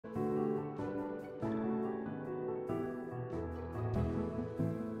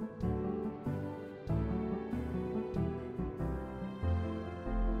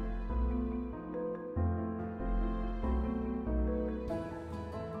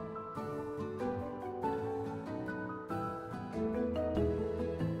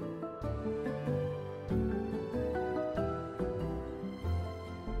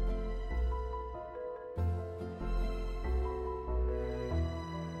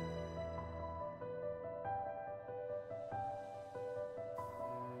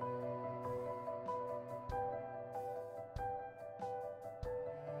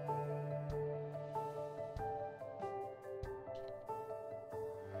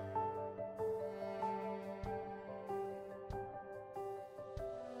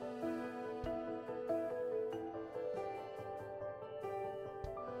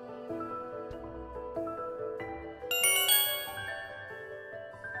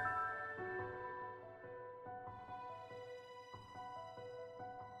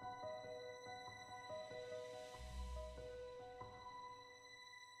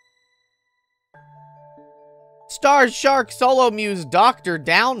Star Shark Solo Muse Dr.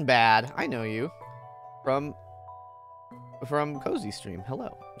 Downbad. I know you. From Cozy Stream. Hello.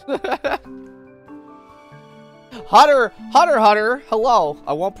 Hutter. Hello.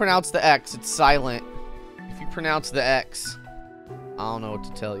 I won't pronounce the X. It's silent. If you pronounce the X, I don't know what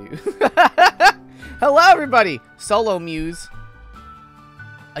to tell you. Hello, everybody. Solo Muse.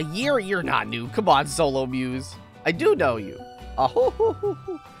 A year? You're not new. Come on, Solo Muse. I do know you.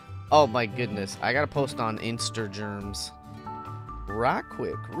 Oh my goodness. I gotta post on Instagerms. Right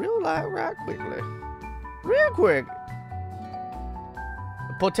quick. Right quickly. Real quick.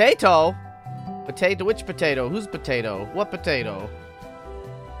 Potato? Potato? Which potato? Whose potato? What potato?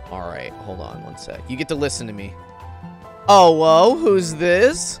 Alright, hold on one sec. You get to listen to me. Oh, whoa, who's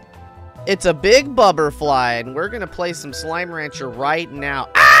this? It's a big bubberfly, and we're gonna play some Slime Rancher right now.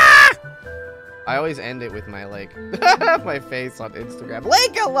 Ah! I always end it with my, like, my face on Instagram.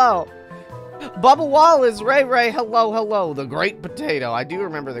 Lake, hello! Bubba Wallace, Ray, hello. The Great Potato. I do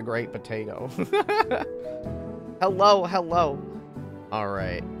remember the Great Potato. Hello.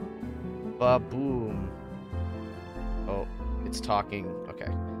 Alright. Ba-boom. Oh, it's talking. Okay.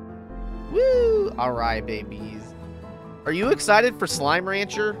 Woo! Alright, babies. Are you excited for Slime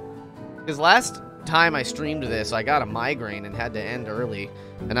Rancher? Because last time I streamed this, I got a migraine and had to end early.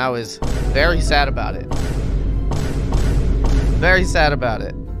 And I was very sad about it. Very sad about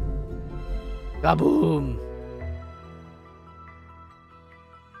it. Kaboom!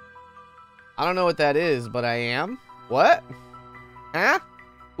 I don't know what that is, but I am. What? Huh?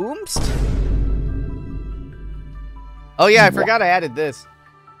 Oomst? Oh yeah, I forgot I added this.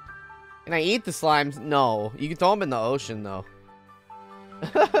 Can I eat the slimes? No. You can throw them in the ocean, though.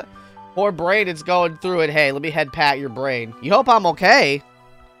 Poor brain, it's going through it. Hey, let me head pat your brain. You hope I'm okay?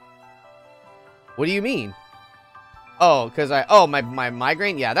 What do you mean? Oh, because my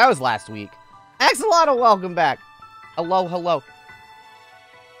migraine? Yeah, that was last week. Axolotl, welcome back. Hello.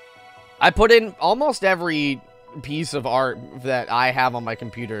 I put in almost every piece of art that I have on my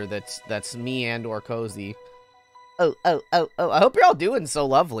computer that's me and or Cozy. Oh. I hope you're all doing so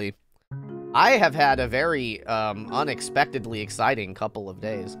lovely. I have had a very unexpectedly exciting couple of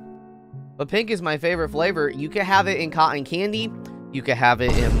days. But pink is my favorite flavor. You can have it in cotton candy. You can have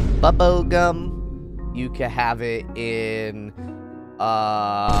it in bubble gum. You can have it in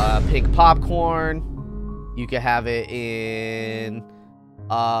pink popcorn. You can have it in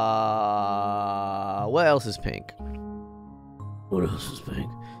what else is pink? What else is pink?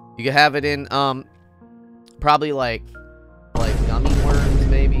 You can have it in probably like gummy worms,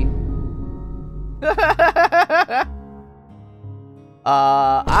 maybe.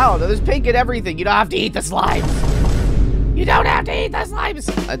 I don't know. There's pink in everything. You don't have to eat the slimes. You don't have to eat the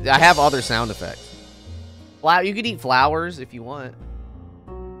slimes. I have other sound effects. You could eat flowers if you want.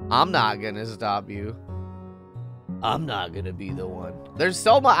 I'm not gonna stop you. I'm not gonna be the one. There's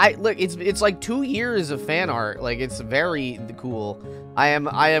so much. Look, it's like 2 years of fan art. Like, it's very cool. I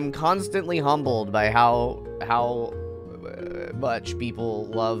am constantly humbled by how much people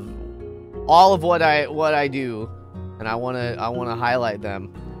love all of what I do, and I wanna highlight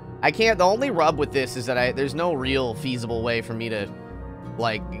them. I can't. The only rub with this is that there's no real feasible way for me to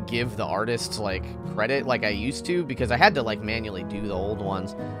like give the artists like credit like I used to, because I had to like manually do the old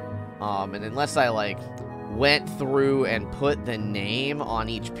ones. And unless I like went through and put the name on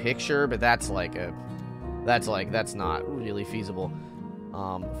each picture, but that's not really feasible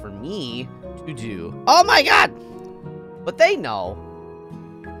for me to do. Oh my god! But they know.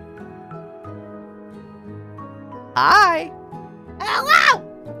 Hi. Hello.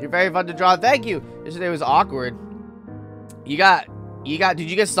 You're very fun to draw. Thank you. Yesterday was awkward. Did you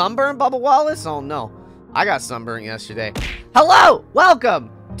get sunburned, Bubba Wallace? Oh no. I got sunburned yesterday. Hello!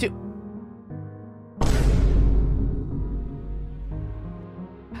 Welcome to...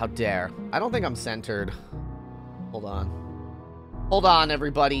 How dare. I don't think I'm centered. Hold on. Hold on,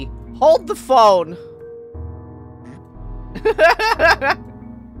 everybody. Hold the phone.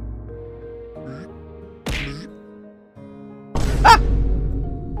 Ah!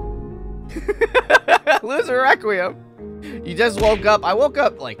 Loser Requiem. You just woke up. I woke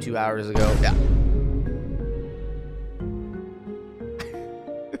up like 2 hours ago. Yeah.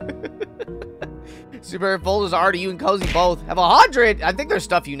 Super folders are to you and Cozy both have 100. I think there's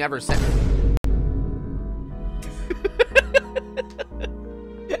stuff you never sent.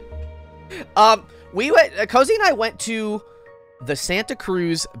 Cozy and I went to the Santa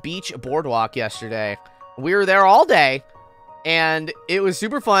Cruz Beach Boardwalk yesterday. We were there all day, and it was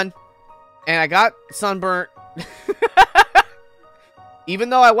super fun. And I got sunburnt.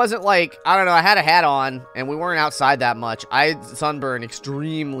 Even though I wasn't like, I don't know, I had a hat on, and we weren't outside that much. I sunburned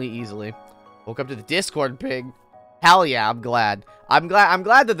extremely easily. Woke up to the Discord ping. Hell yeah, I'm glad. I'm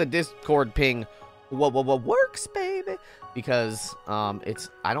glad that the Discord ping works, baby. Because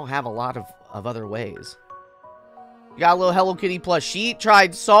I don't have a lot of other ways. You got a little Hello Kitty plush. She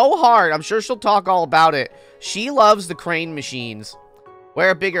tried so hard. I'm sure she'll talk all about it. She loves the crane machines. Wear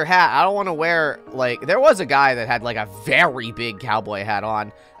a bigger hat. I don't want to wear, like, there was a guy that had, like, a very big cowboy hat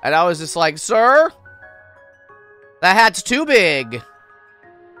on. And I was just like, sir, that hat's too big.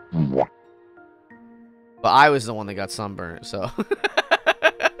 But I was the one that got sunburned, so.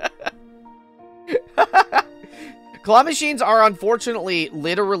 Claw machines are unfortunately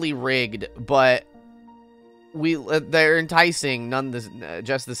literally rigged, but they're enticing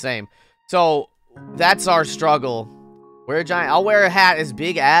just the same. So that's our struggle. Wear a giant. I'll wear a hat as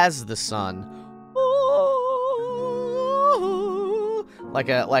big as the sun.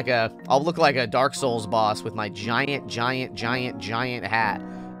 I'll look like a Dark Souls boss with my giant hat.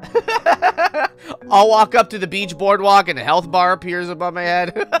 I'll walk up to the beach boardwalk and a health bar appears above my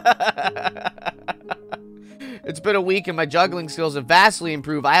head. It's been a week and my juggling skills have vastly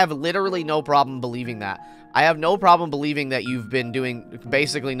improved. I have literally no problem believing that. I have no problem believing that you've been doing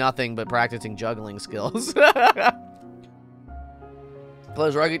basically nothing but practicing juggling skills.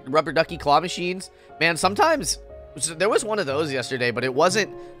 Those rubber ducky claw machines. Man, sometimes... there was one of those yesterday, but it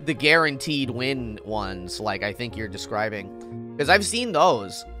wasn't the guaranteed win ones like I think you're describing. Because I've seen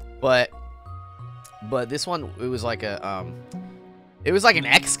those, but this one, it was like a, it was like an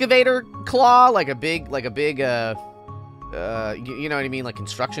excavator claw, like a big, you know what I mean? Like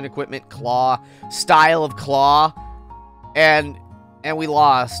construction equipment claw, style of claw. And we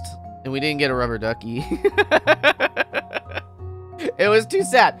lost, and we didn't get a rubber ducky. It was too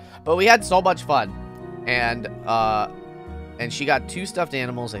sad, but we had so much fun. And she got 2 stuffed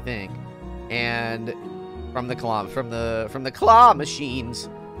animals, I think, and from the claw machines,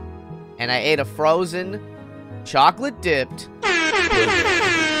 and I ate a frozen, chocolate dipped,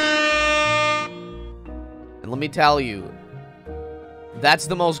 and let me tell you, that's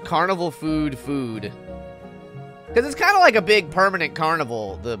the most carnival food, because it's kind of like a big permanent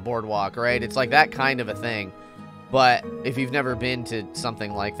carnival, the boardwalk, right? It's like that kind of a thing. But if you've never been to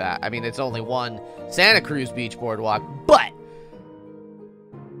something like that, I mean, it's only one Santa Cruz Beach boardwalk, but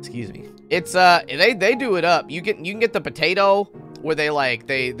excuse me, it's they do it up. You can get the potato where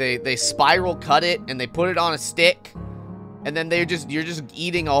they spiral cut it and they put it on a stick, and then you're just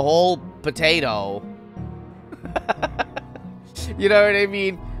eating a whole potato. You know what I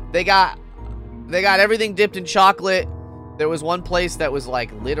mean? They got everything dipped in chocolate. There was one place that was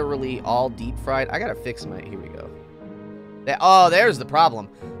like literally all deep fried. I gotta fix my, here we go. Oh, there's the problem.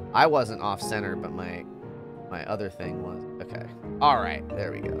 I wasn't off center, but my other thing was. Okay. All right,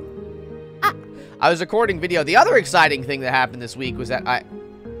 there we go. I was recording video. The other exciting thing that happened this week was that I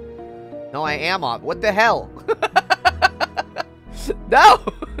am off. What the hell? No.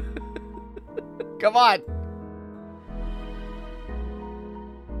 Come on.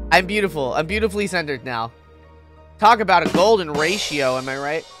 I'm beautiful. I'm beautifully centered now. Talk about a golden ratio, am I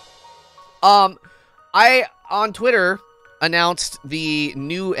right? I, on Twitter, announced the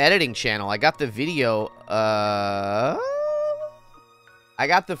new editing channel. I got the video, I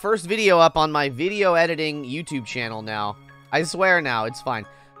got the first video up on my video editing YouTube channel now. I swear now, it's fine.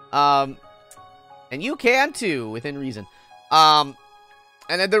 And you can too, within reason. And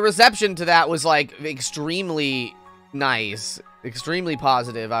then the reception to that was, like, extremely nice. Extremely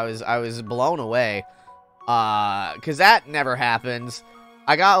positive. I was blown away. Cause that never happens.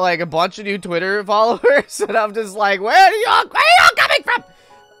 I got like a bunch of new Twitter followers, and I'm just like, where are y'all coming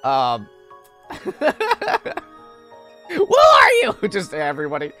from? Who are you? Just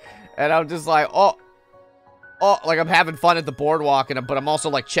everybody. And I'm just like, oh, like I'm having fun at the boardwalk, but I'm also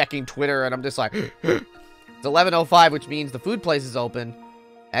like checking Twitter, and I'm just like, it's 11:05, which means the food place is open.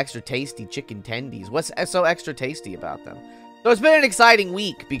 Extra tasty chicken tendies. What's so extra tasty about them? So it's been an exciting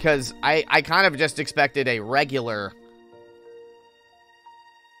week because I kind of just expected a regular.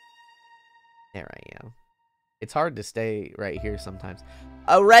 There I am. It's hard to stay right here sometimes.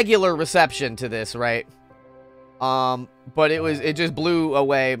 A regular reception to this, right? But it just blew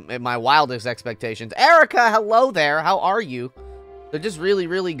away my wildest expectations. Erica, hello there. How are you? They're just really,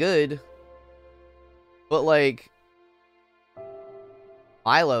 really good. But like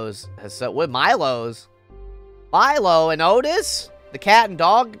Milo's has so what Milo's? Milo and Otis, the cat and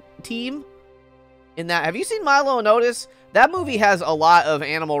dog team in that. Have you seen Milo and Otis? That movie has a lot of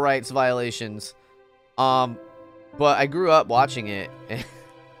animal rights violations. But I grew up watching it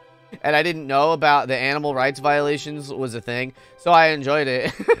and I didn't know about the animal rights violations was a thing, so I enjoyed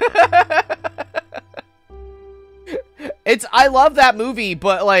it. I love that movie,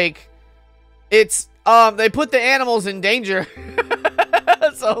 but like They put the animals in danger.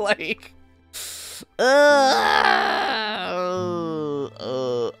 So, like...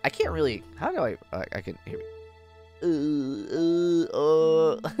 I can't really... How do I can hear me.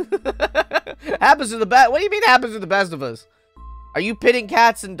 Happens to the best. What do you mean happens to the best of us? Are you pitting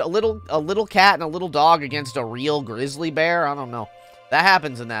cats and a little cat and a little dog against a real grizzly bear? I don't know. That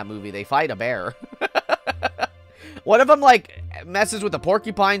happens in that movie. They fight a bear. One of them like messes with a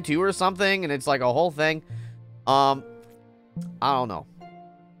porcupine too or something, and it's like a whole thing. I don't know.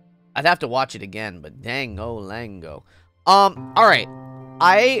 I'd have to watch it again, but dango-lango. Alright.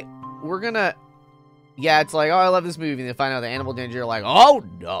 We're gonna... Yeah, it's like, oh, I love this movie. And they find out the animal danger. You're like, oh,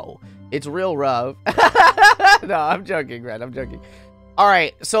 no. It's real rough. No, I'm joking, Red. I'm joking.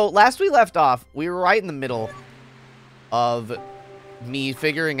 Alright, so last we left off, we were right in the middle of me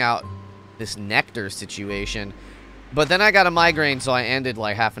figuring out this nectar situation. But then I got a migraine, so I ended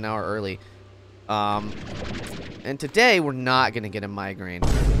like half an hour early. And today, we're not going to get a migraine.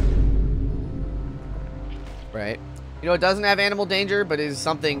 Right? You know, it doesn't have animal danger, but it is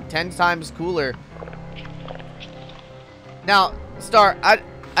something 10 times cooler. Now, Star,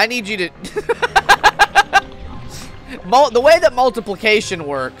 I need you to... the way that multiplication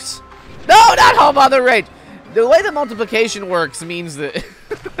works... No, not Home on the Rage! The way that multiplication works means that...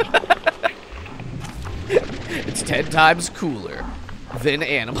 It's 10 times cooler than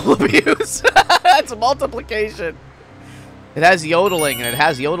animal abuse. That's a multiplication. It has yodeling, and it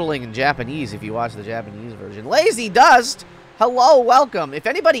has yodeling in Japanese if you watch the Japanese version. Lazy Dust! Hello, welcome. If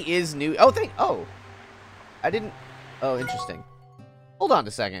anybody is new... Oh, I didn't... Oh, interesting. Hold on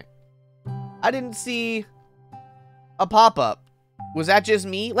a second. I didn't see a pop-up. Was that just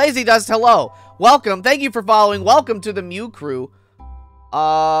me? Lazy Dust, hello. Welcome. Thank you for following. Welcome to the Mew crew.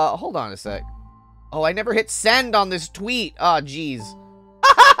 Hold on a sec. Oh, I never hit send on this tweet. Oh, jeez.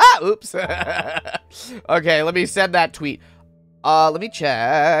 Oops. Okay, let me send that tweet. Let me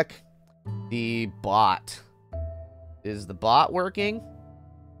check the bot. Is the bot working?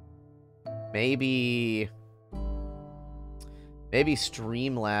 Maybe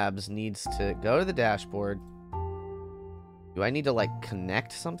Streamlabs needs to go to the dashboard. Do I need to, like,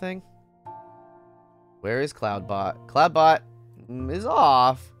 connect something? Where is Cloudbot? Cloudbot is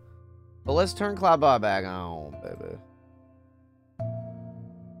off. But let's turn Cloudbot back on, baby.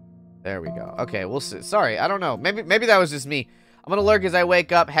 There we go. Okay, we'll see. Sorry, I don't know. Maybe that was just me. I'm gonna lurk as I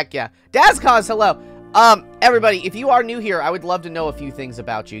wake up. Heck yeah. Dazcause, hello. Everybody, if you are new here, I would love to know a few things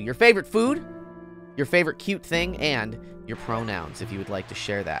about you. Your favorite food, your favorite cute thing, and your pronouns, if you would like to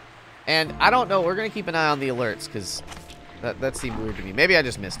share that. And I don't know, we're gonna keep an eye on the alerts, because that seemed weird to me. Maybe I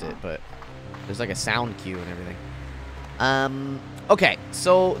just missed it, but there's like a sound cue and everything. Okay,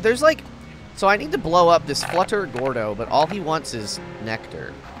 so there's like... So I need to blow up this Flutter Gordo, but all he wants is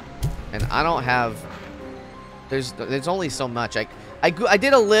nectar. And I don't have... There's only so much. I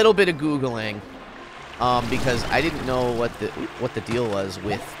did a little bit of Googling, because I didn't know what the deal was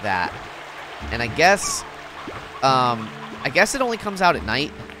with that. And I guess it only comes out at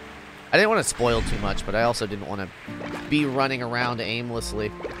night. I didn't want to spoil too much, but I also didn't want to be running around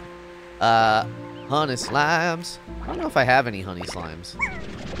aimlessly. Honey slimes. I don't know if I have any honey slimes.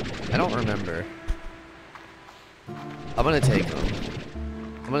 I don't remember. I'm gonna take them.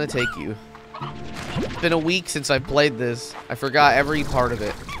 I'm gonna take you. It's been a week since I played this. I forgot every part of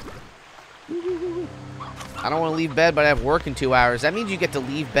it. I don't want to leave bed, but I have work in 2 hours. That means you get to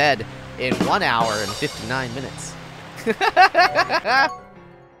leave bed in 1 hour and 59 minutes.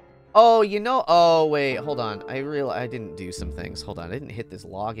 Oh, you know... Oh, wait. Hold on. I didn't do some things. Hold on. I didn't hit this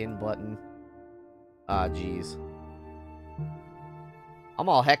login button. Ah, jeez. I'm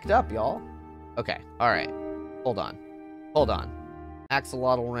all hecked up, y'all. Okay. All right. Hold on. Hold on.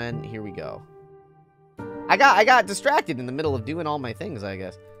 Axolotl Wren. Here we go. I got distracted in the middle of doing all my things, I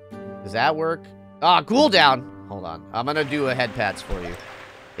guess. Does that work? Ah, cooldown. Hold on. I'm gonna do a head pats for you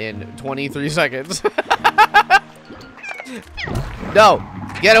in 23 seconds. No!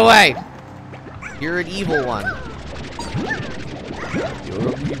 Get away! You're an evil one. You're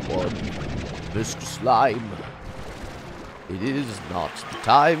an evil one, Mr. Slime. It is not the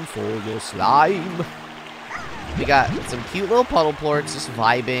time for your slime. We got some cute little puddle plorts just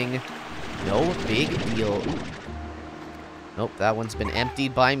vibing. No big deal. Ooh. Nope, that one's been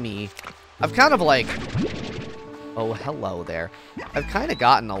emptied by me. I've kind of like... Oh, hello there. I've kind of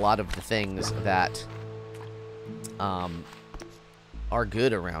gotten a lot of the things that are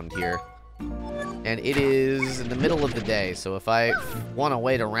good around here. And it is in the middle of the day, so if I want to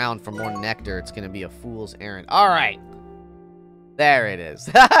wait around for more nectar, it's going to be a fool's errand. Alright. There it is.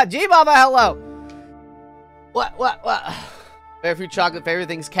 G-Mama, hello. What? Favorite food, chocolate, favorite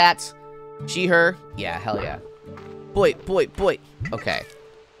things, cats. She, her? Yeah, hell yeah. Boy, boy, boy. Okay.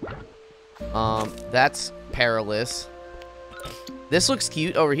 That's perilous. This looks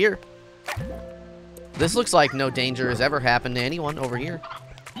cute over here. This looks like no danger has ever happened to anyone over here.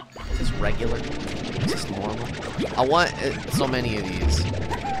 Is this regular? Is this normal? I want so many of these.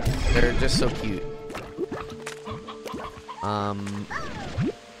 They're just so cute.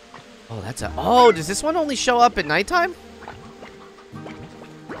 Oh, that's a... Oh, does this one only show up at nighttime?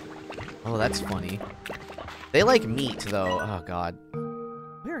 Oh, that's funny. They like meat, though. Oh, God.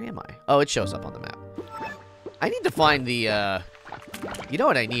 Where am I? Oh, it shows up on the map. I need to find the, You know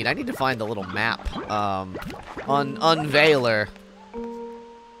what I need? I need to find the little map. Unveiler.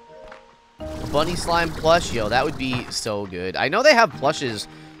 Bunny slime plush? Yo, that would be so good. I know they have plushes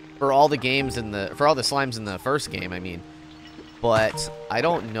for all the games in the... For all the slimes in the first game, I mean. But I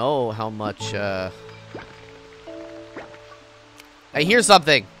don't know how much, I hear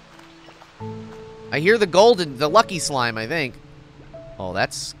something. I hear the lucky slime, I think. Oh,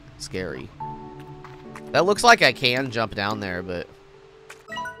 that's scary. That looks like I can jump down there, but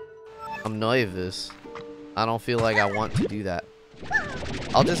I'm nervous. I don't feel like I want to do that.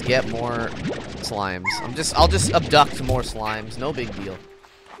 I'll just get more slimes. I'll just abduct more slimes. No big deal.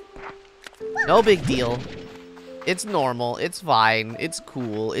 No big deal. It's normal. It's fine. It's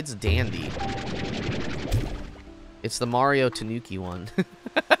cool. It's dandy. It's the Mario Tanuki one.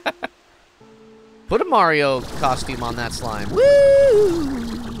 Put a Mario costume on that slime.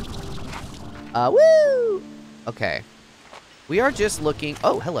 Woo! Woo! Okay. We are just looking...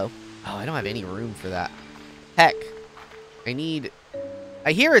 Oh, hello. Oh, I don't have any room for that. Heck. I need...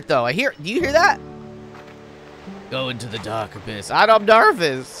 I hear it, though. Do you hear that? Go into the dark abyss. I'm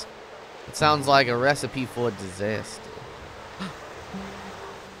nervous. It sounds like a recipe for disaster.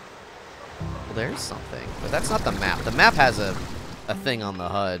 Well, there's something. But that's not the map. The map has a thing on the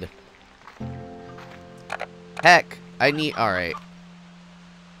HUD. Heck. I need... Alright.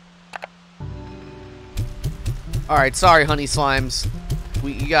 Alright, sorry, honey slimes.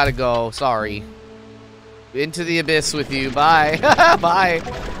 You gotta go. Sorry. Into the abyss with you. Bye. Bye.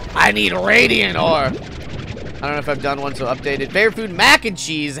 I need radiant ore. I don't know if I've done one, so updated. Favorite food, mac and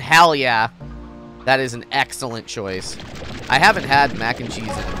cheese. Hell yeah. That is an excellent choice. I haven't had mac and cheese in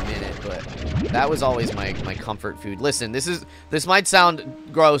a minute, but that was always my comfort food. Listen, this might sound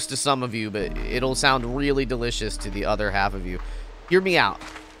gross to some of you, but it'll sound really delicious to the other half of you. Hear me out.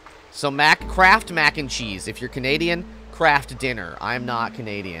 So craft mac and cheese. If you're Canadian, craft dinner. I'm not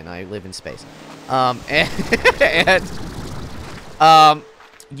Canadian. I live in space.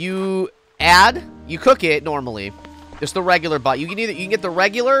 You cook it normally. Just the regular, but you can get the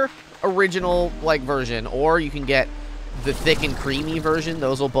regular original version, or you can get the thick and creamy version.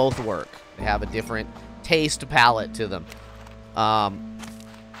 Those will both work. They have a different taste palette to them.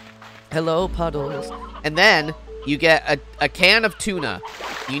 Hello, puddles. And then you get a can of tuna.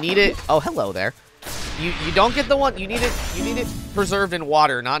 You need it. Oh, hello there. You don't get the one. You need it preserved in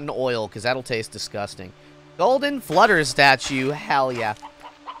water, not in oil, because that'll taste disgusting. Golden flutter statue. Hell yeah.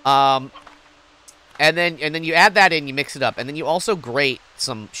 And then you add that in, you mix it up, and then you also grate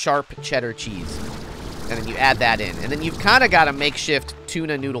some sharp cheddar cheese, and then you add that in, and then you've kind of got a makeshift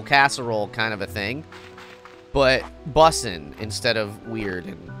tuna noodle casserole kind of a thing, but bussin' instead of weird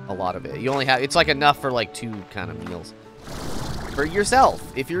in a lot of it. You only have, it's like enough for like 2 kind of meals for yourself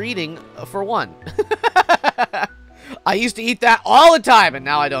if you're eating for 1. I used to eat that all the time, and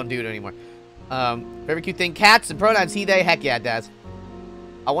now I don't do it anymore. Favorite cute thing, cats and pronouns, he, they. Heck yeah, Daz.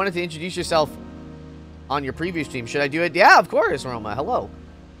 I wanted to introduce yourself on your previous stream. Should I do it? Yeah, of course, Roma. Hello.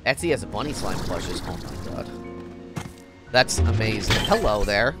 Etsy has a bunny slime plushes. Oh my god. That's amazing. Hello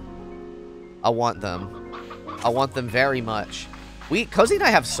there. I want them. I want them very much. Cozy and I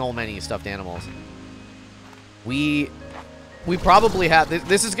have so many stuffed animals. We probably have...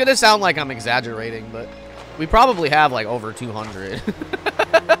 This is gonna sound like I'm exaggerating, but we probably have like over 200.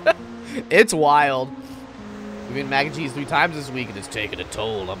 It's wild. We've eaten mac and cheese 3 times this week, and it's taken a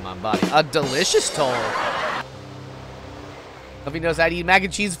toll on my body. A delicious toll. Nobody knows how to eat mac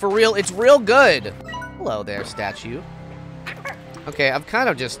and cheese for real. It's real good. Hello there, statue. Okay, I've kind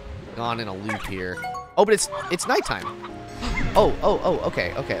of just gone in a loop here. Oh, but it's nighttime. Oh,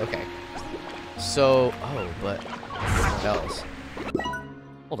 okay. So, but what else?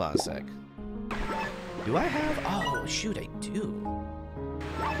 Hold on a sec. Do I have... Oh, shoot, I do.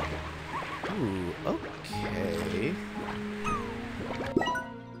 Ooh, okay.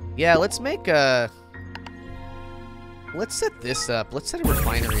 Yeah, let's make a... Let's set this up. Let's set a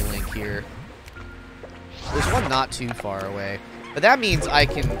refinery link here. There's one not too far away. But that means I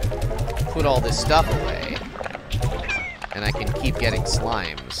can put all this stuff away. and I can keep getting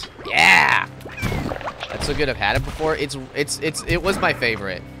slimes. Yeah! That's so good. I've had it before. It was my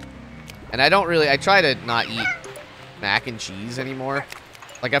favorite. And I try to not eat mac and cheese anymore.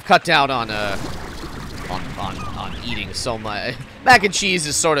 Like, I've cut down on eating so much. Mac and cheese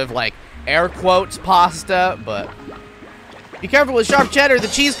is sort of like air quotes pasta, but be careful with sharp cheddar. The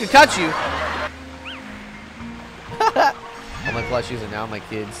cheese could cut you. All my plushies are now my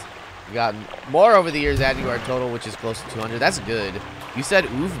kids. We've gotten more over the years, adding to our total, which is close to 200. That's good. You said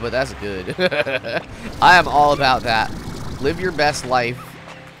oof, but that's good. I am all about that. Live your best life.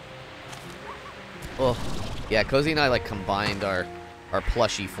 Oh, yeah, Cozy and I, like, combined our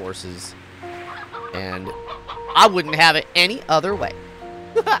plushie forces. And I wouldn't have it any other way.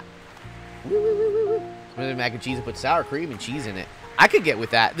 Mac and cheese and put sour cream and cheese in it. I could get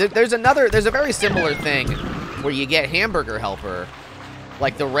with that. There's a very similar thing where you get hamburger helper,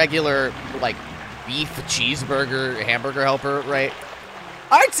 like the regular, like, beef cheeseburger hamburger helper, right?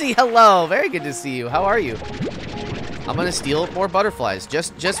 Artsy, hello. Very good to see you. How are you? I'm gonna steal more butterflies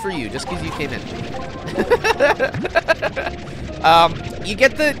just for you, just because you came in. You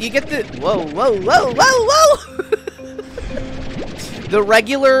get the whoa the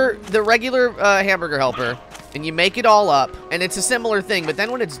regular hamburger helper, and you make it all up, and it's a similar thing, but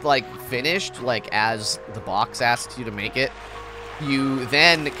then when it's like finished, like as the box asks you to make it, you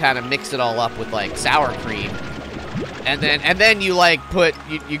then kind of mix it all up with like sour cream, and then you like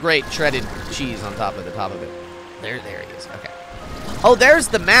you grate shredded cheese on top of it. There it is. Okay. Oh, there's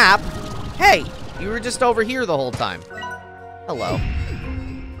the map. Hey, you were just over here the whole time. Hello.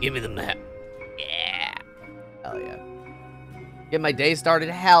 Give me the map. Yeah. Hell yeah. Get my day started.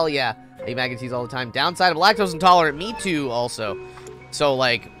 Hell yeah. I eat mac and cheese all the time. Downside of lactose intolerant. Me too, also. So,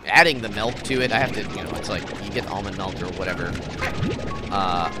 like, adding the milk to it, I have to, you know, it's like, you get almond milk or whatever.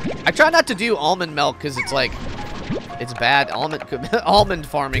 I try not to do almond milk because it's like, it's bad. Almond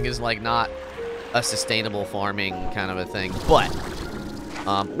farming is, like, not a sustainable farming kind of a thing. But,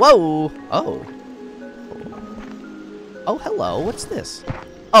 whoa. Oh, hello. What's this?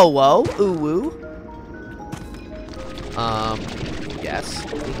 Oh, whoa. Ooh, woo. Yes,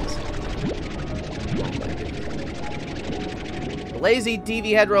 please. Lazy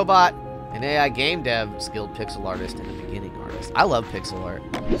TV head robot, an AI game dev, skilled pixel artist, and a beginning artist. I love pixel art.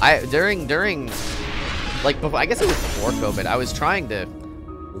 During like, before, I guess it was before COVID, I was trying to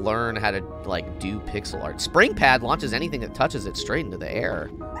learn how to, like, do pixel art. Springpad launches anything that touches it straight into the air.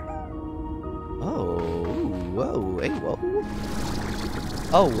 Oh, whoa, hey, whoa.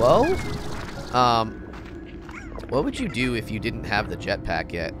 Oh, whoa. What would you do if you didn't have the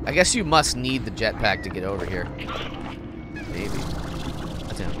jetpack yet? I guess you must need the jetpack to get over here. Maybe.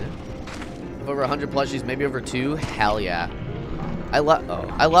 That's down there. Over 100 plushies, maybe over 2. Hell yeah. I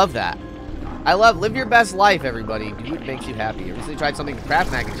love that. Live your best life, everybody. Do what makes you happy. I recently tried something to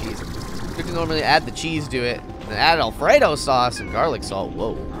craft mac and cheese. You can normally add the cheese to it, and add Alfredo sauce and garlic salt.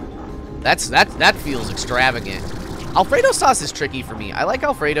 Whoa. That feels extravagant. Alfredo sauce is tricky for me. I like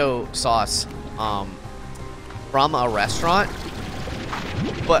Alfredo sauce from a restaurant,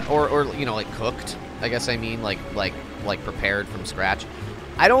 but or you know, like cooked. I guess I mean like prepared from scratch.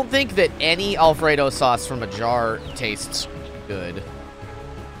 I don't think that any Alfredo sauce from a jar tastes good.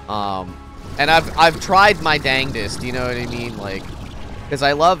 And I've tried my dangdest, you know what I mean? Like, because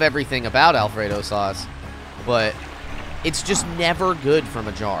I love everything about Alfredo sauce, but it's just never good from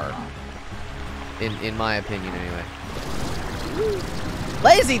a jar. In my opinion, anyway.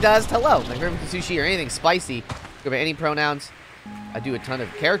 Lazy Dust, hello. My favorite sushi or anything spicy. Go by any pronouns. I do a ton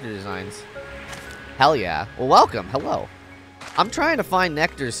of character designs. Hell yeah. Well, welcome. Hello. I'm trying to find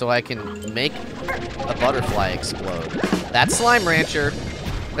nectar so I can make a butterfly explode. That's Slime Rancher.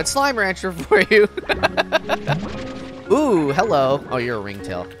 That's Slime Rancher for you. Ooh, hello. Oh, you're a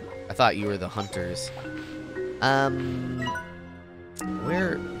ringtail. I thought you were the hunters.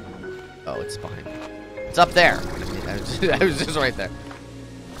 Where? Oh, it's behind me. It's up there. I was just right there.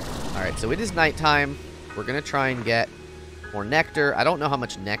 Alright, so it is nighttime. We're going to try and get more nectar. I don't know how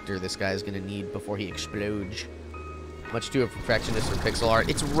much nectar this guy is going to need before he explodes. Much to a perfectionist for pixel art.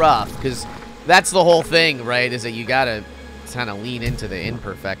 It's rough, because that's the whole thing, right? Is that you got to kind of lean into the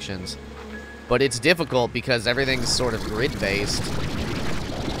imperfections. But it's difficult because everything's sort of grid-based.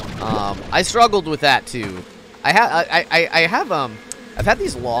 I struggled with that, too. I've had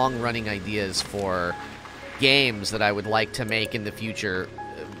these long-running ideas for games that I would like to make in the future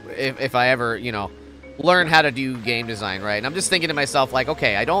if I ever, you know, learn how to do game design, right? And I'm just thinking to myself, like,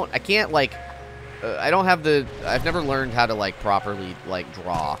 okay, I've never learned how to, like, properly, like,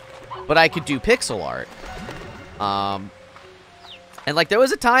 draw, but I could do pixel art. And, like, there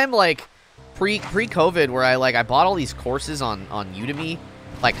was a time, like, pre-COVID where I bought all these courses on Udemy,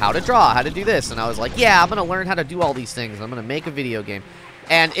 like how to draw, how to do this, and I was like, yeah, I'm gonna learn how to do all these things. I'm gonna make a video game,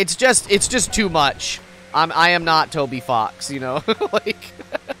 and it's just too much. I am not Toby Fox, you know, like.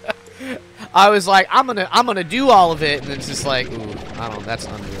 I was like, I'm gonna do all of it, and it's just like, ooh, I don't know, that's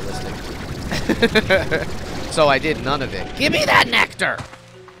unrealistic. So I did none of it. Give me that nectar.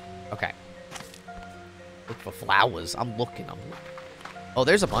 Okay. Look for flowers. I'm looking. Oh,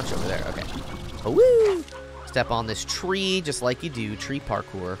 there's a bunch over there. Okay. Oh, woo! Step on this tree, just like you do. Tree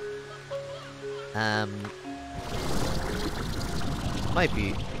parkour. Might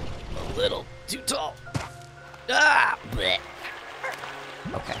be a little too tall. Ah! Bleh.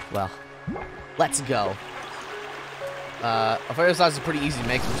 Okay, well, let's go. Alfredo sauce is pretty easy to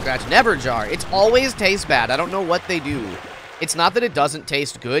make from scratch. Never jar. It's always tastes bad. I don't know what they do. It's not that it doesn't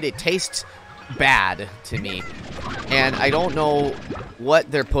taste good. It tastes bad to me. And I don't know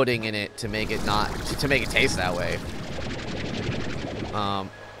what they're putting in it to make it not to make it taste that way. Did I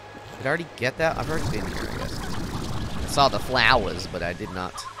already get that? I've already been here, I guess. I saw the flowers, but I did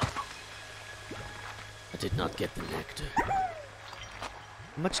not get the nectar.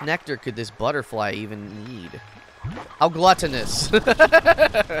 How much nectar could this butterfly even need? How gluttonous. You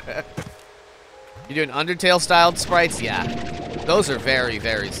doing Undertale-styled sprites? Yeah. Those are very,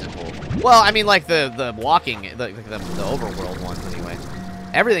 very simple. Well, I mean, like the walking, the overworld one, anyway.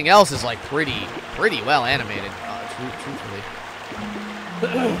 Everything else is, like, pretty well animated, truthfully.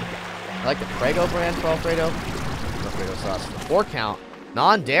 I like the Prego brand for Alfredo. Alfredo sauce. 4 count.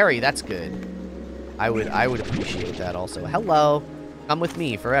 Non-dairy, that's good. I would appreciate that also. Hello. Come with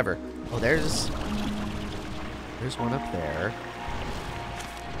me forever. Oh, there's one up there.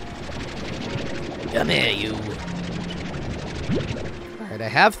 Come here, you. Alright, I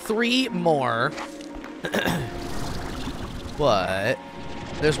have 3 more. What?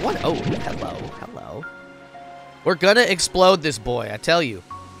 There's one. Oh, hello. Hello. We're gonna explode this boy, I tell you.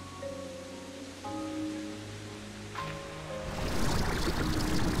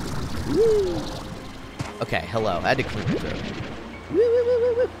 Woo. Okay, hello. I had to clear the throat. Woo, woo, woo,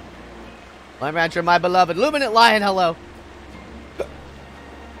 woo, woo. My rancher, my beloved Luminant Lion, hello. It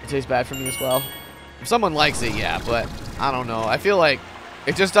tastes bad for me as well. If someone likes it, yeah, but I don't know. I feel like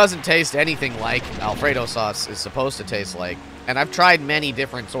it just doesn't taste anything like Alfredo sauce is supposed to taste like. And I've tried many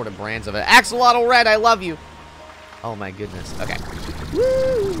different sort of brands of it. Axolotl Red, I love you. Oh my goodness. Okay.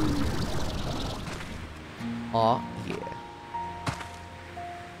 Woo! Aw, yeah.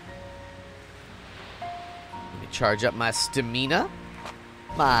 Let me charge up my stamina.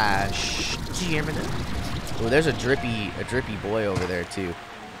 My stamina. Oh, there's a drippy boy over there too.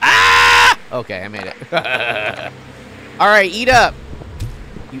 Ah! Okay, I made it. All right, eat up,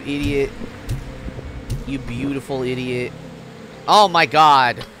 you idiot. You beautiful idiot. Oh my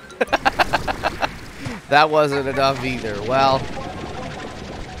God. That wasn't enough either. Well,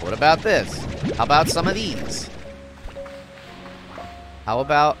 what about this? How about some of these? How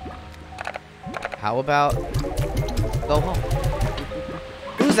about go home?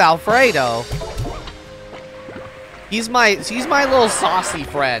 Who's Alfredo? He's my little saucy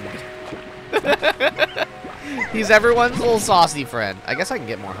friend. He's everyone's little saucy friend. I guess I can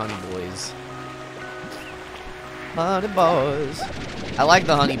get more honey boys. Honey boys. I like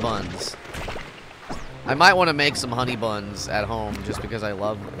the honey buns. I might want to make some honey buns at home just because I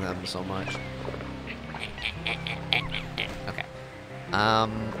love them so much. Okay.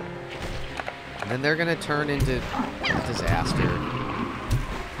 And then they're gonna turn into a disaster.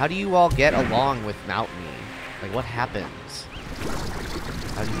 How do you all get along without me? Like, what happens?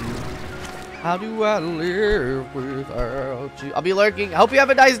 How do I live without you? I'll be lurking. I hope you have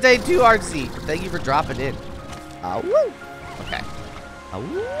a nice day too, Artsy. Thank you for dropping in. Woo. Okay.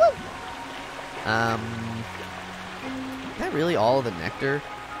 Woo. Is that really all of the nectar?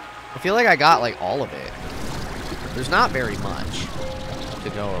 I feel like I got, like, all of it. There's not very much to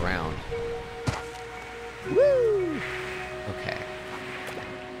go around. Woo! Okay.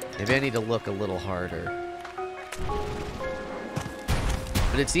 Maybe I need to look a little harder.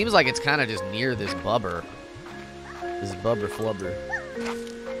 But it seems like it's kind of just near this bubber. This bubber flubber.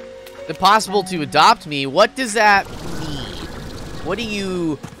 Is it possible to adopt me? What does that mean? What do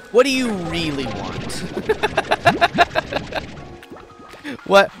you really want?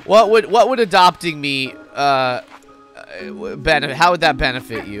 What would adopting me how would that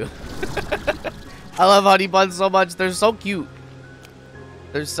benefit you? I love honey buns so much. They're so cute.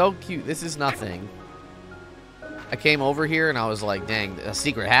 They're so cute. This is nothing. I came over here and I was like, dang, a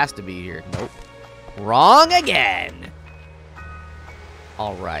secret has to be here. Nope. Wrong again.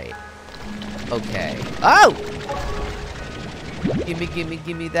 All right. Okay. Oh! Gimme, gimme,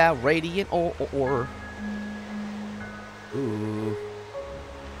 gimme that radiant ore. Ooh.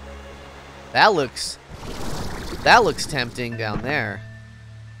 That looks tempting down there.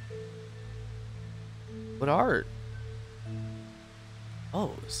 What art?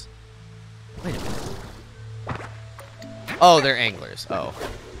 O's. Wait a minute. Oh, they're anglers. Oh.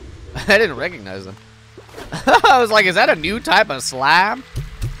 I didn't recognize them. I was like, is that a new type of slime?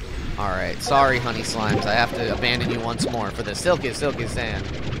 Alright, sorry, honey slimes. I have to abandon you once more for the silky sand.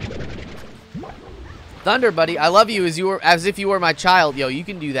 Thunder, buddy, I love you as if you were my child. Yo, you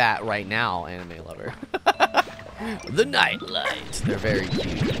can do that right now, anime lover. The nightlight. They're very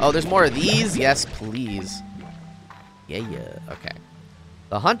cute. Oh, there's more of these? Yes, please. Yeah. Okay.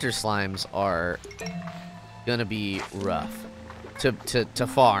 The hunter slimes are gonna be rough to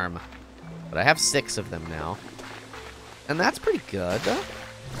farm. But I have 6 of them now. And that's pretty good.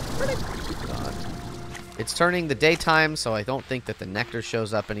 Pretty good. It's turning the daytime, so I don't think that the nectar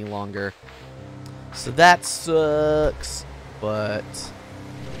shows up any longer. So that sucks, but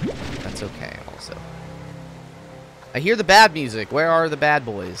that's okay also. I hear the bad music. Where are the bad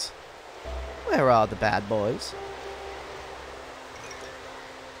boys? Where are the bad boys?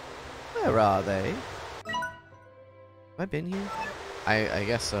 Where are they? Have I been here? I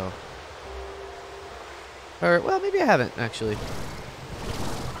guess so. Or, well, maybe I haven't, actually.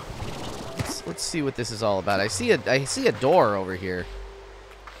 Let's see what this is all about. I see a door over here.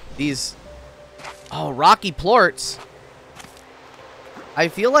 These... Oh, rocky plorts. I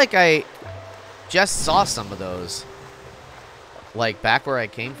feel like I just saw some of those. Like, back where I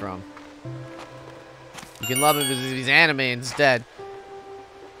came from. You can love him because he's anime instead.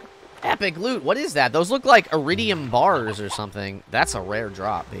 Epic loot. What is that? Those look like iridium bars or something. That's a rare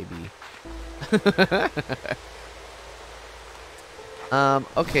drop, baby.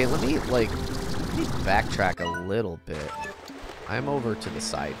 Okay, let me backtrack a little bit. I'm over to the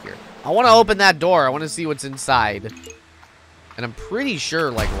side here. I want to open that door. I want to see what's inside. And I'm pretty sure,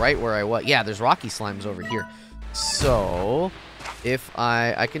 like, right where I was. Yeah, there's rocky slimes over here. So, if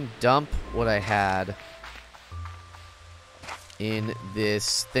I can dump what I had in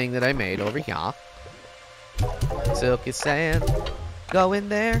this thing that I made over here. Silky sand. Go in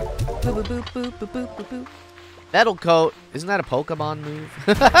there. Boop, boop, boop, boop, boop, boop, boop, boop. Metal coat. Isn't that a Pokemon move?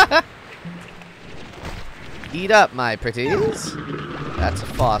 Eat up, my pretties. That's a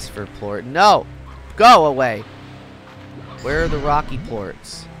phosphor plort. No! Go away! Where are the rocky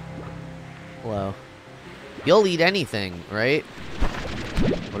plorts? Hello. You'll eat anything, right?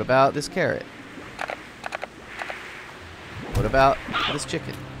 What about this carrot? What about this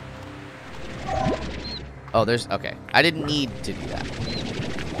chicken? Oh, there's... Okay. I didn't need to do that.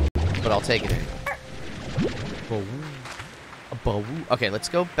 But I'll take it anyway. Okay, let's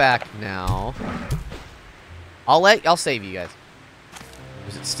go back now. I'll save you guys.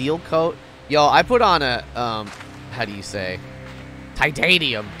 Was it steel coat? Yo, I put on a how do you say?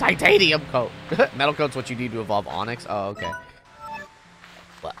 Titanium coat. Metal coat's what you need to evolve Onyx. Oh, okay.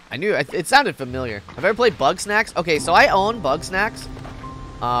 Well, I knew it sounded familiar. Have I ever played Bug Snacks? Okay, so I own Bug Snacks.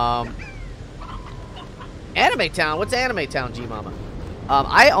 Anime Town. What's Anime Town, G Mama?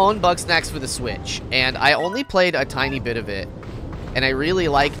 I own Bug Snacks for the Switch, and I only played a tiny bit of it. And I really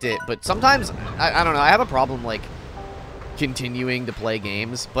liked it, but sometimes, I don't know, I have a problem, like, continuing to play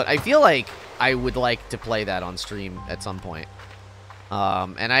games, but I feel like I would like to play that on stream at some point.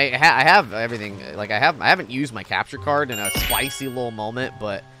 And I have everything, like, I haven't used my capture card in a spicy little moment,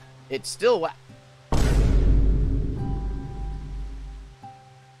 but it's still...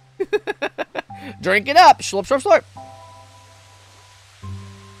 Drink it up! Slurp, slurp, slurp!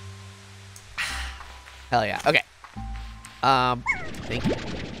 Hell yeah, okay. Thank you.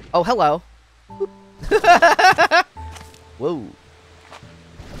 Oh, hello. Whoa.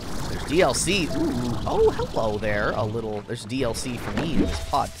 There's DLC. Ooh. Oh, hello there. There's DLC for me in this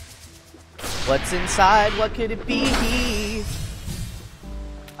pod. What's inside? What could it be?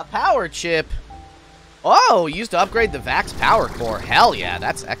 A power chip. Oh, used to upgrade the Vax power core. Hell yeah,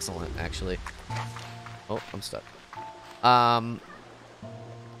 that's excellent, actually. Oh, I'm stuck.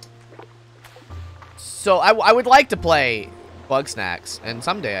 So I would like to play Bug Snacks, and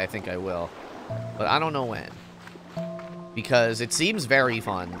someday I think I will, but I don't know when, because it seems very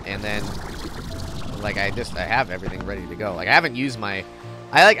fun. And then, like, I have everything ready to go. Like, I haven't used my,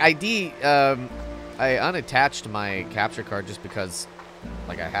 I unattached my capture card just because,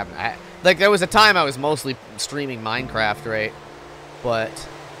 like, like, there was a time I was mostly streaming Minecraft, right? But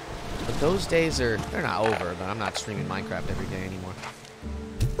those days they're not over. But I'm not streaming Minecraft every day anymore.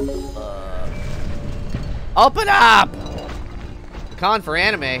 Open up! Con for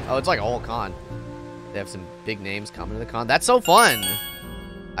anime. Oh, it's like a whole con. They have some big names coming to the con. That's so fun.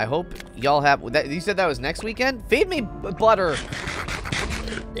 I hope y'all have... You said that was next weekend? Feed me butter.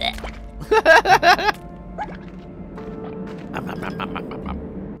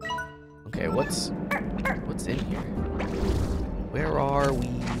 Okay, what's in here? Where are we?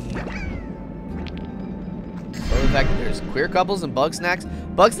 Oh, the fact that there's queer couples and bug snacks.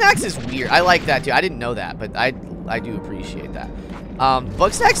 Bug snacks is weird. I like that too. I didn't know that, but I do appreciate that.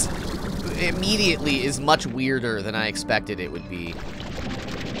 Bug snacks immediately is much weirder than I expected it would be.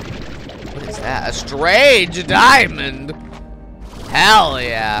 What is that? A strange diamond. Hell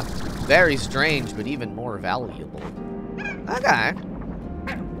yeah. Very strange, but even more valuable. Okay.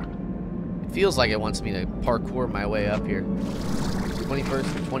 It feels like it wants me to parkour my way up here.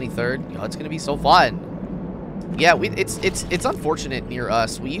 21st and 23rd. Yo, it's gonna be so fun. Yeah, it's unfortunate near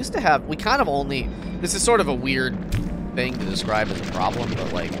us. We used to have, we kind of only, this is sort of a weird thing to describe as a problem,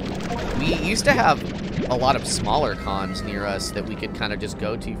 but like, we used to have a lot of smaller cons near us that we could kind of just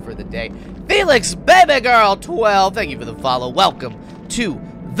go to for the day. Felix Baby Girl 12, thank you for the follow. Welcome to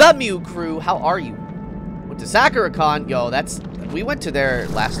the Mew Crew. How are you? Went to Sakura Con. Yo, we went to there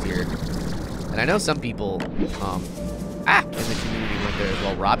last year, and I know some people in the community went there as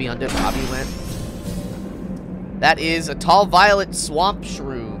well. Robbie went. That is a tall violet swamp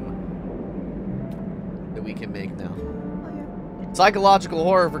shroom that we can make now. Psychological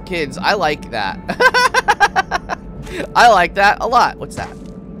horror for kids. I like that. I like that a lot. What's that?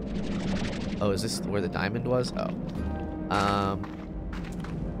 Oh, is this where the diamond was? Oh.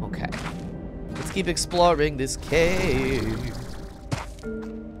 Okay. Let's keep exploring this cave.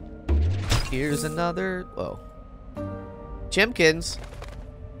 Here's another. Whoa. Chimkins.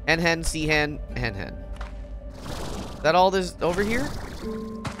 Hen, sea hen, hen. Is that all this over here?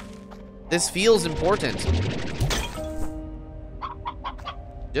 This feels important.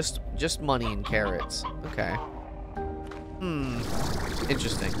 Just money and carrots. Okay.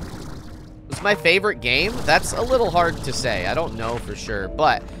 Interesting. It's my favorite game? That's a little hard to say. I don't know for sure,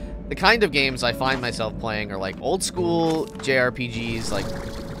 but the kind of games I find myself playing are like old school JRPGs, like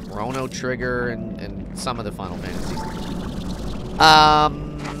Chrono Trigger and some of the Final Fantasies.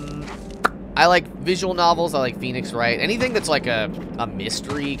 I like visual novels. I like Phoenix Wright. Anything that's like a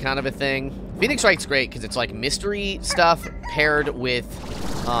mystery kind of a thing. Phoenix Wright's great because it's like mystery stuff paired with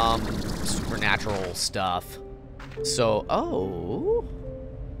supernatural stuff. So, oh.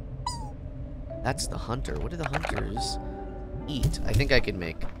 That's the hunter. What do the hunters eat? I think I can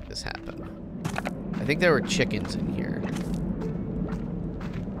make this happen. I think there were chickens in here.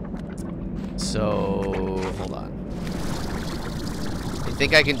 So, hold on. I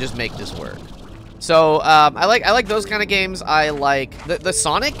think I can just make this work. So, I like those kind of games. I like the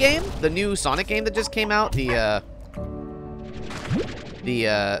Sonic game, the new Sonic game that just came out. The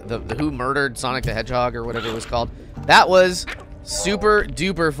Who Murdered Sonic the Hedgehog or whatever it was called. That was super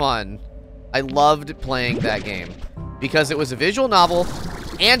duper fun. I loved playing that game because it was a visual novel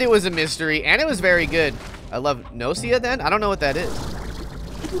and it was a mystery and it was very good. I love Nocia then. I don't know what that is.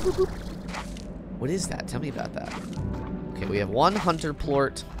 What is that? Tell me about that. Okay, we have one hunter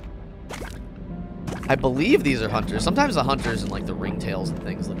plort. I believe these are hunters. Sometimes the hunters and like the ringtails and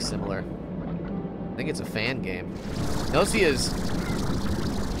things look similar. I think it's a fan game. Nocia's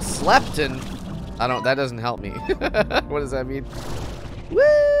slept and that doesn't help me. What does that mean?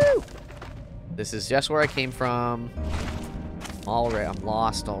 Woo! This is just where I came from. Alright, I'm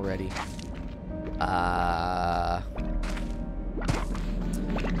lost already.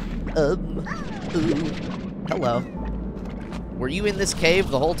 Ooh. Hello. Were you in this cave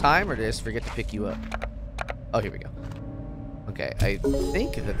the whole time, or did I just forget to pick you up? Oh, here we go. Okay, I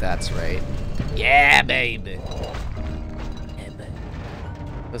think that's right. Yeah, baby.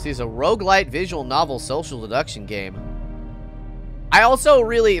 This is a roguelite visual novel social deduction game. I also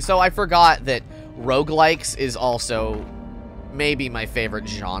I forgot that roguelikes is also maybe my favorite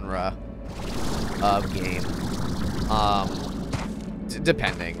genre of game.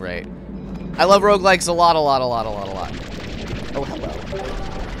 Depending, right? I love roguelikes a lot. Oh, hello.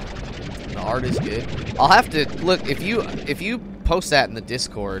 The art is good. I'll have to look if you post that in the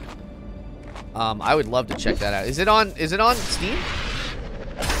Discord. I would love to check that out. Is it on Steam?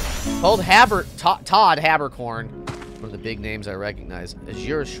 Old Todd Habercorn. One of the big names I recognize.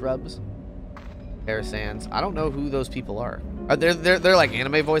 Azure Shrubs. Air Sands. I don't know who those people are. They're like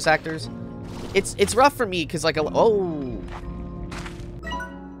anime voice actors? It's rough for me because like oh.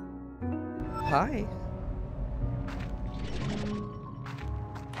 Hi.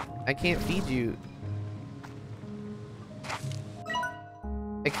 I can't feed you.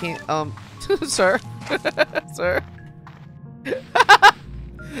 I can't sir. Sir.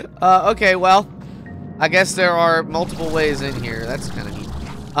 Okay, well, I guess there are multiple ways in here. That's kind of neat.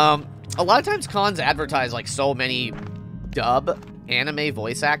 A lot of times cons advertise like so many dub anime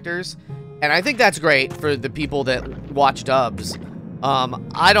voice actors, and I think that's great for the people that watch dubs.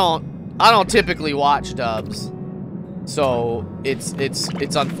 I don't typically watch dubs, so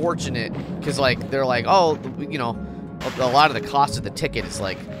it's unfortunate because like they're like, oh, you know, a lot of the cost of the ticket is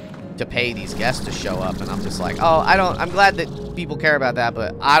like to pay these guests to show up, and I'm just like, oh, I'm glad that people care about that,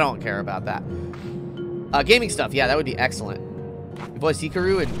 but I don't care about that. Gaming stuff, yeah, that would be excellent. You voice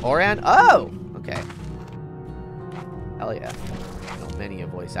Hikaru and Oran? Oh, okay. Hell yeah. I know many a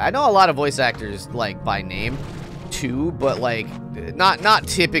voice. I know a lot of voice actors like by name too, but like not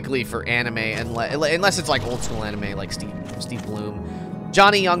typically for anime unless it's like old school anime like Steve Bloom.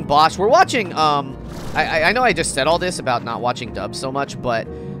 Johnny Young Bosch. We're watching. I know I just said all this about not watching dubs so much, but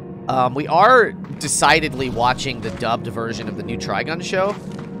we are decidedly watching the dubbed version of the new Trigun show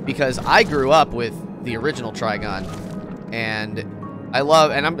because I grew up with the original Trigun, and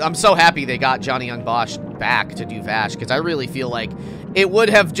I'm so happy they got Johnny Young Bosch back to do Vash, because I really feel like it would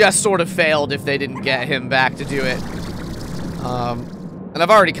have just sort of failed if they didn't get him back to do it. And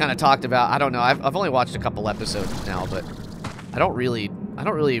I've already kind of talked about, I don't know, I've only watched a couple episodes now, but I don't really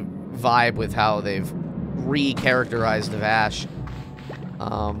vibe with how they've re-characterized the Vash.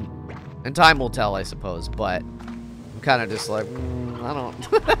 And time will tell, I suppose, but I'm kind of just like, I don't...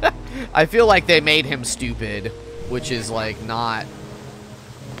 I feel like they made him stupid, which is, like, not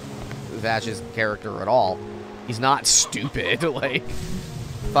Vash's character at all. He's not stupid, like...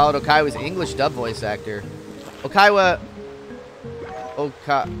 Followed Okaiwa's English dub voice actor. Okaiwa...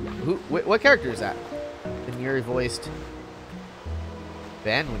 What character is that? Demure voiced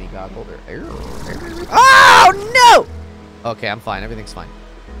Ben when he got older. Oh, no! Okay, I'm fine. Everything's fine.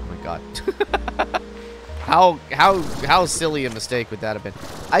 Oh, my God. How silly a mistake would that have been?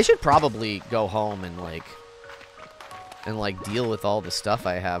 I should probably go home and deal with all the stuff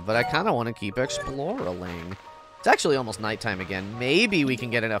I have, but I kind of want to keep exploring. It's actually almost nighttime again. Maybe we can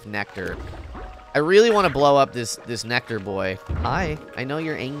get enough nectar. I really want to blow up this nectar boy. Hi, I know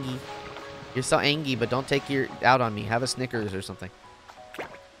you're angry. You're so angry, but don't take your out on me. Have a Snickers or something.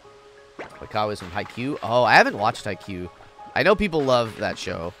 Wakawa's from Haikyuu. Oh, I haven't watched Haikyuu. I know people love that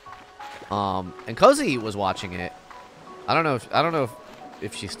show. And Cozy was watching it. I don't know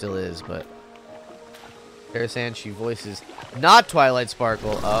if she still is, but Parasan, she voices not Twilight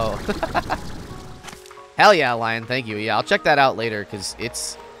Sparkle. Oh. Hell yeah, Lion, thank you. Yeah, I'll check that out later because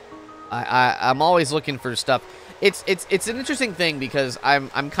it's I'm always looking for stuff. It's an interesting thing because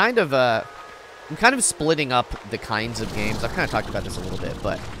I'm kind of splitting up the kinds of games. I've kind of talked about this a little bit,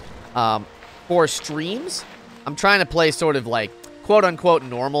 but for streams, I'm trying to play sort of like quote-unquote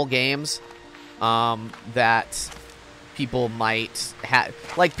normal games that people might have,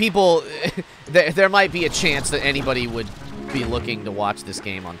 like people, there might be a chance that anybody would be looking to watch this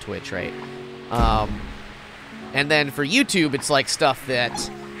game on Twitch, right? And then for YouTube, it's like stuff that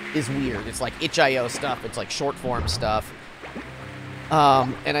is weird. It's like itch.io stuff. It's like short-form stuff.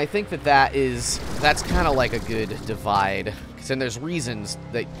 And I think that's kind of like a good divide. Because then there's reasons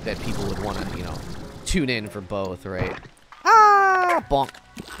that people would want to, you know, tune in for both, right? Ah, bonk.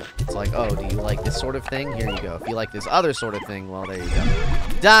 It's like, oh, do you like this sort of thing? Here you go. If you like this other sort of thing, well, there you go.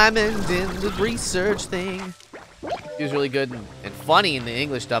 Diamond in the research thing. He was really good and funny in the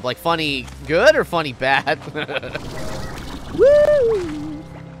English dub. Like, funny good or funny bad? Woo!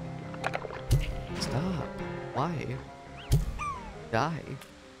 Stop. Why? Die.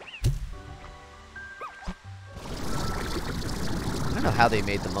 I don't know how they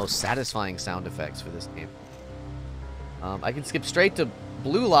made the most satisfying sound effects for this game. I can skip straight to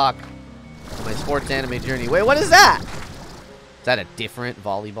Blue Lock on my sports anime journey. Wait, what is that? Is that a different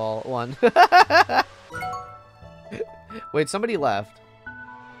volleyball one? Wait, somebody left.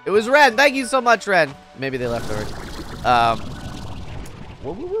 It was Ren. Thank you so much, Ren. Maybe they left already.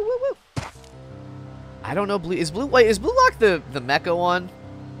 Woo, woo, woo, woo, woo. I don't know. Wait, is Blue Lock the mecha one?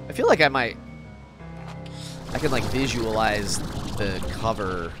 I feel like I can like visualize the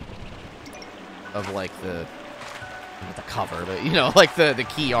cover of like not the cover, but you know, like the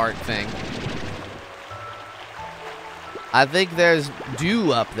key art thing. I think there's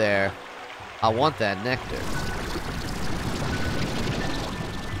dew up there. I want that nectar.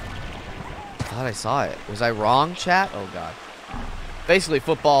 I thought I saw it. Was I wrong, chat? Oh god. Basically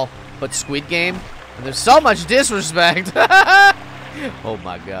football, but Squid Game. And there's so much disrespect. Oh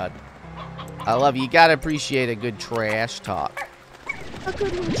my god. I love you. You gotta appreciate a good trash talk. A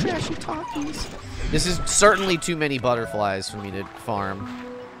good little trashy talkies. This is certainly too many butterflies for me to farm.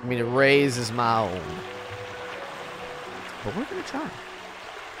 For me to raise as my own. But we're gonna try.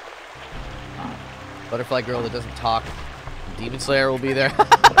 Butterfly girl that doesn't talk. Demon Slayer will be there.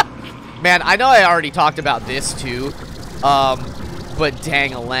 Man, I know I already talked about this too. But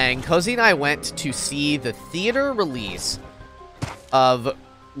dang-a-lang. Cozy and I went to see the theater release of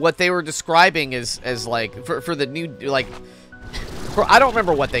what they were describing as like, for the new, like, I don't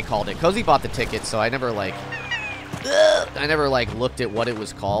remember what they called it. Cozy bought the ticket, so I never, like, looked at what it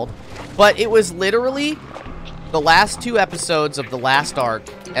was called. But it was literally the last 2 episodes of the last arc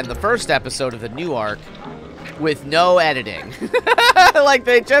and the first episode of the new arc with no editing. Like,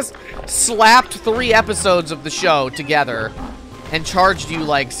 they just slapped 3 episodes of the show together and charged you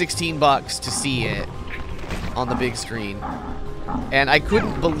like 16 bucks to see it on the big screen. And I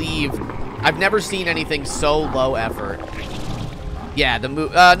couldn't believe, I've never seen anything so low effort. Yeah,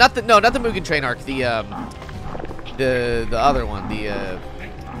 not the Mugen Train arc, the other one, the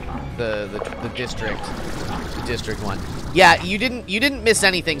district one. Yeah, you didn't miss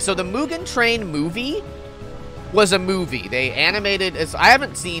anything. So the Mugen Train movie was a movie. They animated, I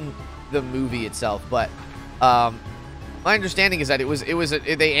haven't seen the movie itself, but my understanding is that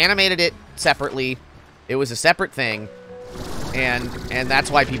they animated it separately. It was a separate thing, and that's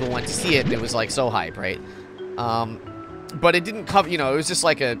why people went to see it. And it was like so hype, right? But it didn't cover. You know, it was just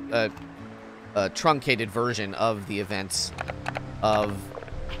like a truncated version of the events of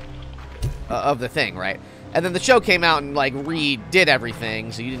the thing, right? And then the show came out and like redid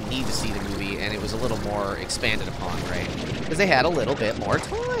everything, so you didn't need to see the movie, and it was a little more expanded upon, right? Because they had a little bit more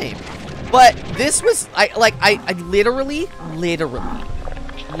time. But this was, I literally,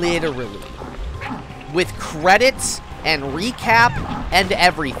 with credits and recap and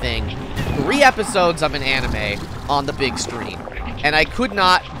everything, 3 episodes of an anime on the big screen. And I could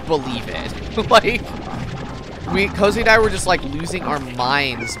not believe it. Like, Cozy and I were just, like, losing our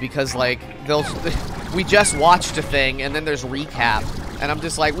minds because, like, we just watched a thing and then there's recap. And I'm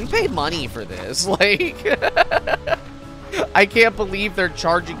just like, we paid money for this. Like... I can't believe they're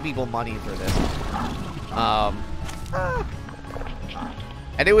charging people money for this.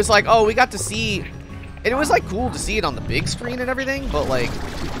 And it was like, oh, we got to see... And it was, like, cool to see it on the big screen and everything, but, like,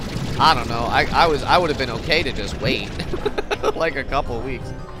 I don't know. I would have been okay to just wait. Like, a couple of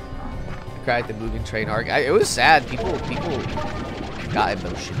weeks. I cried the Mugen Train arc. It was sad. People got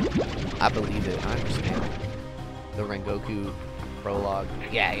emotion. I believe it. I understand. The Rengoku prologue.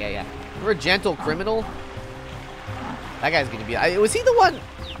 Yeah. We're a gentle criminal. That guy's gonna be... was he the one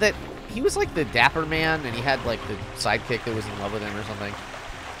that... He was like the dapper man, and he had like the sidekick that was in love with him or something.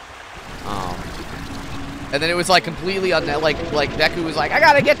 And then it was like completely on that, like Deku was like, I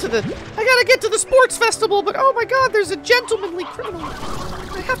gotta get to the sports festival, but oh my god, there's a gentlemanly criminal.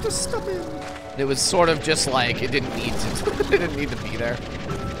 I have to stop him. It was sort of just like, it didn't need to be there.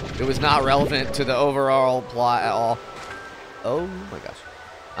 It was not relevant to the overall plot at all. Oh my gosh.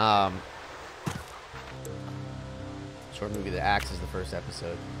 Short movie, The Axe is the first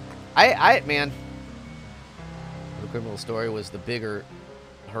episode. Man, the criminal story was the bigger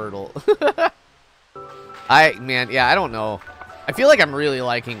hurdle. Yeah, I don't know. I feel like I'm really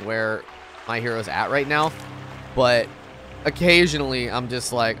liking where My Hero's at right now, but occasionally I'm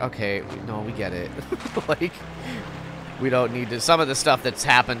just like, okay, no, we get it. Like, we don't need to. Some of the stuff that's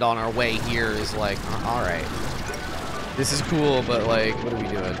happened on our way here is like, all right, this is cool, but like, what are we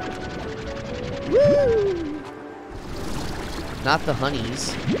doing? Woo! Not the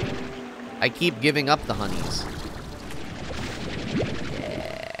honeys. I keep giving up the honeys.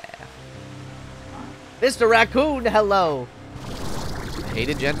 Yeah. Mr. Raccoon, hello.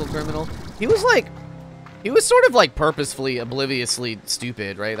 Hated gentle criminal. He was sort of like purposefully, obliviously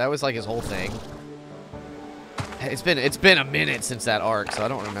stupid, right? That was like his whole thing. It's been a minute since that arc, so I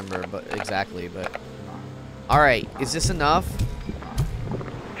don't remember exactly, but all right, is this enough?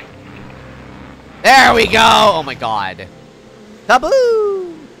 There we go. Oh my god.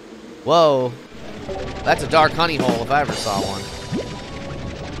 Taboo! Whoa. That's a dark honey hole if I ever saw one.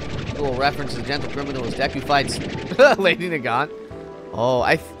 A little reference to the gentle criminal as Deku fights Lady Nagant. Oh,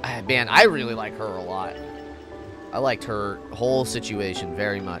 man, I really like her a lot. I liked her whole situation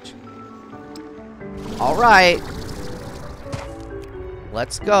very much. Alright.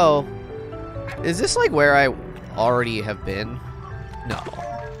 Let's go. Is this like where I already have been? No.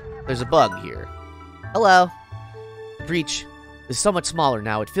 There's a bug here. Hello. The breach is so much smaller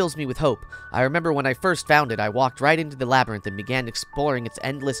now, it fills me with hope. I remember when I first found it, I walked right into the labyrinth and began exploring its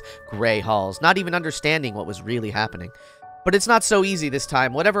endless gray halls, not even understanding what was really happening. But it's not so easy this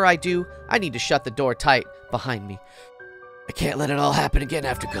time. Whatever I do, I need to shut the door tight behind me. I can't let it all happen again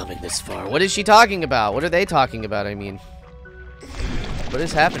after coming this far. What is she talking about? What are they talking about, I mean? What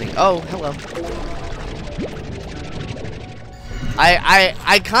is happening? Oh, hello.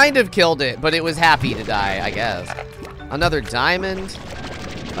 I kind of killed it, but it was happy to die, I guess. Another diamond.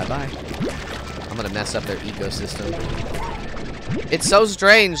 Bye-bye. I'm gonna mess up their ecosystem. It's so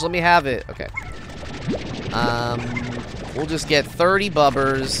strange. Let me have it. Okay. We'll just get 30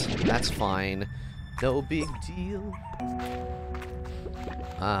 bubbers. That's fine. No big deal.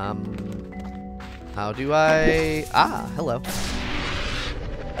 How do I... Ah, hello.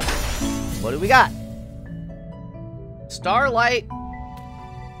 What do we got? Starlight.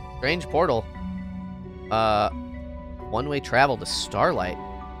 Strange portal. One-way travel to Starlight.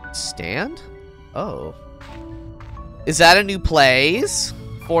 Stand? Oh. Is that a new place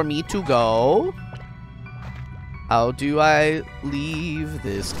for me to go? How do I leave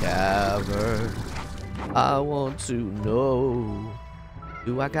this cavern? I want to know.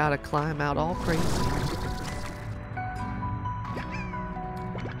 Do I gotta climb out all crazy?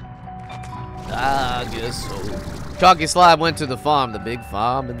 I guess so. Chalky Slime went to the farm, the big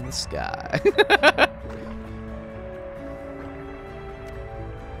farm in the sky.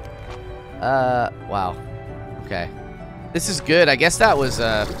 Wow. Okay. This is good. I guess that was,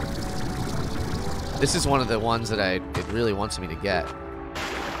 this is one of the ones that it really wants me to get.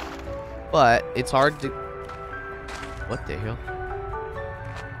 But it's hard to... What the hell?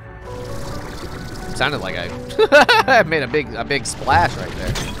 It sounded like I made a big splash right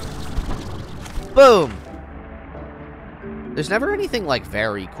there. Boom! There's never anything, like,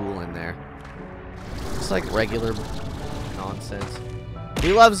 very cool in there. It's like regular nonsense.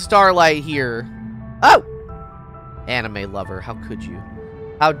 We love Starlight here. Oh! Anime lover, how could you?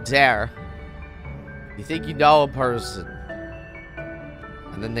 How dare. You think you know a person.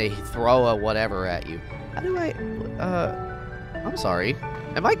 And then they throw a whatever at you. How do I... I'm sorry.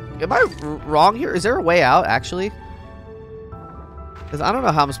 Am I wrong here? Is there a way out, actually? Because I don't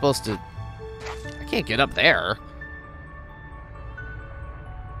know how I'm supposed to... I can't get up there.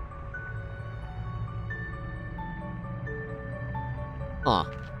 Huh.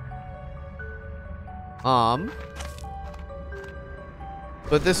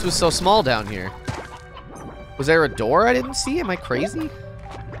 But this was so small down here. Was there a door I didn't see? Am I crazy?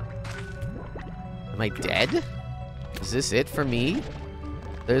 Am I dead? Is this it for me?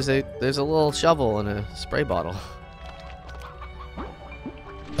 There's a little shovel and a spray bottle.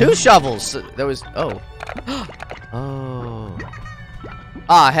 2 shovels! There was... Oh. Oh.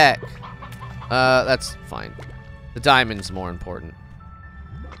 Ah, heck. That's fine. The diamond's more important.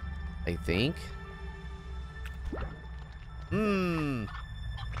 I think. Am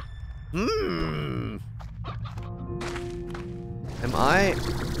I...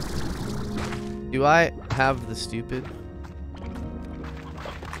 Do I have the stupid...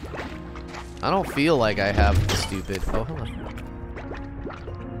 I don't feel like I have the stupid... Oh, hello.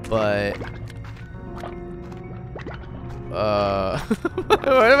 But...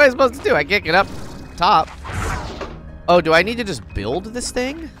 what am I supposed to do? I can't get up top. Oh, do I need to just build this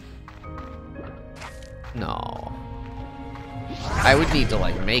thing? No. I would need to,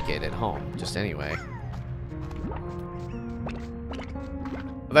 like, make it at home. Just anyway.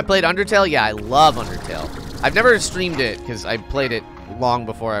 Have I played Undertale? Yeah, I love Undertale. I've never streamed it, because I played it long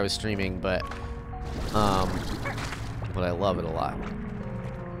before I was streaming, but I love it a lot.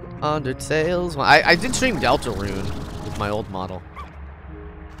 Undertale's... I did stream Deltarune with my old model.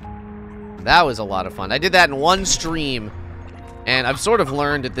 That was a lot of fun. I did that in one stream, and I've sort of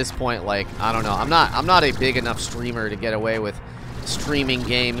learned at this point, like, I don't know, I'm not a big enough streamer to get away with streaming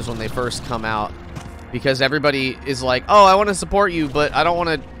games when they first come out, because everybody is like, oh, I want to support you, but I don't want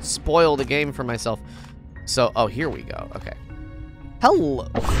to spoil the game for myself. So, oh, here we go. Okay. Hello.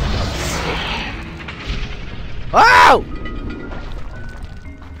 Oh!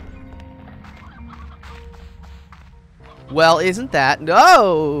 Well, isn't that...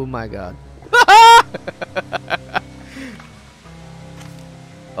 Oh, my God.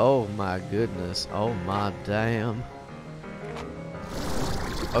 Oh, my goodness. Oh, my damn.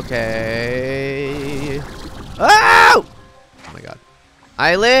 Okay. Oh! Oh, my God.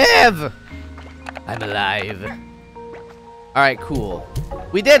 I live! I'm alive. Alright, cool.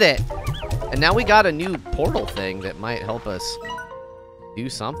 We did it! And now we got a new portal thing that might help us do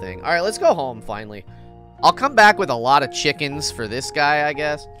something. Alright, let's go home, finally. I'll come back with a lot of chickens for this guy, I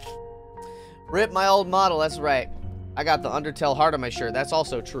guess. Rip my old model, that's right. I got the Undertale heart on my shirt. That's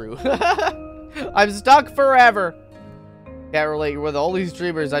also true. I'm stuck forever. Can't relate. You're one of the only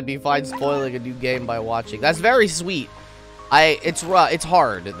streamers I'd be fine spoiling a new game by watching. That's very sweet. It's rough. It's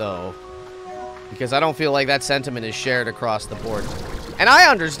hard, though. Because I don't feel like that sentiment is shared across the board. And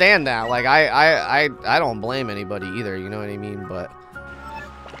I understand that. Like, I don't blame anybody either, you know what I mean? But I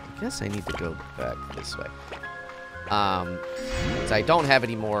guess I need to go back this way. Because I don't have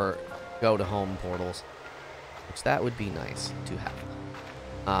any more go-to-home portals. Which that would be nice to have.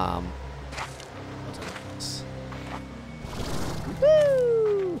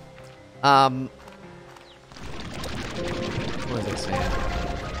 Woo! What was I saying?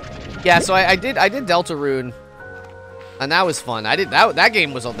 Yeah, so I did Deltarune, and that was fun. I did that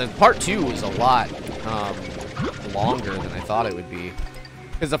game was the part 2 was a lot longer than I thought it would be,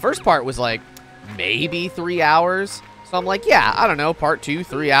 because the first part was like maybe 3 hours. So I'm like, yeah, I don't know, part 2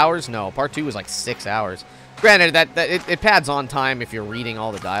 3 hours. No, part 2 was like 6 hours. Granted, that it pads on time if you're reading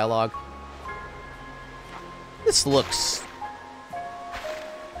all the dialogue. This looks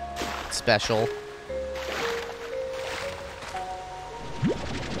special.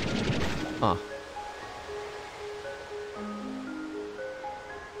 Huh.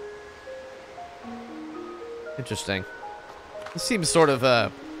 Interesting. This seems sort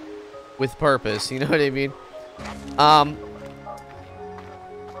of, with purpose, you know what I mean?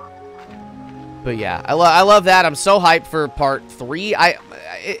 But yeah, I love that. I'm so hyped for part 3.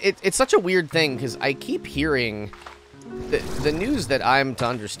 It's such a weird thing, because I keep hearing... The news that I'm to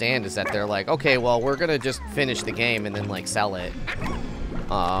understand is that they're like, okay, well, we're gonna just finish the game and then, like, sell it.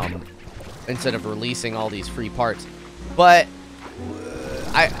 Instead of releasing all these free parts. But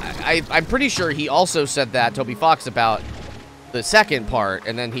I'm pretty sure he also said that, Toby Fox, about the second part,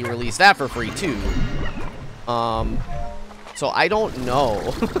 and then he released that for free too. So I don't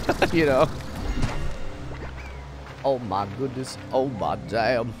know, you know. Oh my goodness, oh my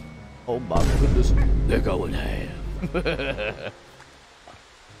damn, oh my goodness, they're going ham.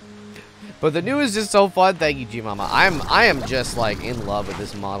 But the news is so fun. Thank you, G-Mama. I am just like in love with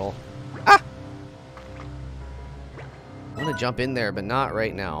this model. Ah! I'm gonna jump in there, but not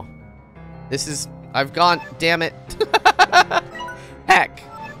right now. This is... I've gone... Damn it. Heck.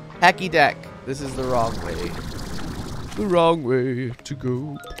 Hecky deck. This is the wrong way. The wrong way to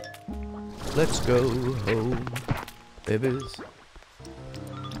go. Let's go home, babies.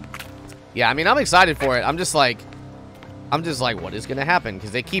 Yeah, I mean, I'm excited for it. I'm just like, what is gonna happen?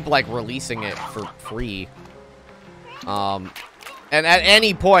 Because they keep, like, releasing it for free. And at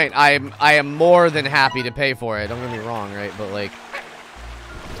any point, I am more than happy to pay for it. Don't get me wrong, right? But, like,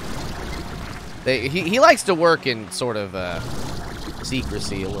 he likes to work in sort of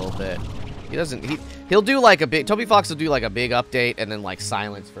secrecy a little bit. He doesn't... He'll do, like, a big... Toby Fox will do, like, a big update and then, like,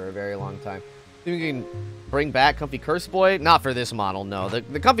 silence for a very long time. Think we can bring back Comfy Curse Boy? Not for this model, no.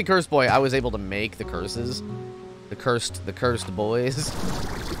 The Comfy Curse Boy, I was able to make the curses. The cursed boys.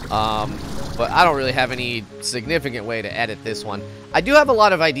 But I don't really have any significant way to edit this one. I do have a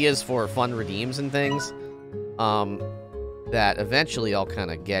lot of ideas for fun redeems and things. That eventually I'll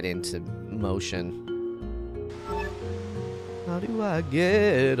kind of get into motion. How do I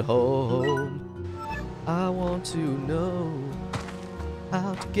get home? I want to know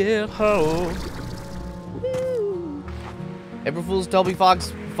how to get home. Woo! April Fool's Toby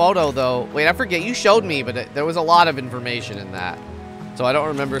Fox photo, though. Wait, I forget. You showed me, but there was a lot of information in that. So I don't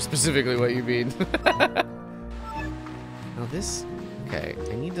remember specifically what you mean. Now this... Okay,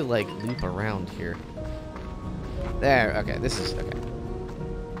 I need to, like, loop around here. There, okay, this is... Okay.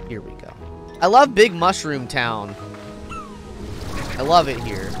 Here we go. I love Big Mushroom Town. I love it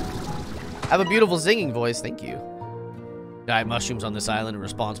here. I have a beautiful singing voice, thank you. Giant mushrooms on this island are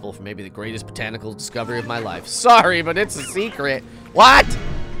responsible for maybe the greatest botanical discovery of my life. Sorry, but it's a secret. What?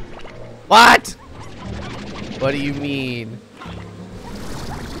 What? What do you mean?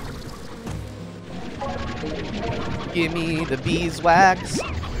 Give me the beeswax.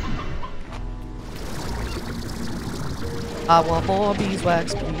 I want more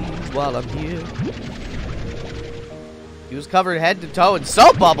beeswax, please, while I'm here. He was covered head to toe in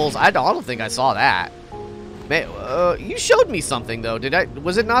soap bubbles. I don't think I saw that. Man, you showed me something, though. Did I?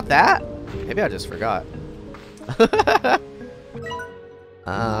 Was it not that? Maybe I just forgot.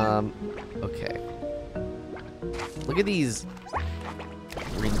 Okay. Look at these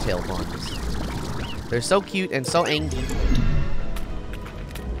ringtail buns. They're so cute and so angry.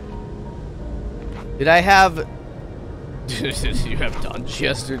 Did I have... Did you have lunch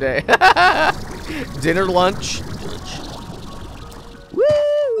yesterday? Dinner lunch?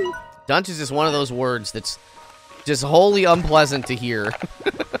 Woo! Dunch is just one of those words that's just wholly unpleasant to hear.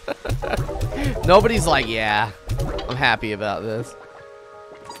 Nobody's like, yeah, I'm happy about this.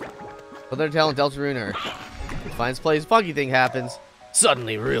 But they're telling Deltarune, finds plays, funky thing happens.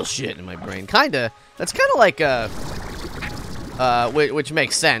 Suddenly, real shit in my brain. Kinda. That's kind of like which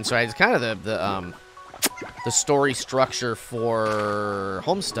makes sense, right? It's kind of the story structure for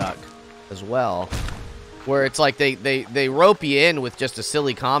Homestuck as well, where it's like they rope you in with just a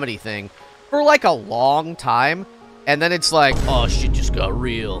silly comedy thing for like a long time, And then it's like, oh, shit just got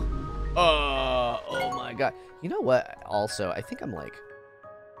real. Oh my god. You know what? Also, I think I'm like...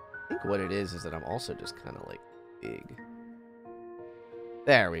 I think what it is that I'm also just kind of like big.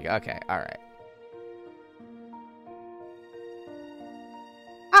 There we go. Okay, alright.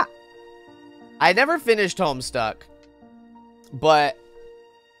 Ah! I never finished Homestuck. But...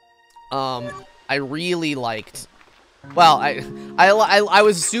 I really liked... Well, I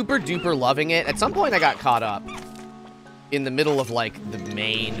was super duper loving it. At some point I got caught up. In the middle of, like, the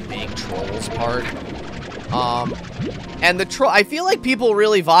main big trolls part. And the I feel like people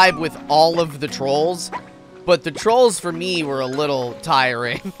really vibe with all of the trolls, but the trolls for me were a little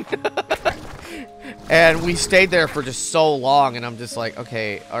tiring. And we stayed there for just so long, and I'm just like,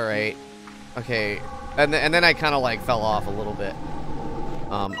 okay, alright, okay. And then I kind of, like, fell off a little bit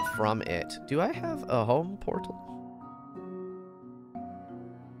from it. Do I have a home portal?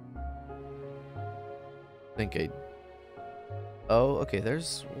 I think I... Oh, okay,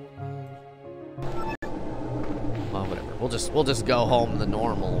 there's... Well, whatever. We'll just go home the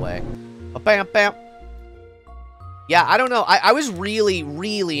normal way. Bam, bam. Yeah, I don't know. I was really,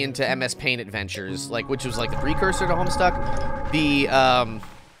 really into MS Paint Adventures, like, which was like the precursor to Homestuck. The I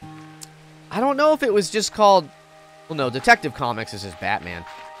don't know if it was just called. Well, no, Detective Comics is just Batman.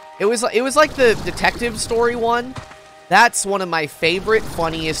 It was like the detective story one. That's one of my favorite,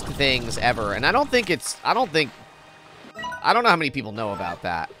 funniest things ever, and I don't know how many people know about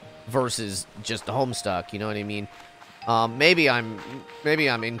that versus just the Homestuck, you know what I mean? Maybe I'm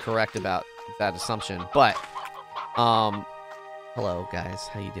incorrect about that assumption, but hello guys,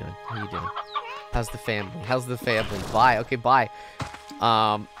 how you doing? How you doing? How's the family? How's the family? Bye. Okay, bye.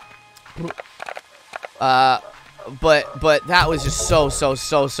 But that was just so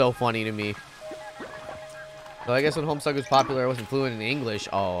funny to me. So I guess when Homestuck was popular, I wasn't fluent in English.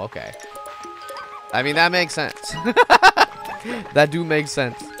 Oh, okay. I mean, that makes sense. That do make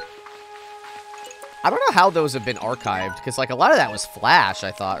sense. I don't know how those have been archived, because, like, a lot of that was Flash,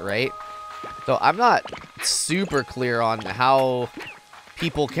 I thought, right? So I'm not super clear on how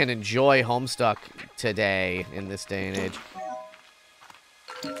people can enjoy Homestuck today in this day and age.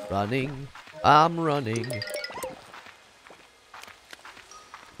 Running. I'm running.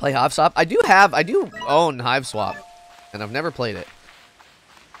 Play Hiveswap? I do own Hiveswap, and I've never played it.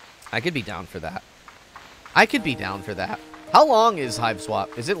 I could be down for that. I could be down for that. How long is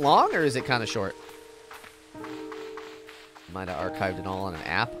Hiveswap? Is it long, or is it kind of short? Might have archived it all on an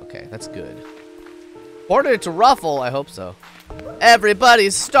app. Okay, that's good. Ordered it to Ruffle. I hope so.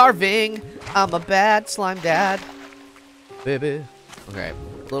 Everybody's starving. I'm a bad slime dad. Baby. Okay.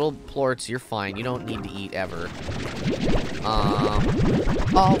 Little plorts, you're fine. You don't need to eat ever.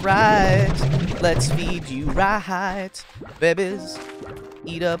 Alright. Let's feed you right. Babies.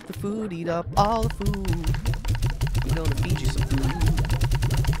 Eat up the food. Eat up all the food. We're gonna feed you some food.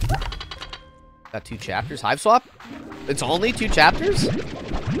 Got 2 chapters. Hiveswap? It's only 2 chapters?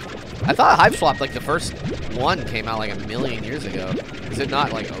 I thought Hiveswap, like, the first one came out like a million years ago. Is it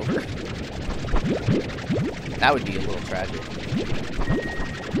not, like, over? That would be a little tragic.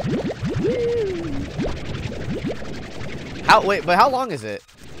 Wait, but how long is it?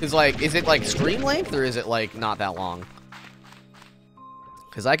 Is it, like, stream length, or is it, like, not that long?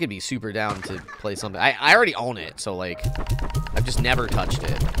 Because I could be super down to play something. I already own it, so, like, I've just never touched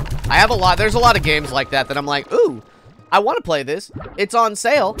it. There's a lot of games like that I'm like, ooh, I want to play this. It's on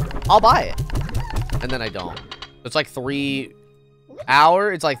sale. I'll buy it. And then I don't. It's like 3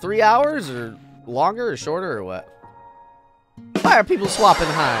 hours. It's like 3 hours, or longer, or shorter, or what? Why are people swapping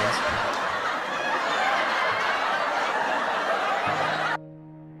hides?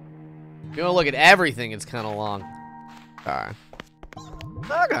 If you want to look at everything, it's kind of long. Alright.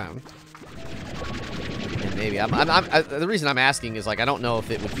 Okay. And maybe the reason I'm asking is, like, I don't know if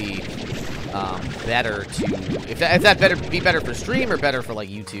it would be better to if that be better for stream or better for, like,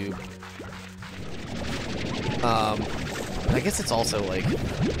 YouTube. I guess it's also, like,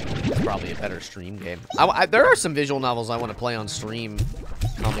 it's probably a better stream game. There are some visual novels I want to play on stream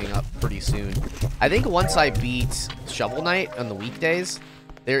coming up pretty soon. I think once I beat Shovel Knight on the weekdays,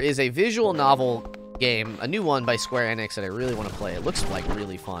 there is a visual novel game, a new one by Square Enix, that I really want to play. It looks like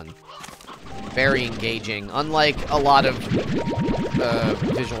really fun. Very engaging, unlike a lot of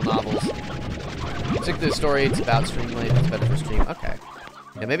visual novels. Particularly the story, it's about stream length, it's better for stream. Okay.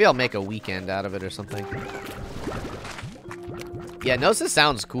 Yeah, maybe I'll make a weekend out of it or something. Yeah, Gnosis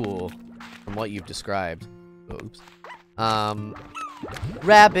sounds cool from what you've described. Oops.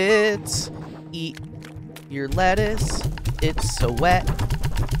 Rabbits, eat your lettuce. It's so wet.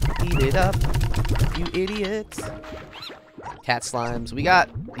 Eat it up, you idiots. Cat slimes. We got,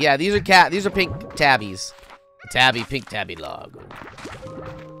 yeah, these are pink tabbies. tabby, pink tabby log.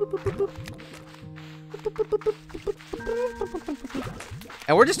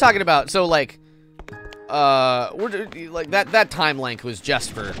 And we're just talking about, so like, we're like that time length was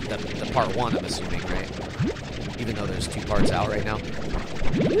just for the part 1, I'm assuming, right? Even though there's 2 parts out right now.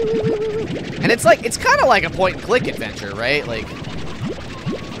 And it's like, it's kind of like a point and click adventure, right? Like,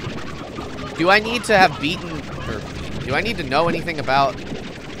 do I need to have beaten, or do I need to know anything about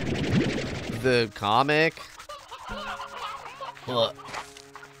the comic? Because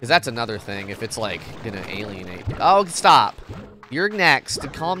that's another thing, if it's like gonna alienate. Oh, stop. You're next.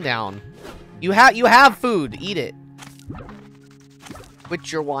 Calm down. You have food. Eat it.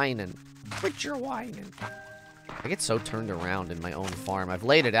 Quit your whining. Quit your whining. I get so turned around in my own farm. I've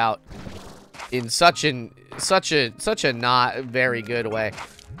laid it out in such a not very good way.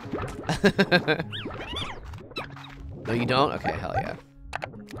 No, you don't? Okay, hell yeah.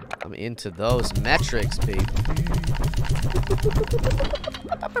 I'm into those metrics, baby.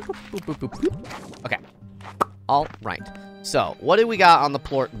 Okay. All right. So, what do we got on the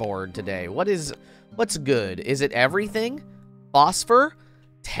plort board today? What's good? Is it everything? Phosphor?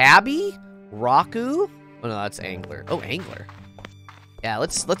 Tabby? Raku? Oh no, that's angler. Oh, angler. Yeah,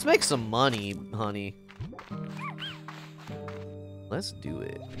 let's make some money, honey. Let's do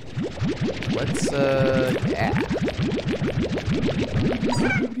it. Let's yeah.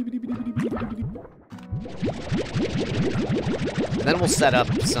 And then we'll set up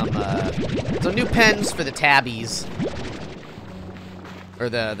some new pens for the tabbies. Or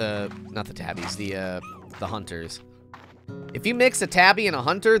not the tabbies, the hunters. If you mix a tabby and a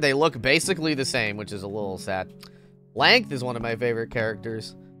hunter, they look basically the same, which is a little sad. Length is one of my favorite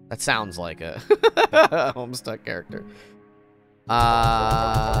characters. That sounds like a Homestuck character.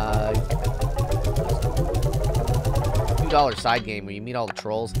 $2 side game where you meet all the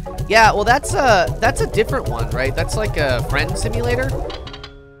trolls. Yeah, well that's a different one, right? That's like a friend simulator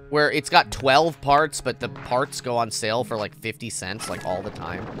where it's got 12 parts, but the parts go on sale for like 50 cents like all the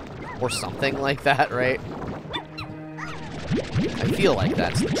time or something like that, right? I feel like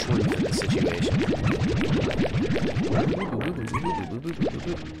that's the truth in this situation.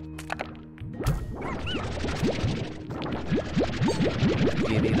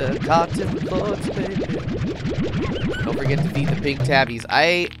 Give me the cotton buds, baby. Don't forget to feed the pink tabbies.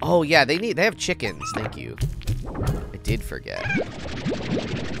 Oh yeah, they have chickens. Thank you. I did forget.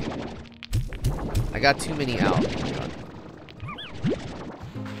 I got too many out. Oh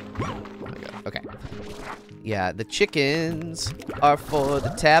my god. Okay. Yeah, the chickens are for the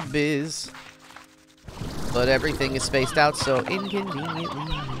tabbies. But everything is spaced out so inconveniently.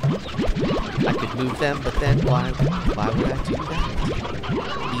 I could move them, but then why would I do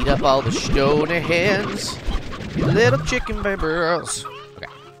that? Eat up all the stony hens. You little chicken babies. Okay.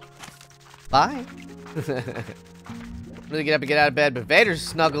 Bye. Really get up and get out of bed, but Vader's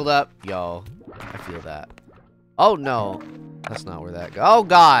snuggled up. Yo, I feel that. Oh no. That's not where that goes. Oh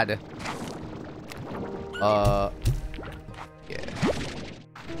god. Yeah.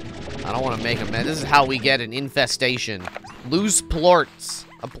 I don't want to make a mess. This is how we get an infestation. Loose plorts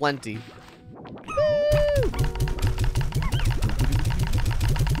aplenty.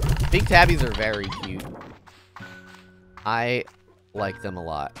 Pink tabbies are very cute. I like them a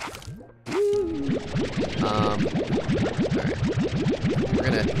lot. Alright. We're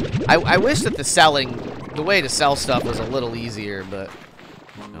gonna... I wish that the way to sell stuff was a little easier, but...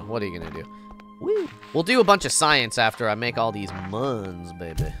 You know, what are you gonna do? Woo. We'll do a bunch of science after I make all these muns,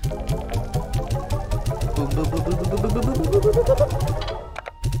 baby. Boom, boom, boom, boom, boom, boom, boom, boom, boom, boom, boom.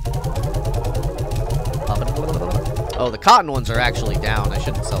 Oh, the cotton ones are actually down. I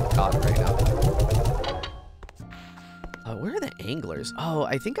shouldn't sell the cotton right now. Where are the anglers? Oh,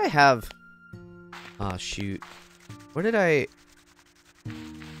 I think I have... Oh, shoot. Where did I...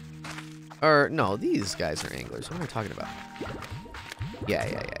 Or, no, these guys are anglers. What am I talking about?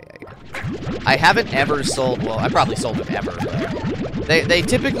 Yeah. I haven't ever sold... Well, I probably sold them ever, but... They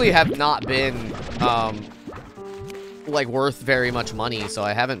typically have not been, like, worth very much money, so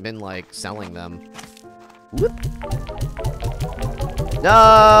I haven't been, like, selling them. Whoop.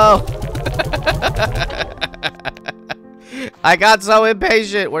 No! I got so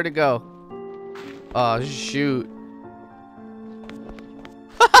impatient. Where'd it go? Oh, shoot.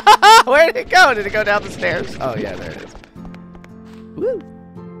 Where did it go? Did it go down the stairs? Oh, yeah, there it is. Woo!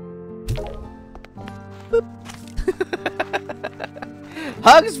 Boop.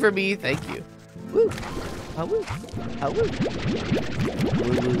 Hugs for me, thank you. Woo! Ah, woo! Ah, woo! Woo,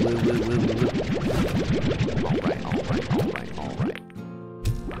 woo, woo, woo, woo, woo, woo. Alright.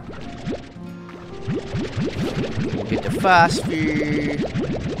 We'll get the phosphor.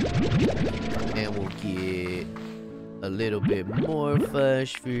 And we'll get little bit more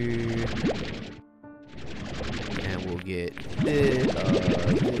fresh food. And we'll get this.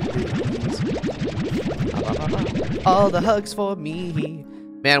 All the hugs for me.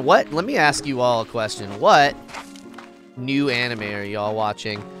 Man, what? Let me ask you all a question. What new anime are y'all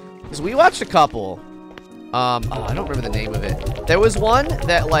watching? Because we watched a couple. Oh, I don't remember the name of it. There was one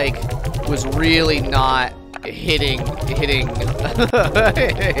that, like, was really not hitting home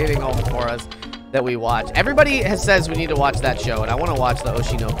for us that we watched. Everybody says we need to watch that show, and I want to watch the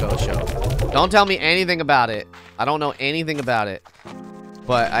Oshinoko show. Don't tell me anything about it. I don't know anything about it.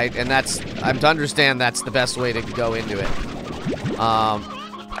 But I'm to understand that's the best way to go into it.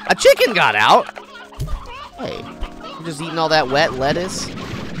 A chicken got out. Hey, you're just eating all that wet lettuce.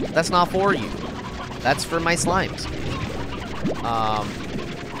 That's not for you. That's for my slimes.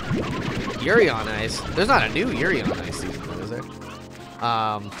 Yuri on Ice. There's not a new Yuri on Ice season, though, is there?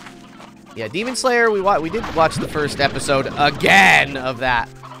 Yeah, Demon Slayer. We did watch the first episode again of that.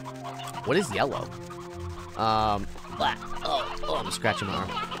 What is yellow? Black. Oh, I'm scratching my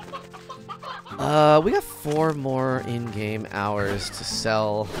arm. We got 4 more in-game hours to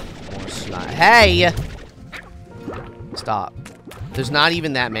sell more slime. Hey! Stop. There's not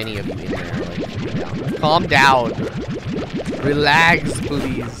even that many of you in there. Like, calm down. Relax,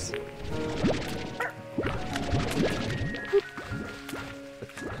 please.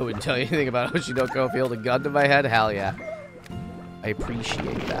 I wouldn't tell you anything about Oshinoko. Feel the gun to my head? Hell yeah. I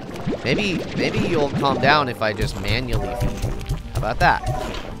appreciate that. Maybe you'll calm down if I just manually feed you. How about that?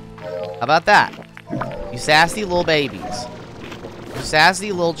 How about that? You sassy little babies. You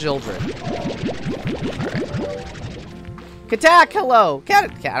sassy little children. Alright. Cat attack, hello!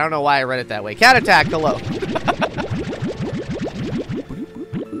 Cat, I don't know why I read it that way. Cat attack, hello!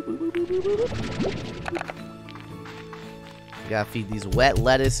 Gotta feed these wet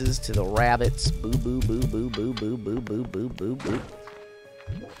lettuces to the rabbits. Boo, boo, boo, boo, boo, boo, boo, boo, boo, boo, boo.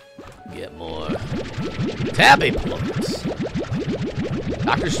 Get more tabby plugs.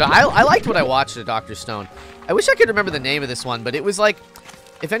 Dr. Stone. I liked what I watched at Dr. Stone. I wish I could remember the name of this one, but it was like,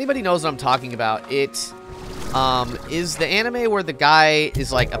 if anybody knows what I'm talking about, it is the anime where the guy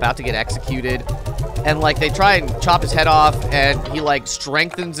is like about to get executed, and like they try and chop his head off, and he like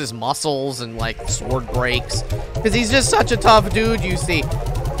strengthens his muscles and like sword breaks because he's just such a tough dude, you see.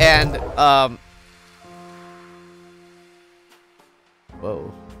 And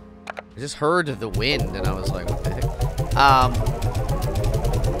whoa, I just heard the wind and I was like, what the heck?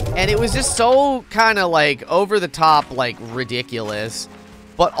 And it was just so kind of like over the top, like ridiculous,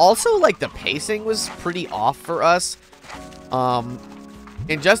 but also like the pacing was pretty off for us. And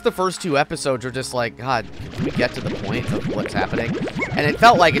just the first 2 episodes are just like, God, can we get to the point of what's happening? And it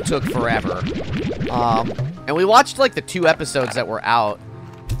felt like it took forever. And we watched like the 2 episodes that were out,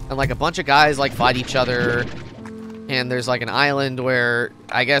 and like a bunch of guys like fight each other, and there's like an island where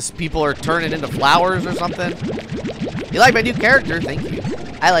I guess people are turning into flowers or something. You like my new character? Thank you.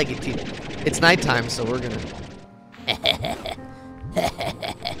 I like it too. It's nighttime, so we're gonna...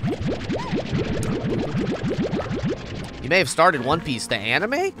 You may have started One Piece, the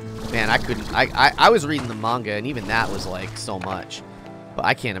anime? Man, I couldn't. I was reading the manga, and even that was like so much. But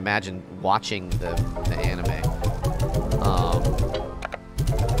I can't imagine watching the anime.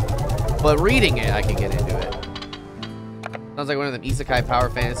 But reading it, I can get into it. Sounds like one of them isekai power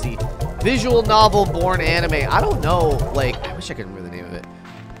fantasy visual novel born anime. I don't know. Like, I wish I could remember the name of it.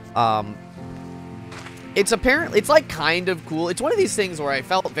 It's like kind of cool. It's one of these things where I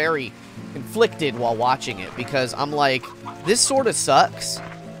felt very conflicted while watching it, because I'm like, this sort of sucks,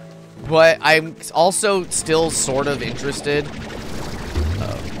 but I'm also still sort of interested.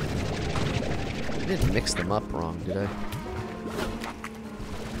 I didn't mix them up wrong, did I?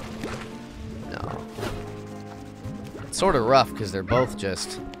 No. It's sort of rough because they're both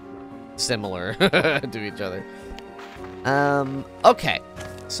just similar to each other. Okay.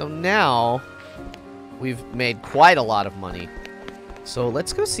 So now we've made quite a lot of money. So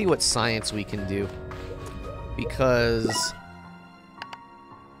let's go see what science we can do. Because...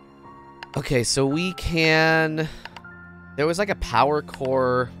 Okay, so we can... There was like a power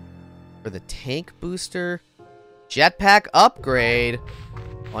core for the tank booster. Jetpack upgrade.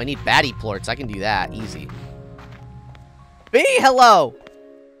 Oh, I need baddie plorts. I can do that. Easy. B, hello!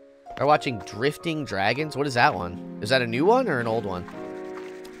 We're watching Drifting Dragons. What is that one? Is that a new one or an old one?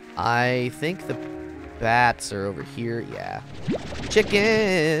 I think the bats are over here. Yeah.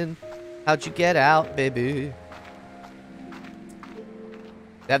 Chicken! How'd you get out, baby?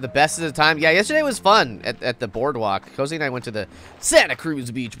 Have the best of the time. Yeah, yesterday was fun at the boardwalk. Cozy and I went to the Santa Cruz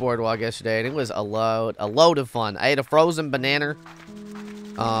Beach boardwalk yesterday, and it was a load of fun. I ate a frozen banana.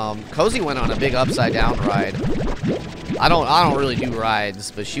 Cozy went on a big upside down ride. I don't really do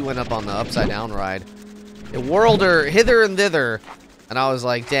rides, but she went up on the upside down ride. It whirled her hither and thither, and I was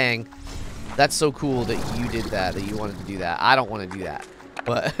like, dang, that's so cool that you did that, that you wanted to do that. I don't want to do that,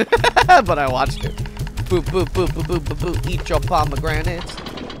 but but I watched it. Boop, boop, boop, boop, boop, boop, boop. Eat your pomegranates.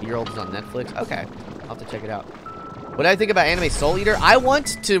 Year-Old is on Netflix. Okay, I'll have to check it out. What do I think about Anime Soul Eater? I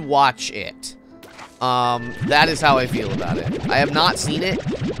want to watch it. That is how I feel about it. I have not seen it.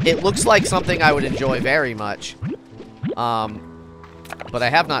 It looks like something I would enjoy very much. But I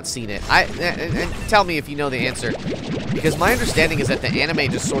have not seen it. And tell me if you know the answer. Because my understanding is that the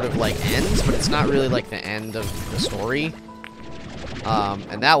anime just sort of, like, ends, but it's not really, like, the end of the story.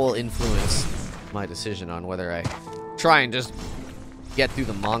 And that will influence my decision on whether I try and just get through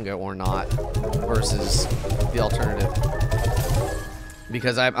the manga or not versus the alternative.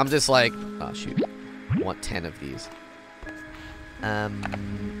 Because I'm just like, oh, shoot. I want 10 of these.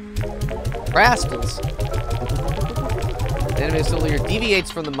 Rascals. The anime Soul Eater deviates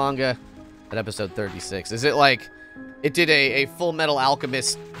from the manga at episode 36. Is it like it did a Full Metal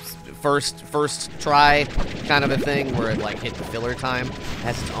Alchemist first try kind of a thing where it like hit the filler time,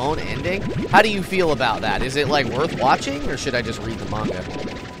 has its own ending? How do you feel about that? Is it like worth watching, or should I just read the manga?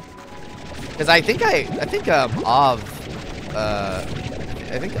 Because I think Ov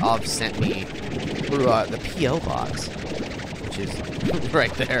sent me through the PO box, which is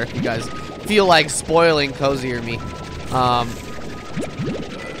right there. If you guys feel like spoiling Cozy or me,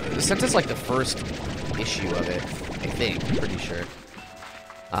 sent us like the first issue of it. I think, I'm pretty sure.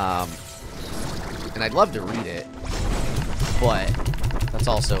 And I'd love to read it, but that's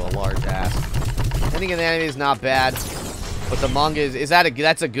also a large ask. Ending of the anime is not bad, but the manga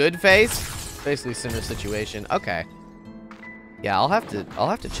that's a good face? Basically similar situation. Okay. Yeah, I'll have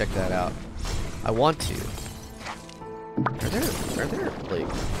to check that out. I want to. Are there like,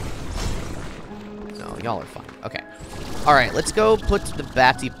 no, y'all are fine. Okay. Alright, let's go put the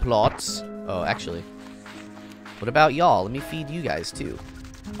batty plots. Oh, actually. What about y'all? Let me feed you guys too.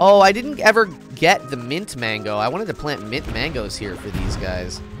 Oh, I didn't ever get the mint mango. I wanted to plant mint mangoes here for these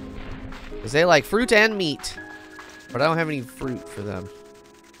guys. Because they like fruit and meat. But I don't have any fruit for them.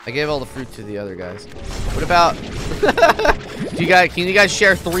 I gave all the fruit to the other guys. What about... Can you guys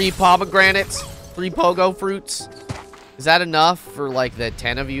share 3 pomegranates? 3 pogo fruits? Is that enough for like the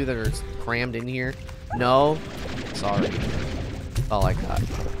 10 of you that are crammed in here? No? Sorry. That's all I got.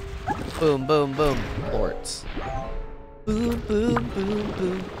 Boom, boom, boom. Ports. Boom, boom, boom,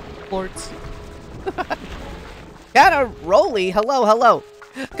 boom. Ports. Cannaroli. Hello, hello.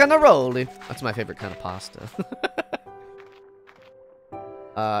 Cannaroli. That's my favorite kind of pasta.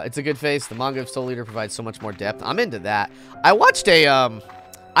 It's a good face. The manga of Soul Eater provides so much more depth. I'm into that. I watched a,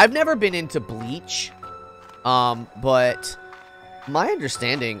 I've never been into Bleach. But my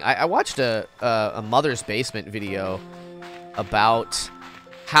understanding, I watched a Mother's Basement video about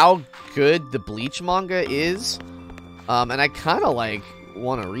how good the Bleach manga is. And I kind of, like,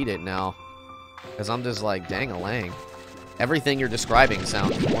 want to read it now. Because I'm just like, dang-a-lang. Everything you're describing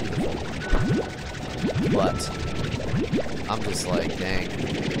sounds wonderful. But I'm just like, dang.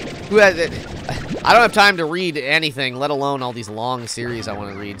 Who has it? I don't have time to read anything, let alone all these long series I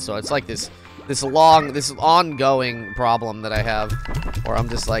want to read. So it's like this ongoing problem that I have, where I'm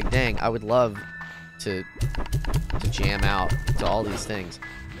just like, dang, I would love to jam out to all these things,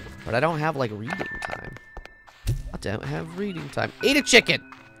 but I don't have like reading time. I don't have reading time. Eat a chicken.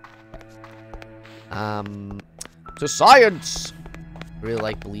 To science. I really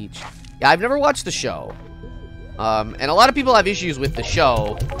like Bleach. Yeah, I've never watched the show. And a lot of people have issues with the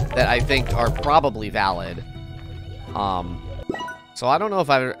show that I think are probably valid. So I don't know if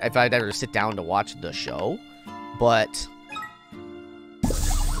I'd ever sit down to watch the show, but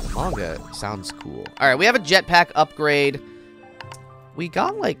the manga sounds cool. All right, we have a jetpack upgrade. We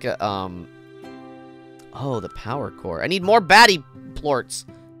got like a, oh, the power core. I need more batty plorts.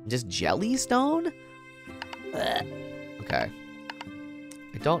 Just jellystone? Ugh. Okay.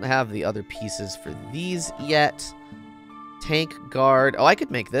 I don't have the other pieces for these yet. Tank guard. Oh, I could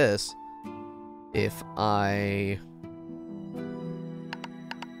make this if I...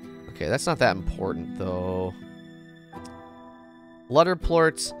 Okay, that's not that important, though. Flutter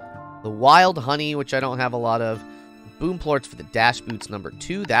plorts. The wild honey, which I don't have a lot of. Boom plorts for the dash boots number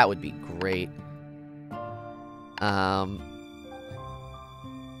 2. That would be great.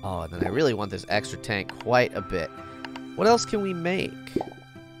 Oh, and then I really want this extra tank quite a bit. What else can we make?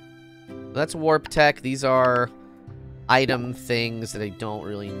 That's warp tech. These are item things that I don't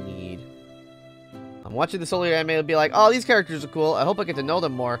really need. I'm watching the Soul Eater anime and be like, oh, these characters are cool. I hope I get to know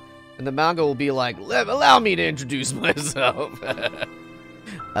them more. And the manga will be like, allow me to introduce myself.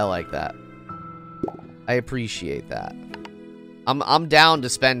 I like that. I appreciate that. I'm down to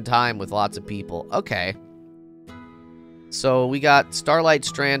spend time with lots of people. Okay. So we got Starlight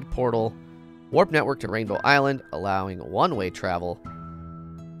Strand Portal, Warp Network to Rainbow Island, allowing one-way travel.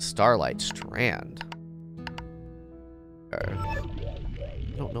 Starlight Strand. I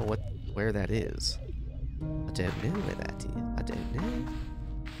don't know where that is. I don't know where that is. I don't know.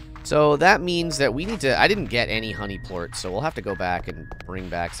 So that means that we need to... I didn't get any honey plorts, so we'll have to go back and bring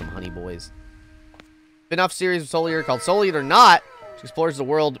back some honey boys. Spin-off series of Soul Eater called Soul Eater Not, which explores the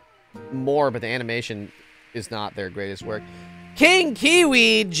world more, but the animation is not their greatest work. King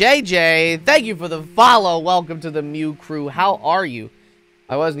Kiwi JJ, thank you for the follow. Welcome to the Mew crew. How are you?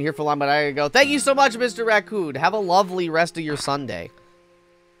 I wasn't here for long, but I gotta go. Thank you so much, Mr. Raccoon. Have a lovely rest of your Sunday.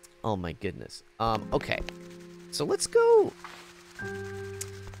 Oh my goodness. Okay. So let's go.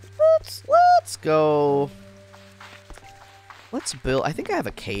 Let's go. Let's build. I think I have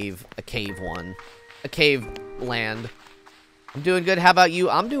a cave one. A cave land. I'm doing good. How about you?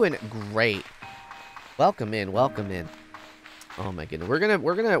 I'm doing great. Welcome in. Welcome in. Oh my goodness. We're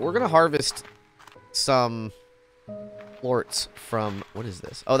gonna harvest some plorts from, what is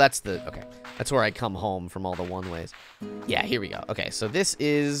this? Oh, that's the, okay. That's where I come home from all the one-ways. Yeah, here we go. Okay, so this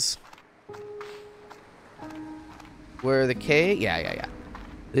is where the cave, yeah.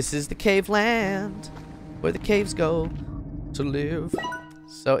 This is the cave land, where the caves go to live.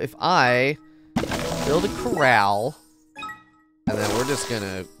 So if I build a corral, and then we're just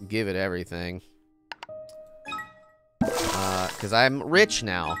gonna give it everything. Because I'm rich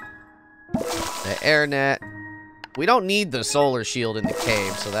now. The air net. We don't need the solar shield in the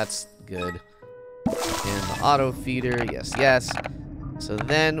cave, so that's good. And the auto feeder, yes. So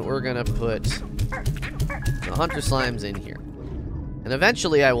then we're gonna put the hunter slimes in here. And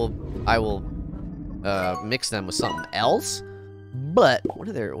eventually I will mix them with something else. But what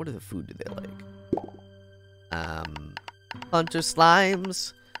are the food do they like? Hunter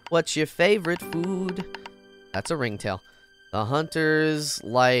slimes, what's your favorite food? That's a ringtail. The hunters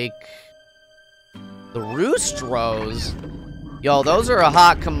like the roostros. Yo, those are a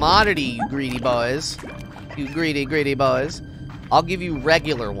hot commodity, you greedy boys. You greedy boys. I'll give you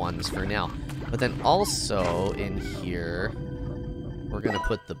regular ones for now. But then also in here, we're gonna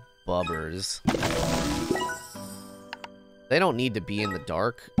put the bubbers. They don't need to be in the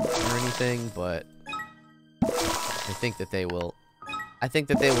dark or anything, but I think that they will. I think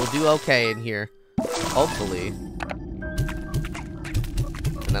that they will do okay in here. Hopefully.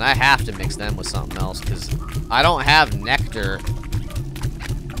 And then I have to mix them with something else, because I don't have nectar.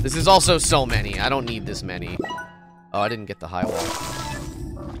 This is also so many. I don't need this many. Oh, I didn't get the high wall.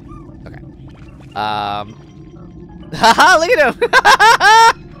 Okay. Haha, look at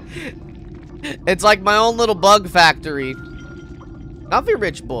him! It's like my own little bug factory. Comfy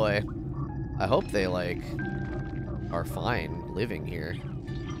rich boy. I hope they, like, are fine living here.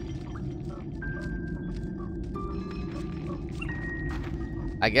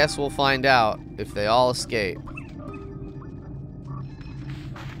 I guess we'll find out if they all escape.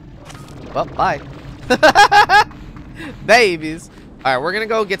 Well, bye. Babies. Alright, we're gonna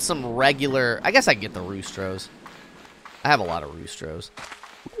go get some regular... I guess I can get the roostros. I have a lot of roostros.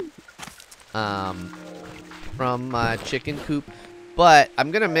 From my chicken coop. But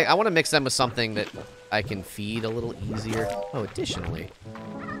I'm gonna I want to mix them with something that I can feed a little easier. Oh, additionally,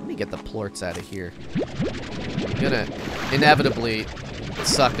 let me get the plorts out of here. I'm gonna inevitably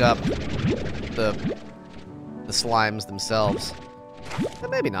suck up the slimes themselves.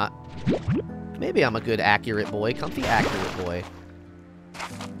 But maybe not. Maybe I'm a good accurate boy. Comfy accurate boy.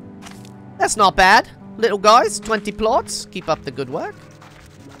 That's not bad. Little guys, 20 plorts. Keep up the good work.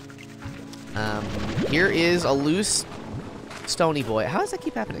 Here is a loose stony boy. How does that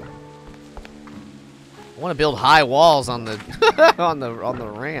keep happening? I want to build high walls on the on the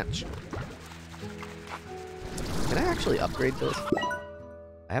ranch. Can I actually upgrade this?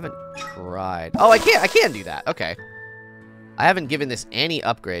 I haven't tried. Oh, I can do that. Okay. I haven't given this any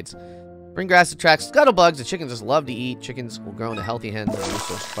upgrades. Bring grass attracts scuttlebugs. The chickens just love to eat. Chickens will grow into healthy hens and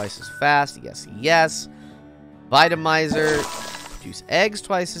resource twice as fast. Yes. Vitamizer. Produce eggs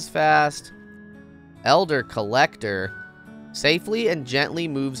twice as fast. Elder collector. Safely and gently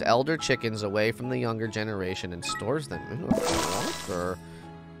moves elder chickens away from the younger generation and stores them in a collector.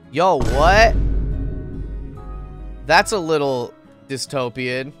 Yo, what? That's a little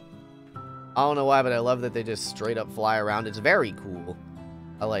dystopian. I don't know why, but I love that they just straight up fly around. It's very cool.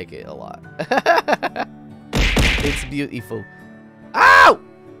 I like it a lot. It's beautiful. Ow!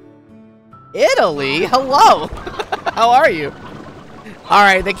 Italy? Hello! How are you?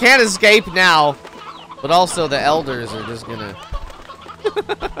 Alright, they can't escape now. But also the elders are just gonna...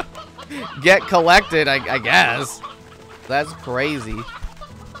 Get collected, I guess. That's crazy.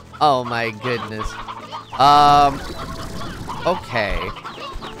 Oh my goodness. Okay.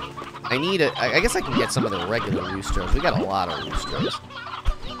 I guess I can get some of the regular roosters. We got a lot of roosters.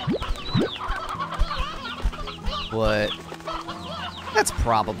 But that's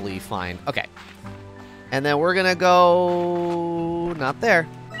probably fine. Okay. And then we're gonna go not there.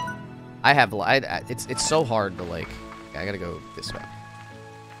 It's so hard to like. Okay, I gotta go this way.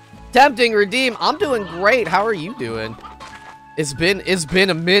 Tempting redeem. I'm doing great. How are you doing? It's been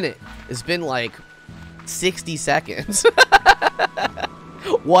a minute. It's been like 60 seconds.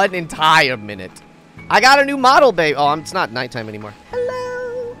 1 entire minute. I got a new model, babe. Oh, it's not nighttime anymore.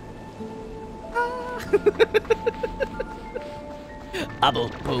 Hello.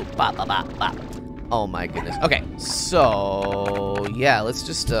 Oh my goodness. Okay, so yeah, let's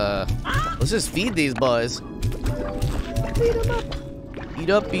just feed these boys. Feed them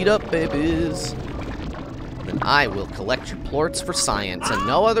up. Eat up, babies. Then I will collect your plorts for science and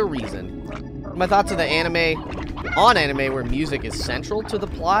no other reason. My thoughts of the anime, where music is central to the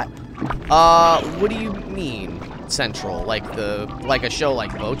plot. What do you mean central? Like a show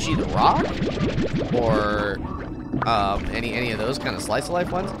like Bocchi the Rock, or any of those kind of slice of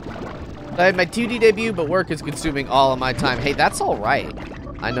life ones? I had my 2D debut, but work is consuming all of my time. Hey, that's all right.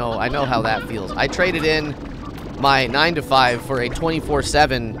 I know how that feels. I traded in my 9 to 5 for a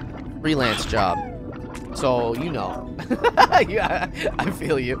 24/7 freelance job. So, you know. Yeah, I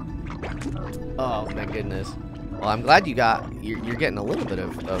feel you. Oh, my goodness. Well, I'm glad you're getting a little bit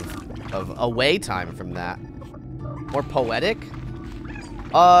of away time from that. More poetic?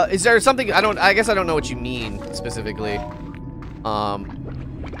 Is there something, I guess I don't know what you mean, specifically.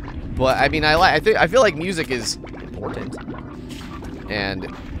 But, I mean, I feel like music is important. And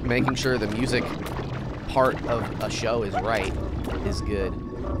making sure the music part of a show is right is good.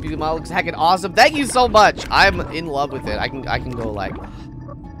 Beauty model looks heckin' awesome. Thank you so much. I'm in love with it. I can go like,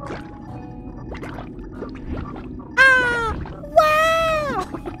 ah, wow.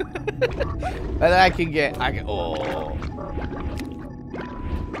 And then I can oh.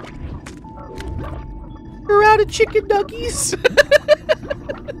 You're out of chicken nuggies.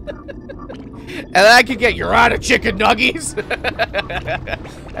 And then I can get, you're out of chicken nuggies. I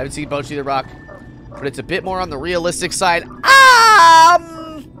haven't seen Bocchi the Rock, but it's a bit more on the realistic side.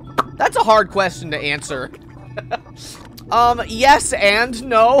 That's a hard question to answer. Yes and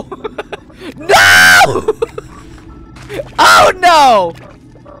no. No! Oh no!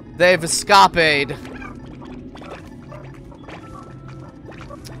 They've escaped.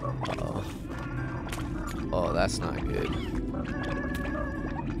 Uh-oh. Oh, that's not good.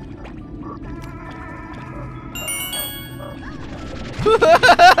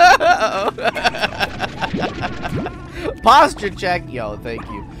 Posture check. Yo, thank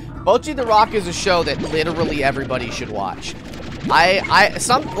you. Bocchi the Rock is a show that literally everybody should watch.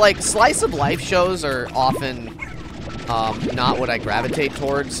 Some like slice of life shows are often not what I gravitate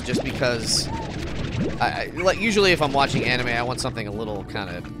towards, just because like usually if I'm watching anime, I want something a little kind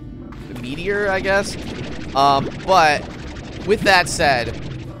of meatier, I guess. But with that said,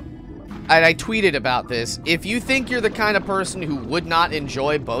 and I tweeted about this, if you think you're the kind of person who would not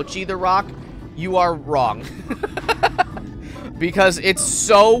enjoy Bocchi the Rock, you are wrong. Because it's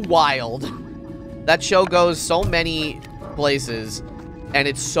so wild. That show goes so many places, and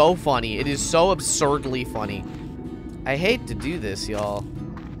it's so funny. It is so absurdly funny. I hate to do this, y'all.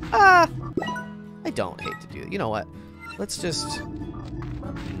 I don't hate to do it. You know what? Let's just... Hold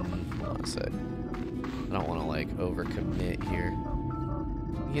on a sec. I don't want to, like, overcommit here.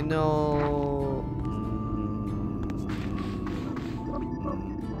 You know...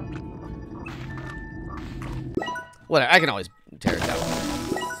 Whatever, I can always tear it down.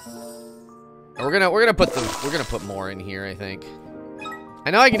 We're gonna put more in here, I think.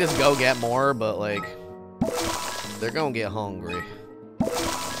 I know I can just go get more, but like they're gonna get hungry.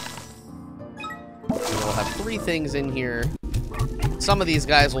 We'll have 3 things in here. Some of these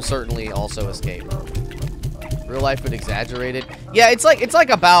guys will certainly also escape. Real life but exaggerated. Yeah, it's like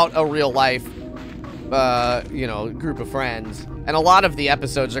about a real life you know, group of friends. And a lot of the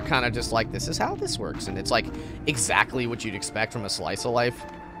episodes are kind of just like, this is how this works. And it's like exactly what you'd expect from a slice of life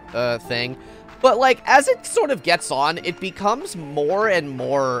thing. But like, as it sort of gets on, it becomes more and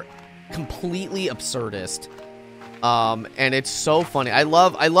more completely absurdist. And it's so funny. I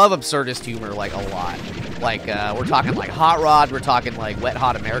love absurdist humor, like, a lot. Like, we're talking like Hot Rod, we're talking like Wet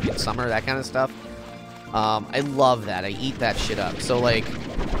Hot American Summer, that kind of stuff. I love that. I eat that shit up. So like,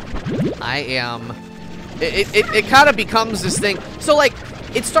 I am... It kind of becomes this thing. So, like,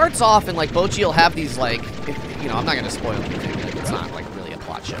 it starts off and, like, Bocchi will have these, like, you know, I'm not going to spoil anything. Like, it's not, like, really a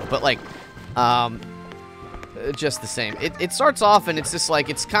plot not show, but like, just the same. It starts off and it's just like,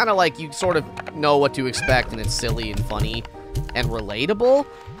 it's kind of like you sort of know what to expect and it's silly and funny and relatable.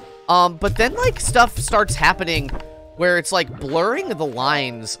 But then like stuff starts happening where it's like blurring the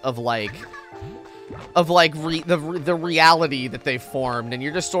lines of like the reality that they formed, and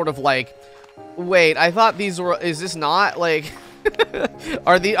you're just sort of like, wait, I thought these were, is this not like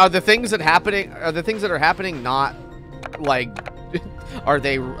are the things that are happening not like are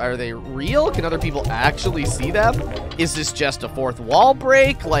they real? Can other people actually see them? Is this just a fourth wall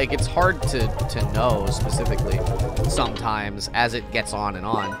break? Like, it's hard to know specifically sometimes as it gets on and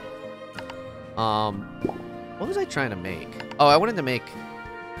on. What was I trying to make? Oh, I wanted to make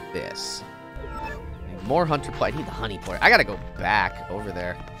this. More hunter play. I need the honey play. I gotta go back over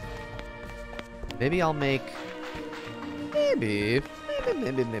there. Maybe I'll make... Maybe.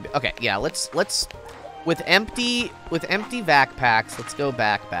 Okay, yeah, let's... With empty vac packs, let's go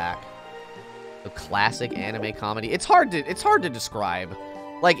back. The classic anime comedy. It's hard to describe.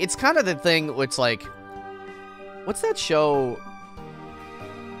 Like, it's kind of the thing where it's like... What's that show...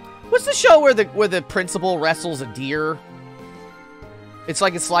 What's the show where the principal wrestles a deer? It's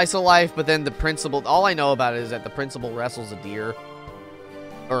like a slice of life, but then the principal... All I know about it is that the principal wrestles a deer.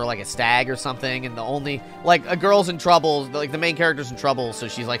 Or like a stag or something, and the only... Like, a girl's in trouble, like the main character's in trouble, so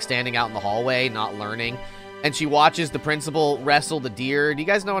she's like standing out in the hallway, not learning. And she watches the principal wrestle the deer. Do you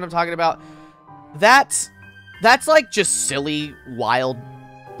guys know what I'm talking about? That's like just silly, wild,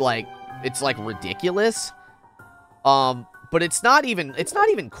 like, it's like ridiculous. But it's not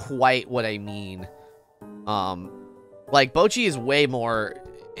even quite what I mean. Like, Bocchi is way more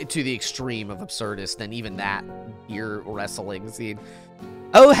to the extreme of absurdist than even that deer wrestling scene.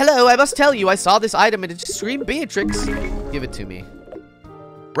 Oh, hello, I must tell you, I saw this item and it just screamed Beatrix. Give it to me.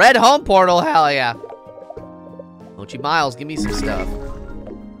 Red home portal, hell yeah. Mochi Miles, give me some stuff.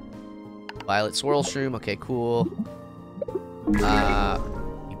 Violet swirl shroom, okay, cool.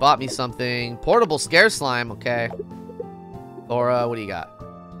 You bought me something. Portable scare slime, okay. Laura, what do you got?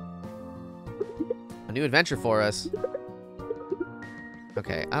 A new adventure for us.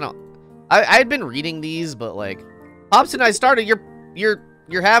 Okay, I had been reading these, but like, Pops and I started, you're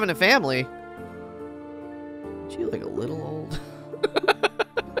having a family. Aren't you like a little old?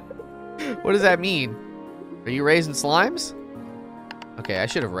 What does that mean? Are you raising slimes? Okay, I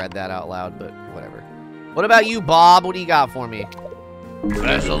should have read that out loud, but whatever. What about you, Bob? What do you got for me?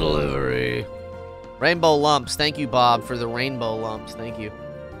 Special delivery. Rainbow lumps. Thank you, Bob, for the rainbow lumps. Thank you.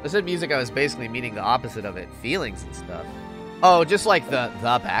 I said music, I was basically meaning the opposite of it. Feelings and stuff. Oh, just like the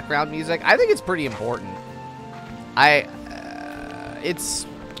background music. I think it's pretty important. It's...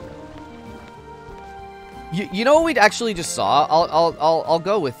 You know what we actually just saw? I'll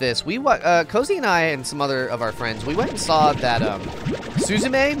go with this. We Cozy and I and some other of our friends, we went and saw that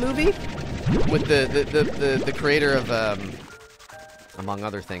Suzume movie with the creator of among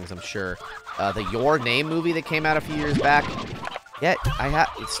other things, I'm sure. The Your Name movie that came out a few years back.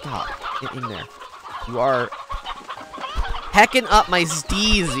 Stop. Get in there. You are hecking up my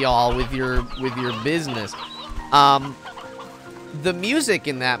steez, y'all, with your business. The music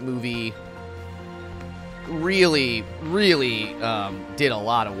in that movie really did a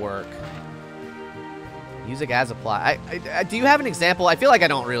lot of work. Music as applied. Do you have an example? I feel like I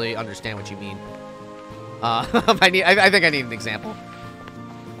don't really understand what you mean. I think I need an example.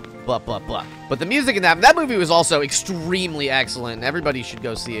 But the music in that movie was also extremely excellent. Everybody should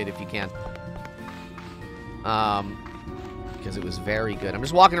go see it if you can. Because it was very good. I'm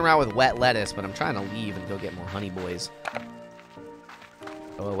just walking around with wet lettuce, but I'm trying to leave and go get more honey boys.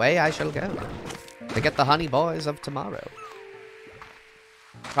 So away I shall go to get the honey boys of tomorrow.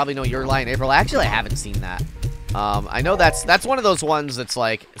 Probably know Your Lie in April. Actually, I haven't seen that. I know that's one of those ones that's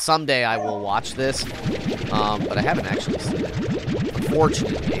like, someday I will watch this. But I haven't actually seen it.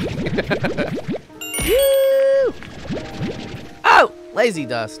 Unfortunately. Woo! Oh! Lazy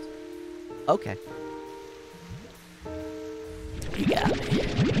dust. Okay. You got me.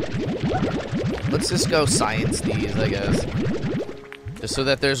 Let's just go science these, I guess. Just so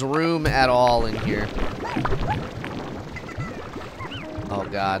that there's room at all in here. Oh,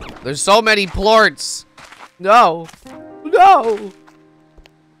 God. There's so many plorts. No. No.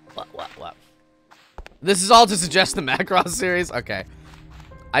 What? This is all to suggest the Macross series? Okay.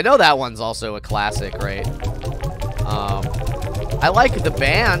 I know that one's also a classic, right? I like the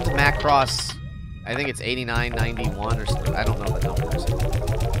band, Macross. I think it's 89, 91, or something. I don't know the numbers.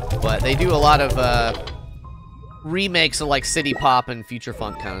 But they do a lot of remakes of like city pop and future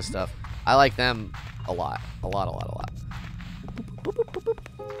funk kind of stuff. I like them a lot. A lot.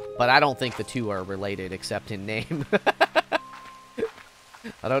 But I don't think the two are related except in name.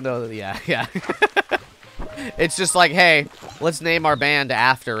 I don't know. Yeah, yeah. It's just like, hey, let's name our band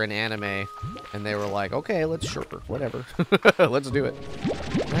after an anime. And they were like, okay, let's sure, whatever. Let's do it.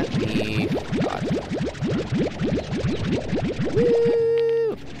 Let me...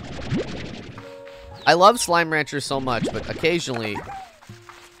 Woo! I love Slime Rancher so much, but occasionally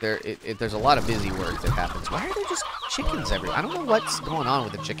there's a lot of busy work that happens. Why are there just chickens everywhere? I don't know what's going on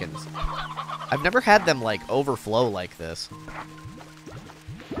with the chickens. I've never had them, like, overflow like this.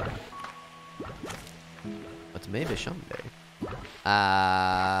 But maybe someday.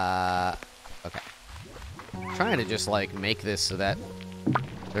 Okay. I'm trying to just, like, make this so that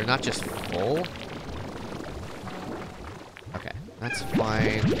they're not just full. Okay, that's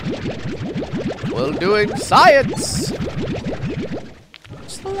fine. We're doing science!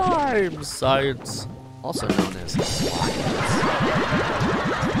 Slime science. Also known as science.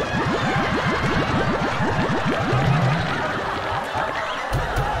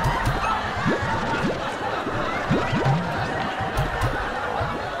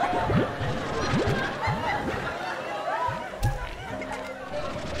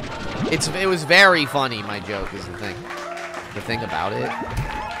 It was very funny, my joke is the thing. The thing about it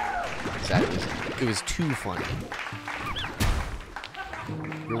is that it was too funny.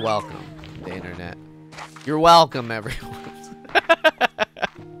 You're welcome, the internet. You're welcome, everyone.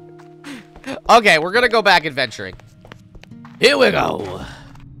 Okay, we're gonna go back adventuring. Here we go.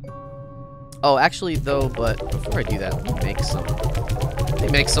 Oh, actually, though, but before I do that, let me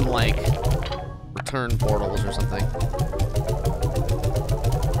make some like return portals or something.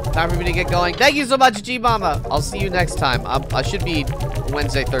 Time for me to get going. Thank you so much, G-Mama. I'll see you next time. I should be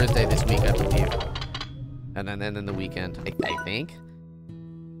Wednesday, Thursday this week, I believe. And then the weekend, I think.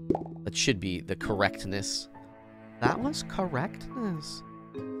 That should be the correctness. That was correctness.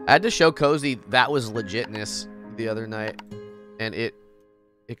 I had to show Cozy that was legitness the other night. And it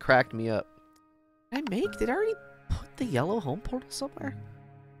cracked me up. Did I already put the yellow home portal somewhere?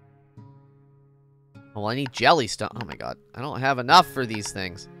 Oh, I need jelly stuff. Oh my god. I don't have enough for these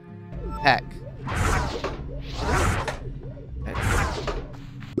things. Heck.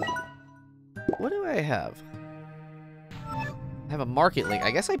 What do I have? I have a market link. I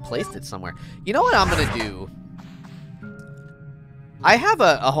guess I placed it somewhere. You know what I'm gonna do? I have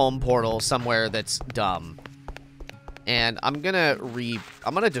a home portal somewhere that's dumb. And I'm gonna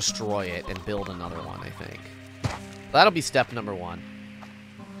destroy it and build another one, I think. That'll be step number 1.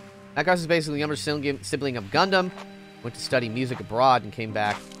 Macross is basically the younger sibling of Gundam. Went to study music abroad and came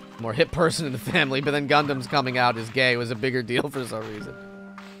back. More hip person in the family, but then Gundam's coming out as gay was a bigger deal for some reason.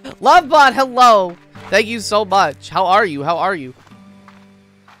 Lovebot, hello! Thank you so much. How are you? How are you?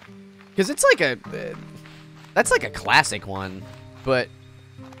 Because it's like that's like a classic one, but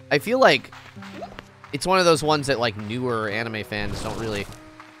I feel like it's one of those ones that like newer anime fans don't really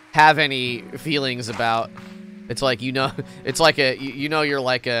have any feelings about. It's like, you know, it's like you're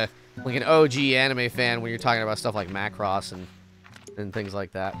like an OG anime fan when you're talking about stuff like Macross and things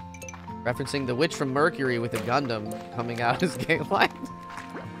like that. Referencing the Witch from Mercury with a Gundam coming out as gay light.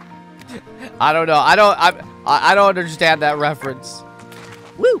 I don't know. I don't understand that reference.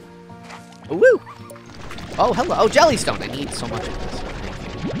 Woo! Woo! Oh, hello. Oh, Jellystone. I need so much of this.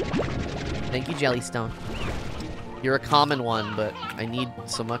 Thank you. Thank you, Jellystone. You're a common one, but I need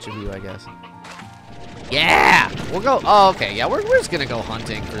so much of you, I guess. Yeah! We'll go... Oh, okay. Yeah, we're just gonna go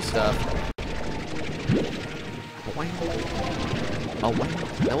hunting for stuff. Oh, wow.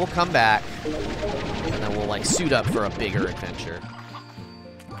 Then we'll come back. And then we'll, like, suit up for a bigger adventure.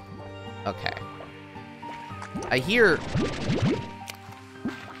 Okay. I hear...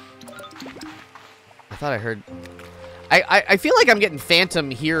 I thought I heard... I feel like I'm getting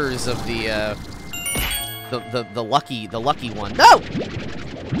phantom hears of the lucky one. No!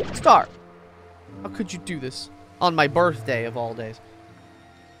 Star! How could you do this? On my birthday, of all days.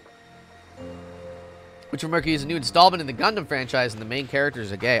 Witch from Mercury is a new installment in the Gundam franchise, and the main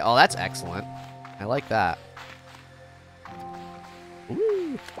characters are gay. Oh, that's excellent. I like that.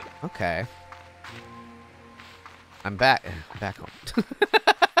 Ooh. Okay. I'm back. I'm back home.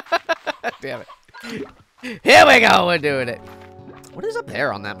 Damn it. Here we go. We're doing it. What is up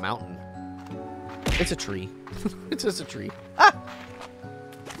there on that mountain? It's a tree. It's just a tree. Ah!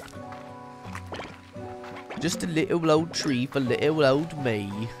 Just a little old tree for little old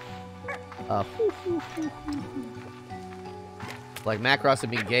me. Like Macross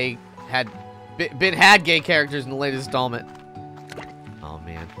had been gay, had gay characters in the latest installment. Oh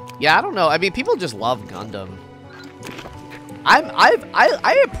man, yeah, I don't know. I mean, people just love Gundam.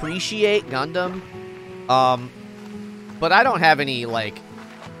 I appreciate Gundam, but I don't have any like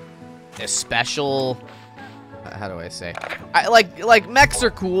special how do I say? I like mechs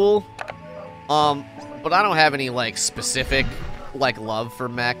are cool. But I don't have any like specific like love for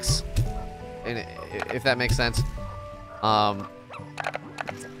mechs, and if that makes sense. But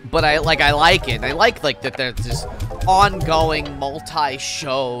I like it. And I like that there's this ongoing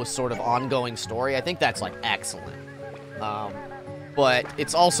multi-show sort of ongoing story. I think that's like excellent. But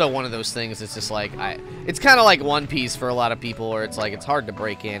it's also one of those things that's just like it's kind of like One Piece for a lot of people, where it's like it's hard to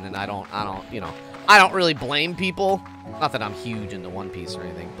break in, and I don't really blame people. Not that I'm huge into One Piece or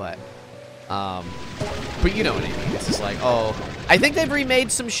anything, but you know what I mean. It's just like, oh, I think they've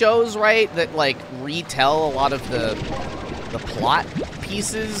remade some shows, right, that like retell a lot of the plot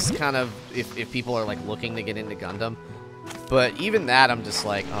pieces, kind of if people are like looking to get into Gundam. But even that, I'm just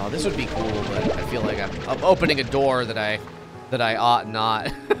like, oh, this would be cool, but I feel like I'm opening a door that I ought not,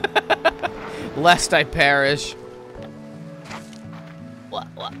 lest I perish. What?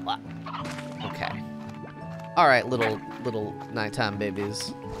 Okay. All right, little nighttime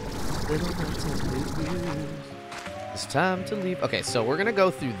babies. Little nighttime babies. It's time to leave. Okay, so we're gonna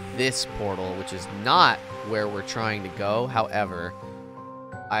go through this portal, which is not where we're trying to go. However,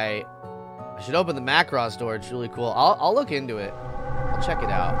 I should open the Macross door. It's really cool. I'll look into it. I'll check it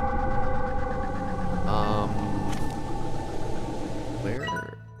out. Where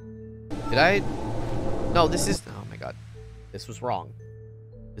did I? No, this is. Oh my god, this was wrong.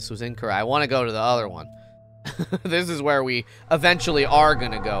 This was incorrect. I want to go to the other one. This is where we eventually are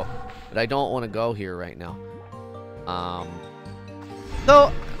gonna go, but I don't want to go here right now.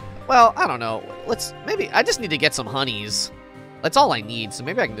 Though, well, I don't know. Maybe I just need to get some honeys. That's all I need, so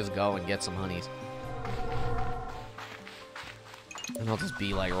maybe I can just go and get some honeys. And I'll just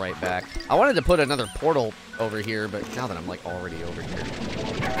be, like, right back. I wanted to put another portal over here, but now that I'm, like, already over here,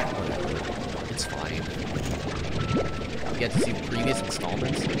 whatever. It's fine. You get to see the previous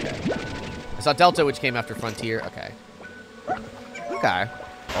installments? Okay. I saw Delta, which came after Frontier. Okay. Okay.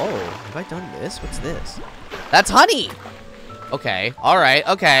 Oh, have I done this? What's this? That's honey! Okay. Alright,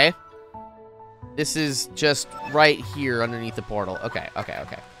 okay. This is just right here underneath the portal. Okay.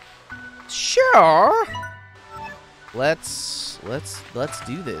 Sure. Let's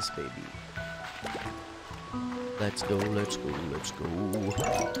do this, baby. Let's go.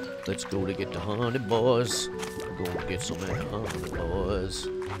 Let's go to get the honey boys. We're going to get some honey boys.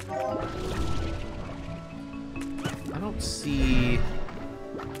 I don't see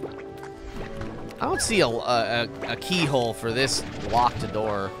a keyhole for this locked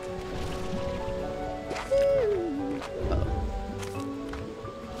door.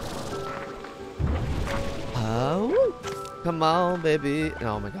 Oh, come on, baby.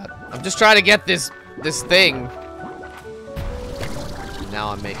 Oh my god. I'm just trying to get this thing. Now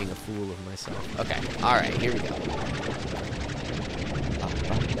I'm making a fool of myself. Okay. Alright, here we go.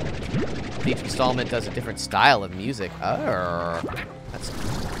 Each installment does a different style of music. Oh, that's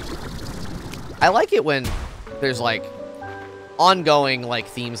cool. I like it when there's like ongoing like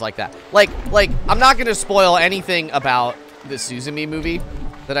themes like that. Like I'm not gonna spoil anything about the Suzumi movie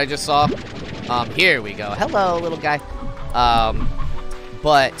that I just saw. Here we go. Hello, little guy.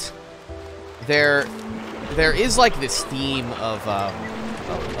 But there is like this theme of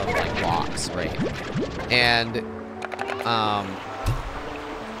like locks, right? And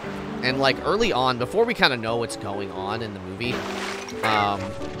like early on, before we kind of know what's going on in the movie,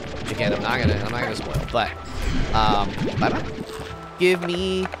 again, I'm not gonna spoil, but bye-bye. Give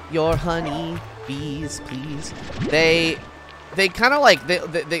me your honey bees, please. They kind of like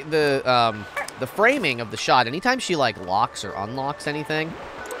the framing of the shot. Anytime she like locks or unlocks anything,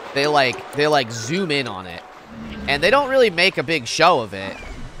 they like zoom in on it, and they don't really make a big show of it,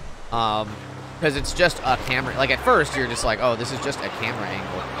 because it's just a camera. Like at first you're just like, oh, this is just a camera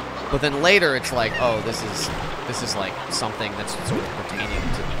angle, but then later it's like, oh, this is like something that's sort of pertaining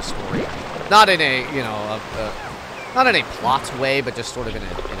to the story, not in a not in a plot way, but just sort of in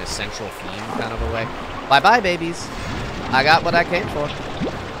a central theme kind of a way. Bye bye, babies. I got what I came for.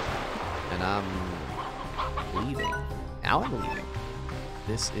 And I'm leaving. Now I'm leaving.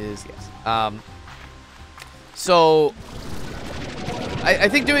 This is, yes. So, I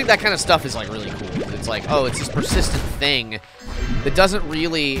think doing that kind of stuff is, like, really cool. It's like, oh, it's this persistent thing that doesn't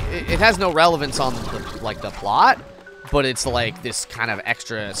really, it has no relevance on, the plot, but it's, like, this kind of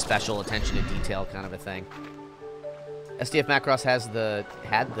extra special attention to detail kind of a thing. SDF Macross had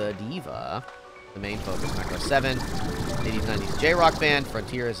the Diva, the main focus, Macross 7, 80s, 90s J-Rock band,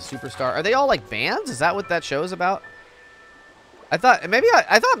 Frontier as a superstar. Are they all like bands? Is that what that show is about? I thought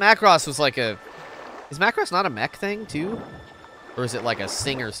Macross was like is Macross not a mech thing too? Or is it like a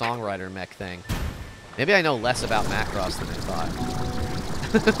singer-songwriter mech thing? Maybe I know less about Macross than I thought.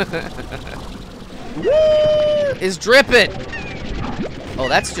 Woo! Is dripping. Oh,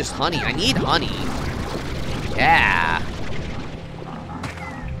 that's just honey. I need honey. Yeah.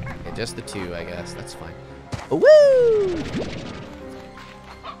 Okay, just the 2, I guess. That's fine. Woo!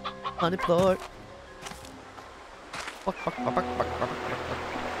 Honey floor.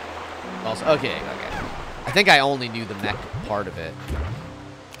 Also, okay. I think I only knew the mech part of it.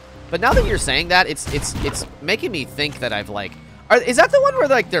 But now that you're saying that, it's making me think that I've like, is that the one where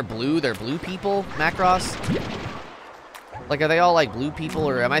like they're blue people, Macross? Like, are they all like blue people,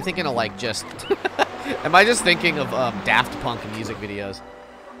 or am I thinking of like just, am I just thinking of Daft Punk music videos?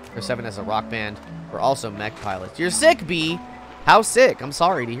 Or 7 as a rock band. We're also mech pilots. You're sick, B. How sick? I'm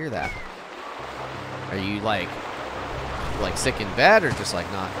sorry to hear that. Are you like sick in bed, or just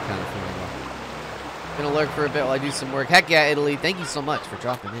like not kind of feeling well? Gonna lurk for a bit while I do some work. Heck yeah, Italy. Thank you so much for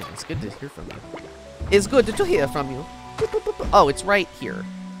dropping in. It's good to hear from you. It's good to hear from you. Oh, it's right here.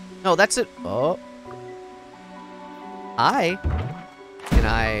 No, that's it. Oh. Hi. Can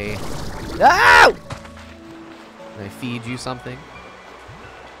I... Ow! Can I feed you something?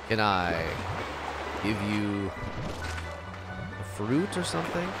 Can I give you a fruit or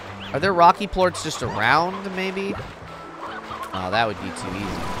something? Are there rocky plorts just around, maybe? Oh, that would be too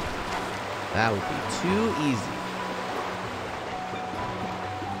easy. That would be too easy.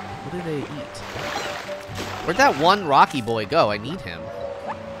 What do they eat? Where'd that one Rocky boy go? I need him.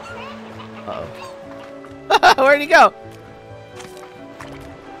 Uh-oh. Where'd he go?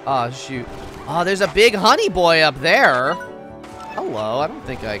 Oh, shoot. Oh, there's a big honey boy up there. Hello, I don't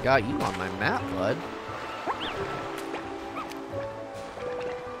think I got you on my map, bud.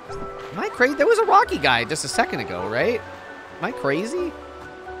 Am I crazy? There was a Rocky guy just a second ago, right? Am I crazy?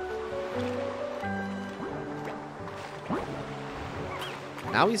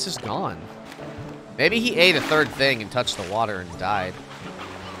 Now he's just gone. Maybe he ate a third thing and touched the water and died.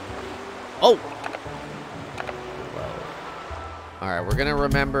 Oh! Alright, we're gonna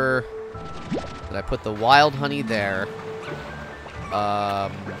remember that I put the wild honey there.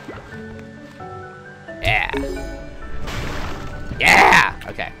 Yeah. Yeah!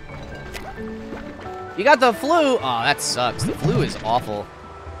 Okay. You got the flu! Oh, that sucks. The flu is awful.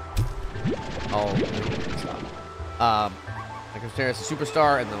 Oh. There's a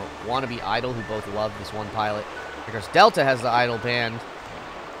superstar and the wannabe idol who both love this one pilot. Because Delta has the idol band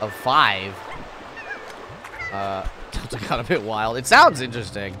of 5. Delta got a bit wild. It sounds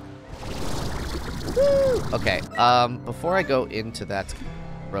interesting. Woo! Okay, before I go into that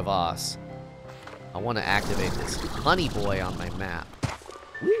crevasse, I want to activate this honey boy on my map.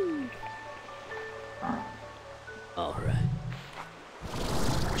 Woo! Alright.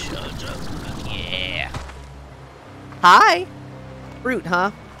 Yeah. Hi! Fruit,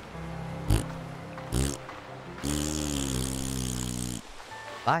 huh?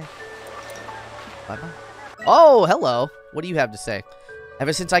 Bye. Bye-bye. Oh, hello. What do you have to say?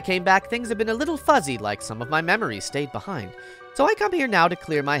 Ever since I came back, things have been a little fuzzy, like some of my memories stayed behind. So I come here now to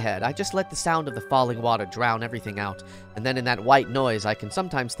clear my head. I just let the sound of the falling water drown everything out, and then in that white noise, I can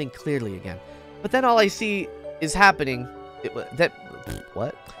sometimes think clearly again. But then all I see is happening...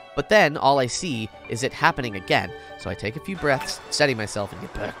 What? But then all I see is it happening again. So I take a few breaths, steady myself, and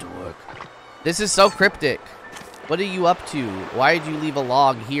get back to work. This is so cryptic. What are you up to? Why did you leave a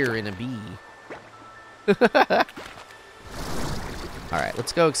log here in a bee? Alright,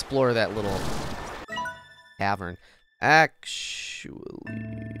 let's go explore that little cavern.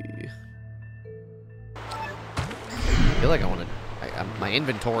 Actually... I feel like I want to... my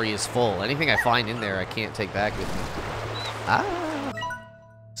inventory is full. Anything I find in there, I can't take back with me. Ah...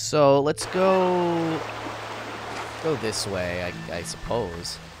 So, let's go this way, I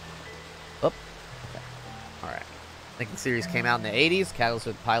suppose. Oh, okay. Alright. I think the series came out in the 80s. Catalyst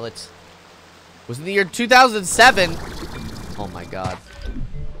with Pilots was in the year 2007. Oh my god.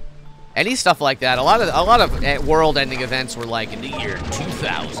 Any stuff like that. A lot of world-ending events were like in the year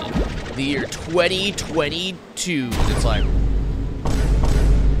 2000. The year 2022. It's like...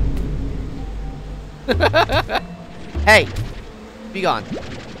 Hey! Be gone.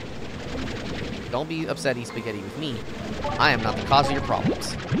 Don't be upsetty spaghetti with me. I am not the cause of your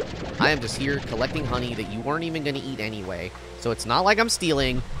problems. I am just here collecting honey that you weren't even going to eat anyway. So it's not like I'm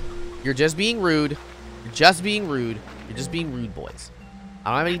stealing. You're just being rude. You're just being rude. You're just being rude, boys.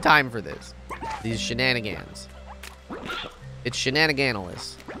 I don't have any time for this. These shenanigans. It's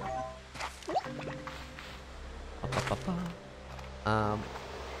shenaniganolous.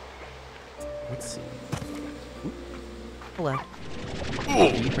 Let's see. Ooh. Hello.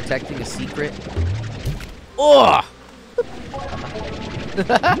 Are you protecting a secret? Oh!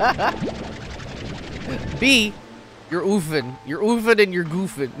 B, you're oofing. You're oofing and you're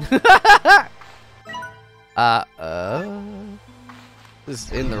goofing. This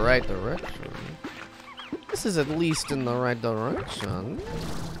is in the right direction. This is at least in the right direction.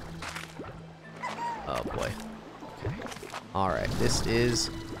 Oh boy. Okay. Alright, this is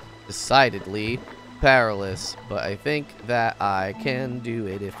decidedly perilous, but I think that I can do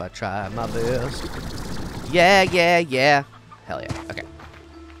it if I try my best. Yeah, yeah, yeah. Hell yeah. Okay.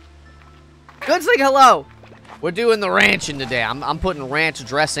 Good saying hello. We're doing the ranching today. I'm putting ranch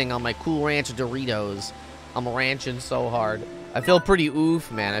dressing on my Cool Ranch Doritos. I'm ranching so hard. I feel pretty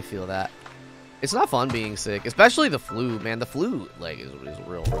oof, man. I feel that. It's not fun being sick, especially the flu, man. The flu, like, is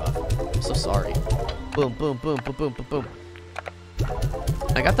real rough. I'm so sorry. Boom, boom, boom, boom, boom, boom, boom.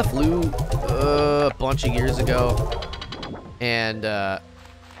 I got the flu a bunch of years ago, and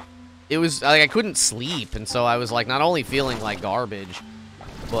it was like I couldn't sleep, and so I was like not only feeling like garbage,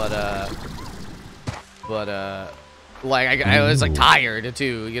 but like I was like tired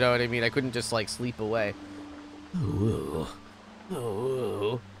too. You know what I mean? I couldn't just like sleep away. Ooh.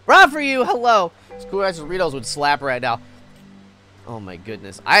 Ooh. Run for you, hello. Cool Ranch Doritos would slap right now. Oh my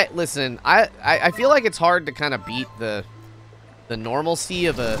goodness. Listen. I feel like it's hard to kind of beat the normalcy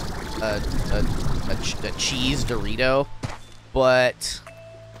of a cheese Dorito, but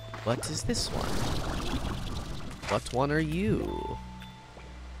what is this one? What one are you?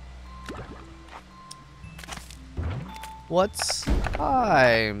 What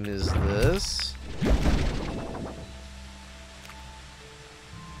time is this?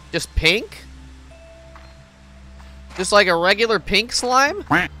 Just pink? Just like a regular pink slime?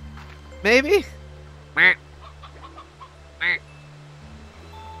 Maybe?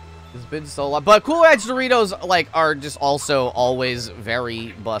 It's been so long. But Cool Ranch Doritos, like, are just also always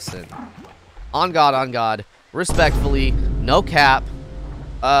very bussin'. On God, respectfully, no cap,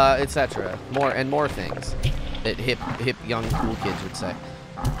 etc. More things that hip young cool kids would say.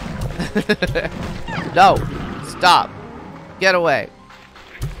 No, stop, get away.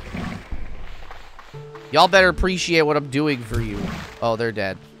 Y'all better appreciate what I'm doing for you. Oh, they're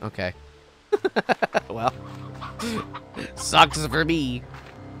dead. Okay. Well, sucks for me.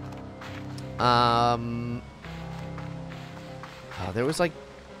 Oh, there was like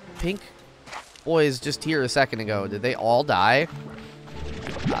pink boys just here a second ago. Did they all die?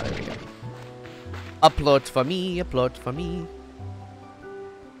 Ah, there we go. Upload for me, upload for me.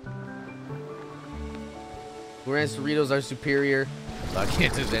 Cool Ranch Doritos are superior. So I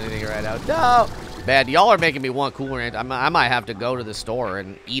can't do anything right now. No! Man, y'all are making me want Cool Ranch. I might have to go to the store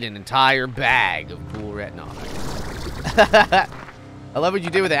and eat an entire bag of Cool Ranch. No, I love what you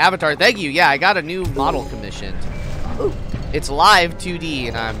did with the avatar. Thank you. Yeah, I got a new model commissioned. Ooh. It's live 2D,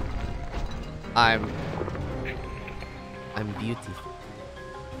 and I'm beautiful.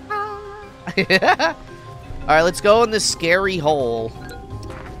 All right, let's go in this scary hole.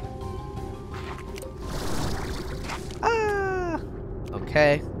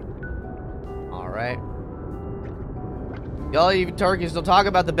 Okay. All right. Y'all even turkeys don't talk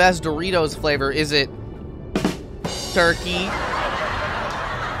about the best Doritos flavor. Is it turkey?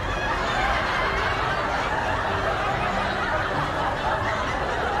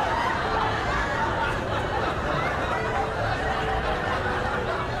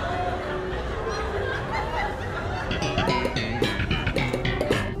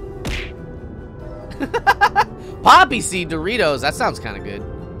 Poppy seed Doritos. That sounds kind of good.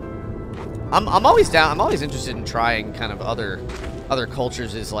 I'm always down. I'm always interested in trying kind of other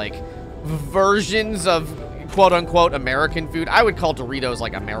cultures' is like versions of quote unquote American food. I would call Doritos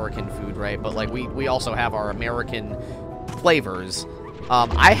like American food, right? But like we also have our American flavors.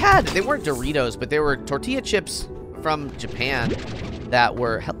 They weren't Doritos, but they were tortilla chips from Japan that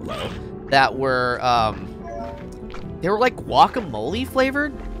were they were like guacamole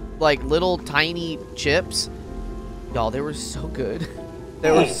flavored, like little tiny chips. Y'all, they were so good. They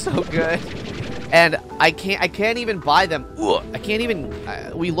were so good. And I can't even buy them. Ugh, I can't even.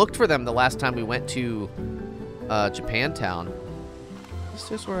 We looked for them the last time we went to Japantown. Is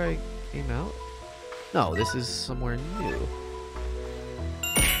this where I came out? No, this is somewhere new.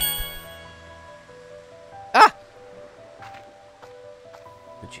 Ah!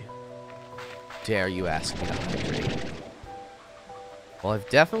 Would you dare you ask me to hydrate? Well, I've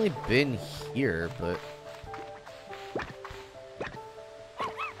definitely been here, but...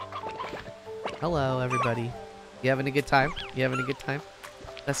 Hello, everybody. You having a good time? You having a good time?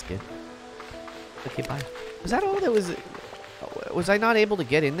 That's good. Okay, bye. Was that all that was... Was I not able to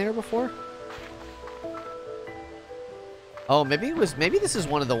get in there before? Oh, maybe this is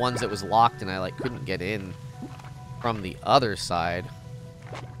one of the ones that was locked and I, like, couldn't get in from the other side.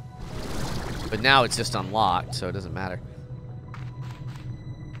 But now it's just unlocked, so it doesn't matter.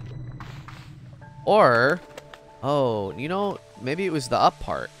 Or, oh, you know, maybe it was the up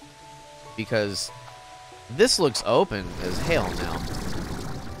part. Because this looks open as hell now.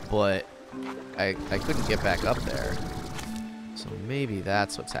 But I couldn't get back up there. So maybe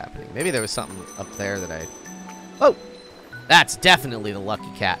that's what's happening. Maybe there was something up there that I... Oh! That's definitely the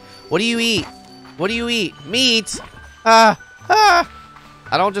lucky cat. What do you eat? What do you eat? Meat! I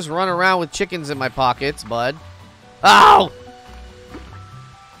don't just run around with chickens in my pockets, bud. Oh!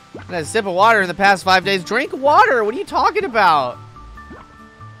 I had a sip of water in the past 5 days. Drink water! What are you talking about?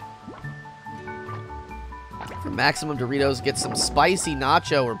 For maximum Doritos, get some spicy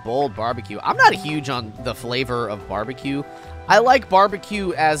nacho or bold barbecue. I'm not huge on the flavor of barbecue. I like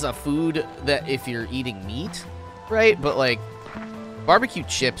barbecue as a food that if you're eating meat, right? But, like, barbecue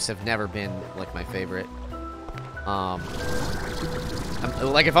chips have never been, like, my favorite.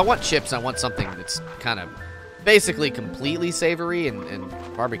 Like, if I want chips, I want something that's kind of basically completely savory, and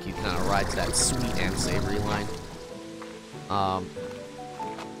barbecue kind of rides that sweet and savory line.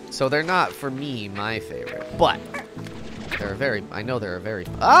 So they're not, for me, my favorite. But they're very, I know they're a very...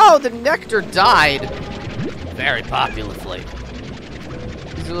 Oh, the nectar died! Very popular flavor.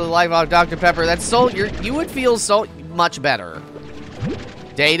 These are the life of Dr. Pepper. That's so... you would feel so much better.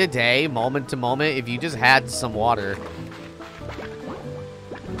 Day to day, moment to moment, if you just had some water.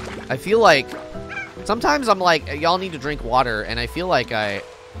 I feel like... Sometimes I'm like, y'all need to drink water, and I feel like I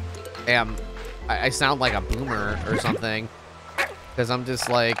sound like a boomer or something. Because I'm just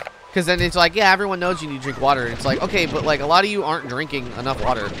like... Because then it's like, yeah, everyone knows you need to drink water. And it's like, okay, but like a lot of you aren't drinking enough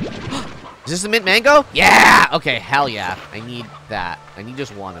water. Is this a mint mango? Yeah! Okay, hell yeah. I need that. I need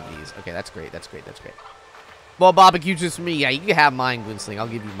just one of these. Okay, that's great. That's great. That's great. Well, barbecue just for me. Yeah, you can have mine, Gwinsling. I'll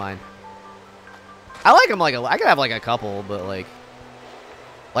give you mine. I like them like I could have like a couple, but like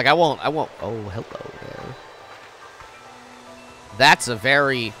I won't. Oh, hello there. That's a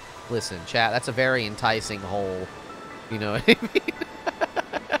very, listen, chat. That's a very enticing hole. You know what I mean?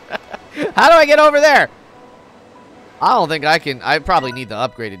 How do I get over there? I don't think I can. I probably need the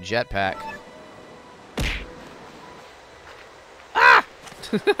upgraded jetpack. Ah!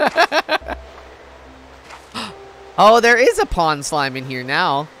 Oh, there is a pond slime in here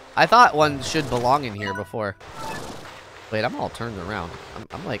now. I thought one should belong in here before. Wait, I'm all turned around.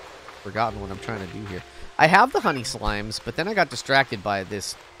 I'm like forgotten what I'm trying to do here. I have the honey slimes, but then I got distracted by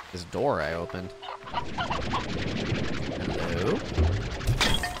this door I opened. Hello?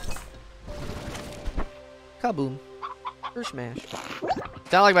 Kaboom. Or smash.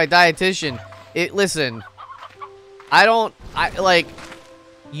 Sound like my dietitian. Listen. Like,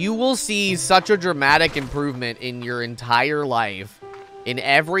 you will see such a dramatic improvement in your entire life, in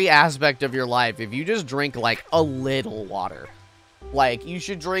every aspect of your life, if you just drink, like, a little water. Like, you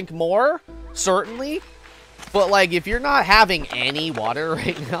should drink more, certainly, but, like, if you're not having any water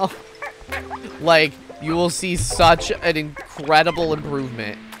right now, like, you will see such an incredible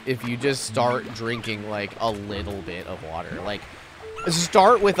improvement if you just start drinking, like, a little bit of water. Like,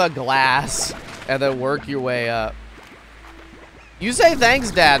 start with a glass and then work your way up. You say thanks,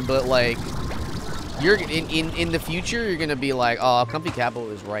 Dad, but, like, you're in the future, you're gonna be like, oh, Comfy Catboy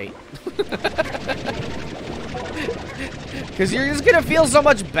was right. Because you're just gonna feel so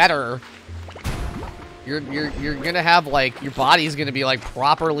much better. You're gonna have, like, your body's gonna be, like,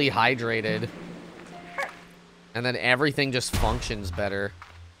 properly hydrated. And then everything just functions better.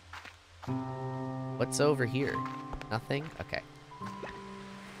 What's over here? Nothing? Okay.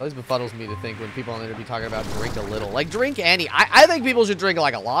 Always befuddles me to think when people on the internet be talking about drink a little. Like, drink any. I think people should drink,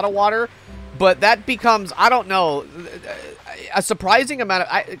 like, a lot of water. But that becomes, I don't know, a surprising amount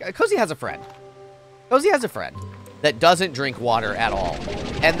of... Cozy has a friend. Cozy has a friend that doesn't drink water at all.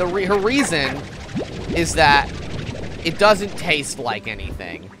 And her reason is that it doesn't taste like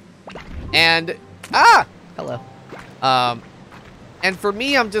anything. And... Ah! Hello. And for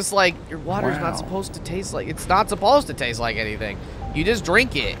me, I'm just like, your water's not supposed to taste like... It's not supposed to taste like anything. You just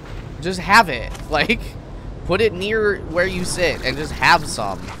drink it. Just have it. Like, put it near where you sit and just have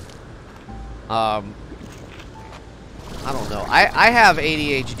some. I don't know. I have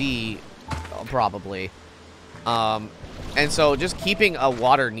ADHD, probably. And so just keeping a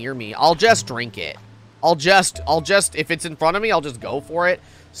water near me, I'll just drink it. I'll just, if it's in front of me, I'll just go for it.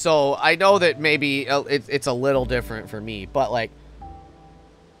 So I know that maybe it's a little different for me, but like,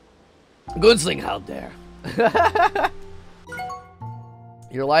 Gwinsling out there.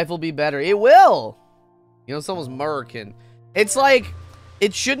 Your life will be better. It will. You know, someone's American. It's like,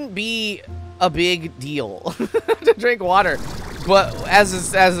 it shouldn't be a big deal to drink water, but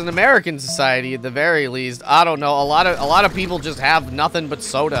as an American society, at the very least, I don't know. A lot of people just have nothing but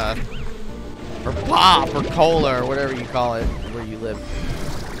soda, or pop, or cola, or whatever you call it where you live.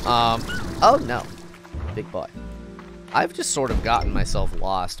 Oh, no. Big boy. I've just sort of gotten myself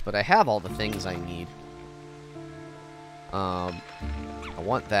lost, but I have all the things I need. I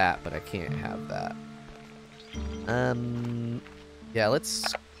want that, but I can't have that. Yeah,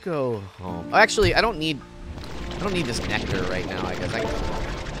 let's go home. Oh, actually, I don't need this nectar right now, I guess.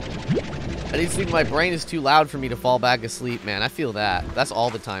 I need to sleep. My brain is too loud for me to fall back asleep, man. I feel that. That's all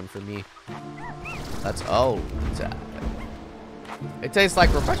the time for me. That's, oh. It tastes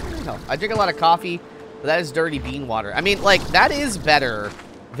like refreshment. No, I drink a lot of coffee, but that is dirty bean water. I mean, like, that is better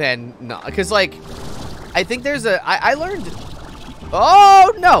than, no, because, like, I think there's I learned,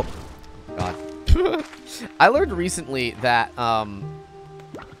 oh, no. God. I learned recently that, I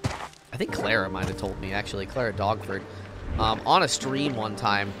think Clara might have told me, actually, Clara Dogford, on a stream one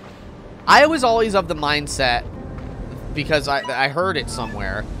time. I was always of the mindset, because I heard it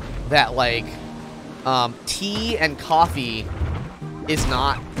somewhere, that, like, tea and coffee is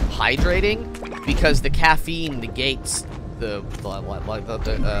not hydrating because the caffeine negates the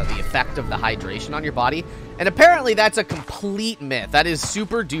effect of the hydration on your body. And apparently that's a complete myth. That is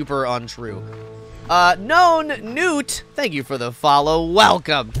super duper untrue. Known Newt, thank you for the follow.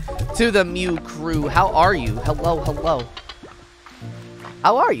 Welcome to the Mew crew. How are you? Hello, hello.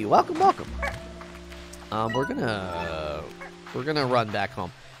 How are you? Welcome, welcome. We're gonna run back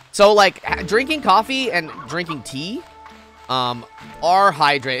home. So, like, drinking coffee and drinking tea, are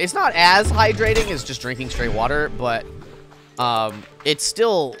hydrating. It's not as hydrating as just drinking straight water, but, it's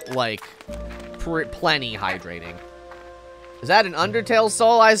still, like, plenty hydrating. Is that an Undertale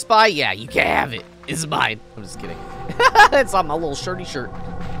soul I spy? Yeah, you can have it. It's mine. I'm just kidding. It's on my little shirty shirt.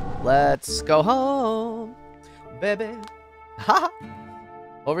 Let's go home, baby. Ha!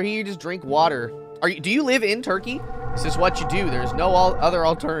 Over here, you just drink water. Do you live in Turkey? This is what you do. There's no other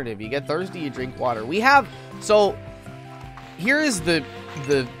alternative. You get thirsty, you drink water. We have, so here is the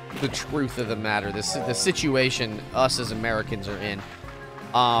truth of the matter. The situation us as Americans are in.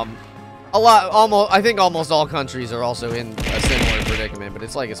 I think almost all countries are also in a similar predicament, but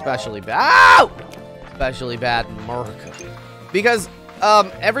it's like especially bad. Ow! Especially bad in America, because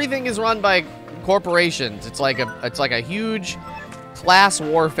everything is run by corporations. It's like a huge class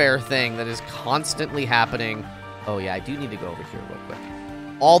warfare thing that is constantly happening. Oh yeah, I do need to go over here real quick.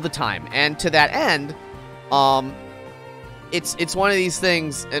 All the time. And to that end, it's one of these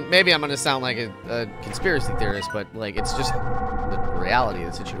things, and maybe I'm gonna sound like a conspiracy theorist, but like it's just the reality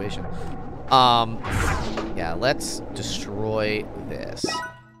of the situation. Yeah, let's destroy this.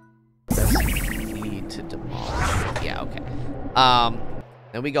 Need to demolish. Yeah, okay.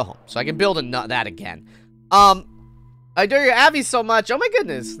 Then we go home. So I can build that again. I adore your Abby so much. Oh my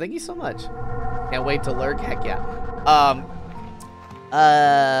goodness. Thank you so much. Can't wait to lurk. Heck yeah.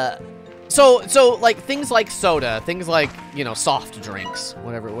 So like things like soda, things like, you know, soft drinks,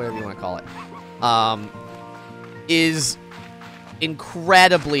 whatever you want to call it, is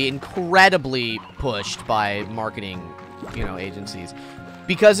incredibly pushed by marketing, you know, agencies.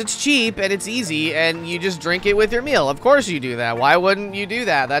 Because it's cheap and it's easy and you just drink it with your meal. Of course you do that. Why wouldn't you do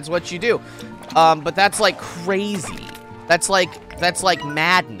that? That's what you do. But that's like crazy. That's like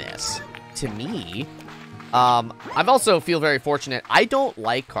madness to me. I've also feel very fortunate. I don't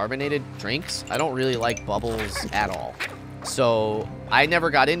like carbonated drinks. I don't really like bubbles at all. So I never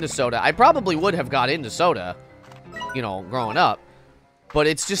got into soda. I probably would have got into soda, you know, growing up. But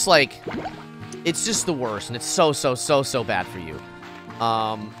it's just like, it's just the worst. And it's so bad for you.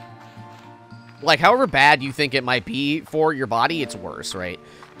 Like, however bad you think it might be for your body, it's worse, right?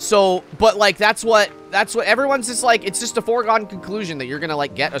 So, but, like, that's what everyone's just like, it's just a foregone conclusion that you're gonna,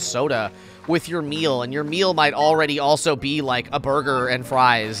 like, get a soda with your meal, and your meal might already also be, like, a burger and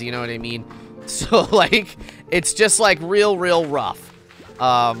fries, you know what I mean? So, like, it's just, like, real rough.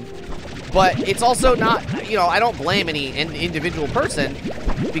 But it's also not, you know, I don't blame any individual person,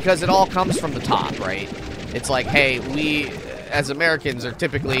 because it all comes from the top, right? It's like, hey, we, as Americans, are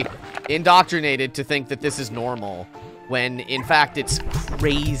typically indoctrinated to think that this is normal, when, in fact, it's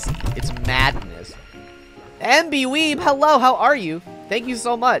crazy. It's madness. MB Weeb, hello, how are you? Thank you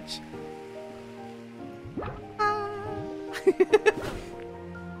so much.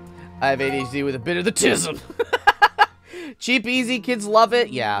 I have ADHD with a bit of the tism. Cheap, easy, kids love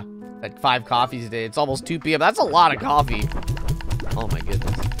it. Yeah, like 5 coffees a day. It's almost 2 p.m. That's a lot of coffee. Oh my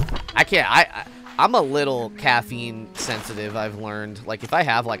goodness. I can't, I'm a little caffeine sensitive, I've learned. Like, if I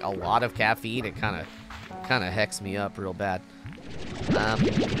have, like, a lot of caffeine, it kind of hecks me up real bad.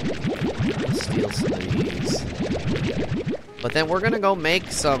 Steal some of these. But then we're gonna go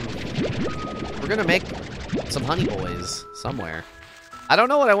make some, honey boys somewhere. I don't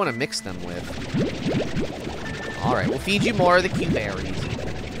know what I want to mix them with. Alright, we'll feed you more of the Q berries.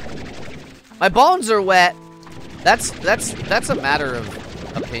 My bones are wet. That's a matter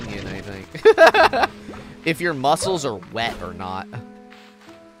of opinion, I think. If your muscles are wet or not.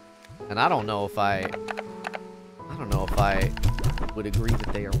 And I don't know if I would agree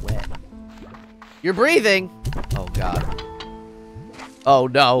that they are wet. You're breathing. Oh god. Oh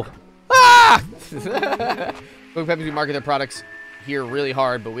no. Ah! Quick Peppers, we market their products here really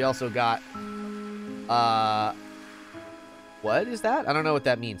hard, but we also got what is that? I don't know what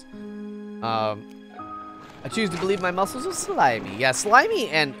that means. I choose to believe my muscles are slimy. Yeah, slimy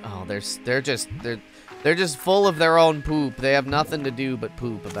and oh, they're just full of their own poop. They have nothing to do but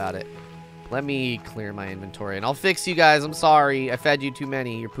poop about it. Let me clear my inventory and I'll fix you guys. I'm sorry. I fed you too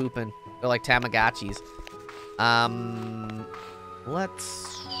many. You're pooping. They're like Tamagotchis.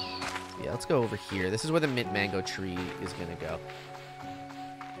 Let's go over here. This is where the mint mango tree is gonna go.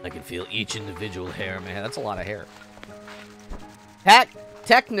 I can feel each individual hair in my head. That's a lot of hair.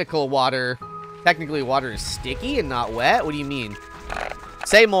 Technically, water is sticky and not wet? What do you mean?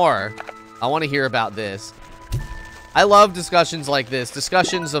 Say more. I want to hear about this. I love discussions like this.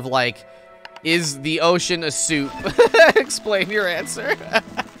 Discussions of, like, is the ocean a soup? Explain your answer.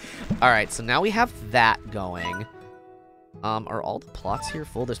 Alright, so now we have that going. Are all the plots here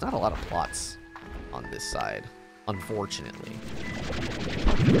full? There's not a lot of plots on this side, unfortunately.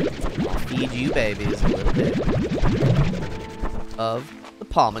 I'll feed you babies a little bit of the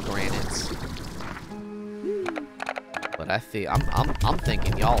pomegranates. But I feel I'm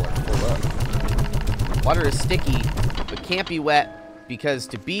thinking y'all are full up. Water is sticky, but can't be wet because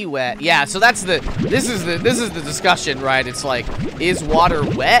to be wet, yeah. So that's this is the discussion, right? It's like, is water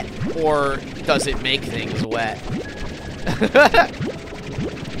wet or does it make things wet?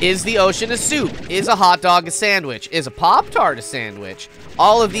 Is the ocean a soup? Is a hot dog a sandwich? Is a Pop-Tart a sandwich?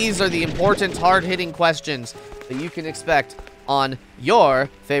 All of these are the important, hard-hitting questions that you can expect on your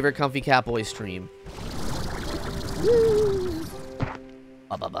favorite Comfy Catboy stream.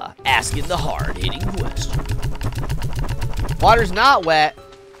 Asking the hard-hitting question. Water's not wet.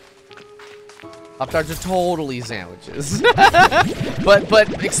 Pop-Tarts are totally sandwiches.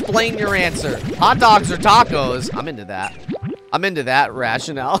 but explain your answer. Hot dogs or tacos? I'm into that. I'm into that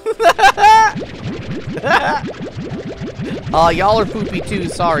rationale. Oh, y'all are poopy too.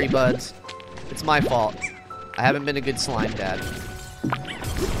 Sorry, buds. It's my fault. I haven't been a good slime dad.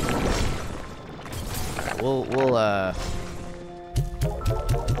 We'll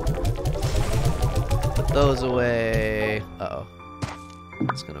put those away. Uh-oh.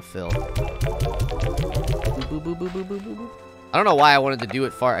 It's gonna fill. Boop, boop, boop, boop, boop, boop, boop. I don't know why I wanted to do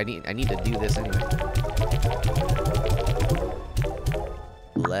it far. I need to do this anyway.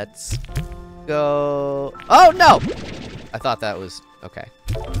 Let's go. Oh no! I thought that was okay.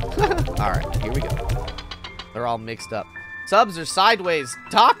 All right, here we go. They're all mixed up. Subs are sideways.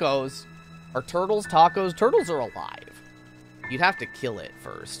 Tacos are turtles. Tacos. Turtles are alive. You'd have to kill it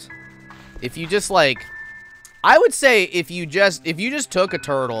first. If you just like, I would say if you just took a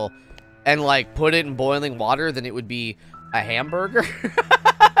turtle and like put it in boiling water, then it would be a hamburger.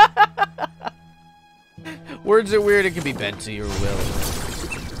 Words are weird. It can be bent to your will.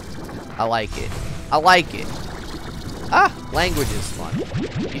 I like it. I like it. Ah, language is fun.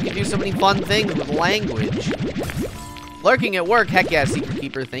 You can do so many fun things with language. Lurking at work. Heck yeah, Secret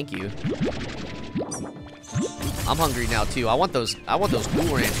Keeper. Thank you. I'm hungry now too. I want those Cool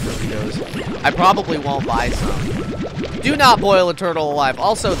Ranch burritos. I probably won't buy some. Do not boil a turtle alive.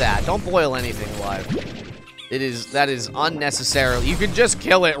 Also that. Don't boil anything alive. That is unnecessary. You can just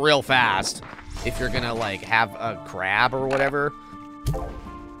kill it real fast if you're gonna like have a crab or whatever.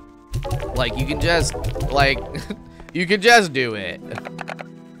 Like you can just like you can just do it.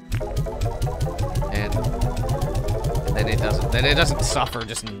 And then it doesn't suffer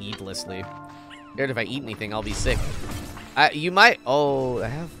just needlessly. Scared if I eat anything, I'll be sick. You might. Oh, I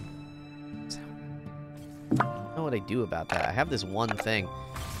have. I don't know what I do about that. I have this one thing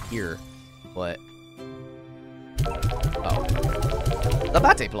here, but oh, the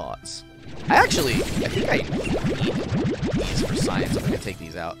bate plots. I think I need these for science. I'm gonna take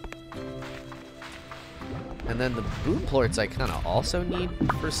these out. And then the boom plorts I kind of also need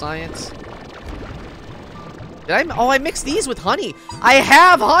for science. I mixed these with honey. I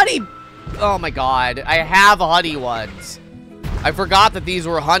have honey. Oh my god, I have honey ones. I forgot that these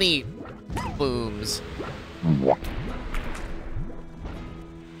were honey booms.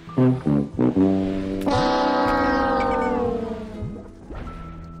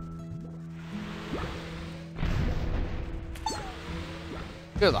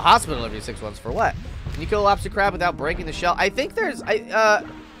 Go to the hospital every 6 months for what? Can you kill a lobster crab without breaking the shell? I think there's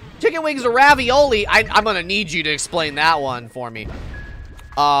chicken wings or ravioli. I'm gonna need you to explain that one for me.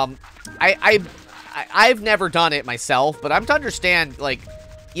 I've never done it myself, but I'm to understand, like,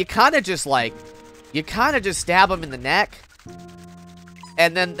 you kind of just stab them in the neck,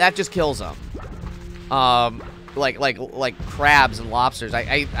 and then that just kills them. Like crabs and lobsters.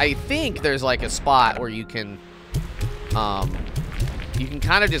 I think there's like a spot where you can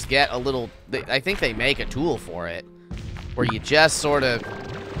kind of just get a little. I think they make a tool for it, where you just sort of.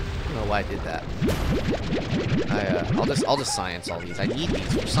 I don't know why I did that. I'll just science all these. I need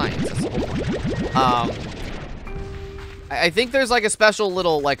these for science. That's the whole point. I think there's like a special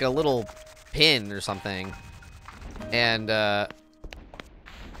little, like a little pin or something, and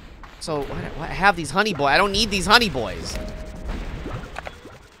so why I have these honey boys? I don't need these honey boys.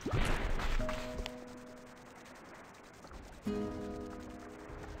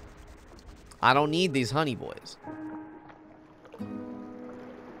 I don't need these honey boys.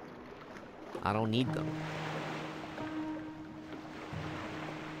 I don't need them.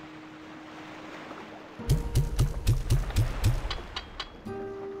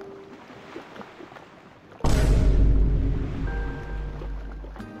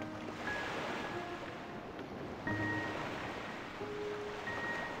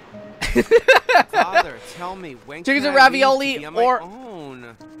 Father, tell me when chickens can and I ravioli leave to be on or my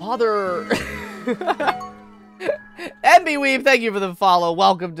own? Father. MB Weave, thank you for the follow.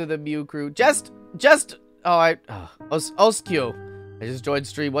 Welcome to the Mew crew. Osq. I just joined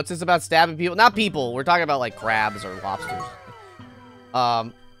stream. What's this about stabbing people? Not people. We're talking about like crabs or lobsters.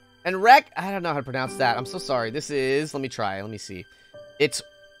 And Rec, I don't know how to pronounce that. I'm so sorry. This is, let me try. Let me see. It's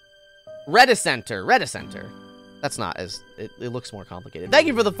Reticenter. Reticenter. That's not as, it looks more complicated. Thank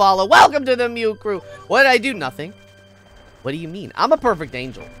you for the follow. Welcome to the Mew crew. What did I do? Nothing. What do you mean? I'm a perfect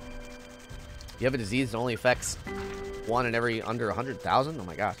angel. You have a disease that only affects one in every under 100,000? Oh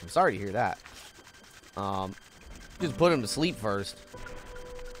my gosh, I'm sorry to hear that. Just put them to sleep first.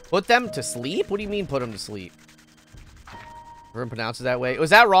 Put them to sleep? What do you mean put them to sleep? Everyone pronounces it that way. Was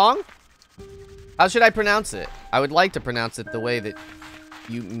that wrong? How should I pronounce it? I would like to pronounce it the way that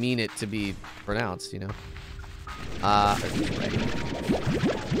you mean it to be pronounced, you know? Are these right?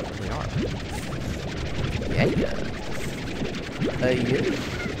 They are. Yeah. Yeah.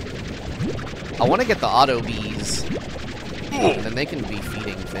 I want to get the auto bees. And then they can be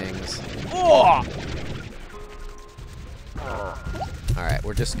feeding things. Alright,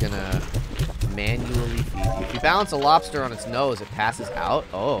 we're just gonna manually feed you. If you balance a lobster on its nose, it passes out.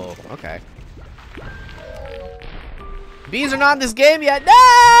 Oh, okay. Bees are not in this game yet. No!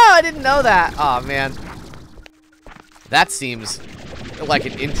 I didn't know that. Oh, man. That seems like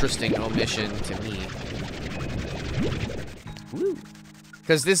an interesting omission to me. Woo.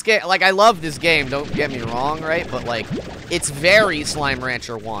 Because this game, like, I love this game, don't get me wrong, right? But, like, it's very Slime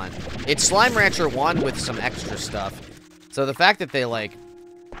Rancher 1. It's Slime Rancher 1 with some extra stuff. So the fact that they, like,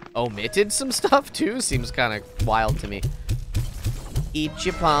 omitted some stuff, too, seems kind of wild to me. Eat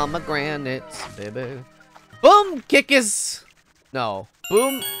your pomegranates, baby. Boom! Kickus! No.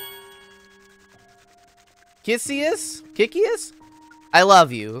 Boom! Kissius? Kickius? I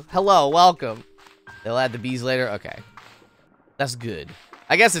love you. Hello, welcome. They'll add the bees later? Okay. That's good.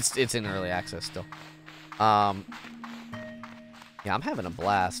 I guess it's in early access still. Yeah, I'm having a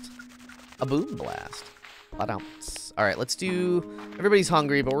blast. A boom blast. Alright, let's do... Everybody's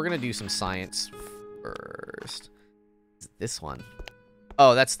hungry, but we're gonna do some science first. This one.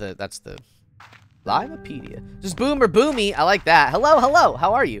 Oh, that's the... Livepedia. Just boom or boomy. I like that. Hello, hello.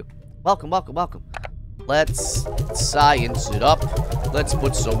 How are you? Welcome, welcome, welcome. Let's science it up. Let's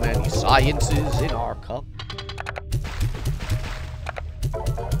put so many sciences in our cup.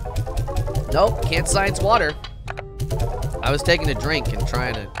 Nope, can't science water. I was taking a drink and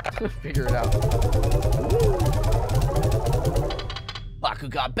trying to figure it out.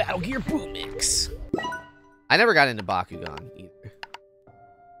 Bakugan Battle Gear Boom Mix. I never got into Bakugan either.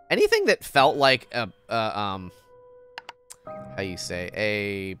 Anything that felt like how you say,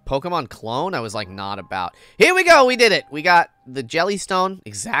 a Pokemon clone, I was like not about. Here we go, we did it. We got the Jellystone,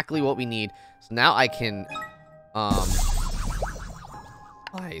 exactly what we need. So now I can,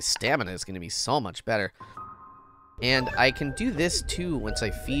 my stamina is gonna be so much better. And I can do this too once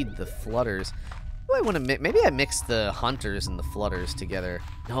I feed the flutters. Do I want to maybe I mix the hunters and the flutters together.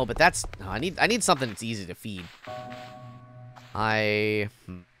 No, but that's, no, I need something that's easy to feed. Hi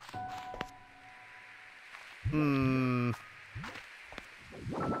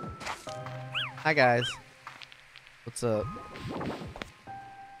guys. What's up?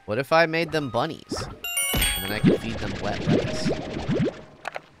 What if I made them bunnies? And then I can feed them wet lettuce. I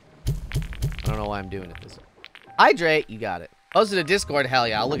don't know why I'm doing it this way. Hydrate, you got it. Posted a Discord, hell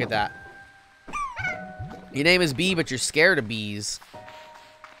yeah, I'll look at that. Your name is Bee, but you're scared of bees.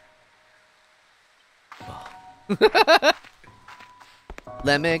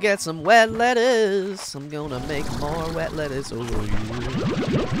 Let me get some wet lettuce. I'm gonna make more wet lettuce over you.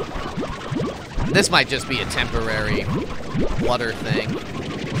 This might just be a temporary flutter thing.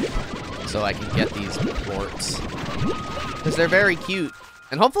 So I can get these plorts. Because they're very cute.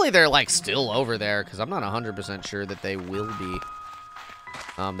 And hopefully they're, like, still over there. Because I'm not 100% sure that they will be.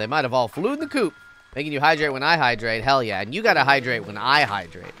 They might have all flew in the coop. Making you hydrate when I hydrate. Hell yeah. And you gotta hydrate when I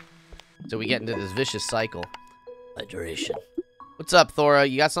hydrate. So we get into this vicious cycle. Hydration. What's up, Thora?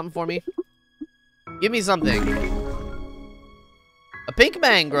 You got something for me? Give me something. A pink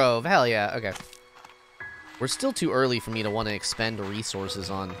mangrove. Hell yeah. Okay. We're still too early for me to want to expend resources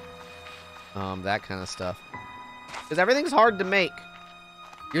on that kind of stuff. Because everything's hard to make.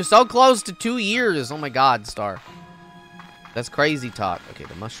 You're so close to 2 years. Oh my god, Star. That's crazy talk. Okay,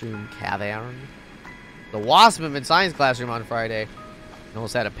 the mushroom cavern. The wasp in science classroom on Friday. I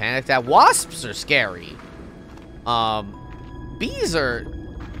almost had a panic attack. Wasps are scary. Bees are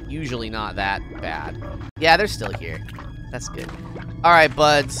usually not that bad. Yeah, they're still here. That's good. Alright,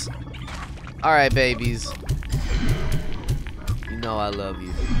 buds. Alright, babies. You know I love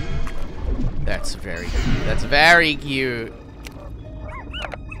you. That's very cute. That's very cute.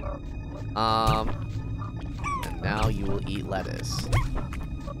 And now you will eat lettuce.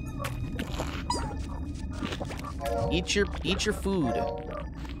 Eat your food.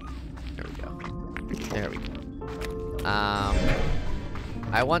 There we go. There we go.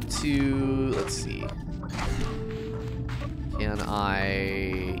 I want to, let's see. Can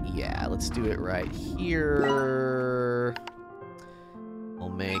I, yeah, let's do it right here. We'll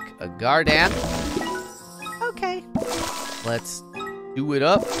make a garden. Okay. Let's do it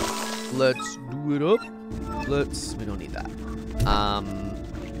up. Let's do it up. We don't need that.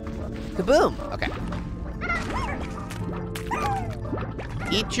 Kaboom. Okay.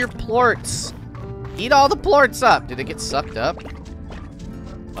 Eat your plorts. Eat all the plorts up. Did it get sucked up?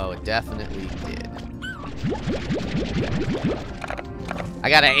 Oh, it definitely did. I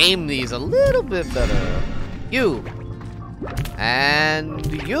gotta aim these a little bit better. You. And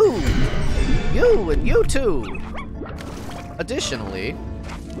you. You and you too. Additionally,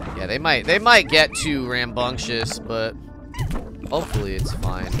 yeah, they might get too rambunctious, but hopefully it's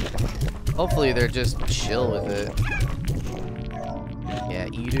fine. Hopefully they're just chill with it. Yeah,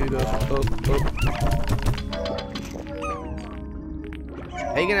 eat it up.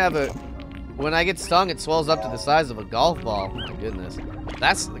 How you gonna have a... When I get stung, it swells up to the size of a golf ball. Oh my goodness.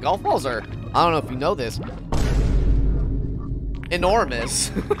 The golf balls are... I don't know if you know this.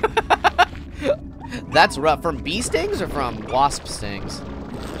 Enormous. That's rough. From bee stings or from wasp stings?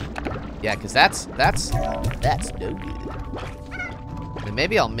 Yeah, because that's no good. And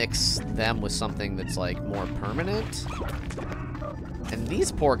maybe I'll mix them with something that's, like, more permanent. And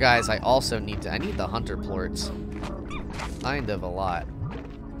these poor guys, I also need to... I need the hunter plorts. Kind of a lot.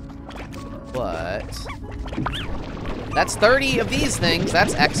 But... That's 30 of these things.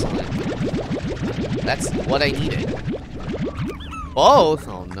 That's excellent. That's what I needed. Both?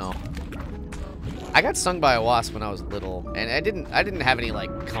 Oh, no. I got stung by a wasp when I was little. And I didn't have any,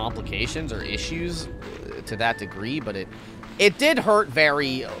 like, complications or issues to that degree. But it did hurt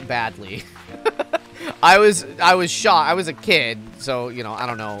very badly. I was shocked. I was a kid, so, you know, I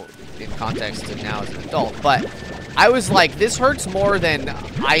don't know in context to now as an adult, but I was like, this hurts more than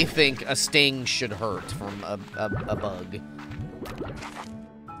I think a sting should hurt from a bug.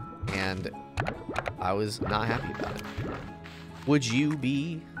 And I was not happy about it. Would you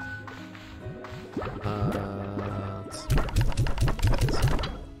be? Let's see.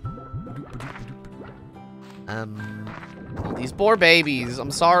 These poor babies.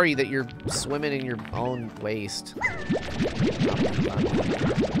 I'm sorry that you're swimming in your own waste.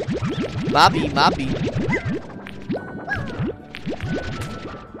 Mobby.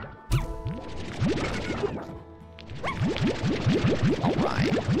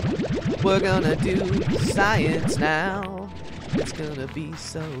 Alright. We're gonna do science now. It's gonna be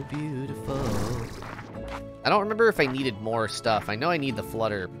so beautiful. I don't remember if I needed more stuff. I know I need the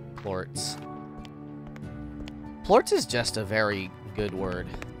flutter plorts. Plorts is just a very good word.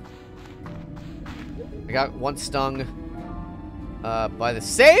 I got one stung by the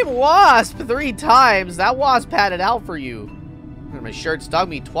same wasp 3 times. That wasp had it out for you. And my shirt stung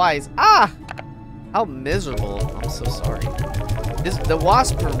me twice. Ah! How miserable. I'm so sorry. The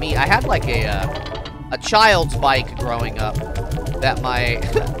wasp for me, I had like a child's bike growing up that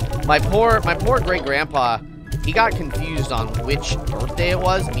my poor great grandpa, he got confused on which birthday it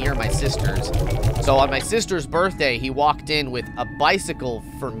was, me or my sister's. So on my sister's birthday, he walked in with a bicycle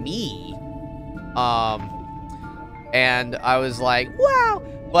for me. And I was like, wow,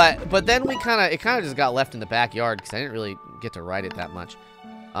 But then it kind of just got left in the backyard because I didn't really get to ride it that much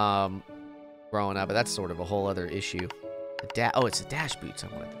growing up. But that's sort of a whole other issue. Oh, it's the dash boots I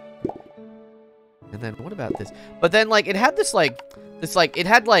wanted. And then what about this? But then like it had this it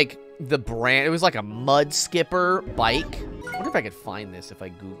had like the brand. It was like a mud skipper bike. I wonder if I could find this if I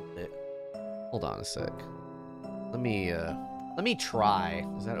Googled it. Hold on a sec. Let me try.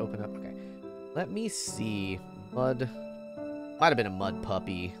 Does that open up? Okay. Let me see. Mud. Might have been a mud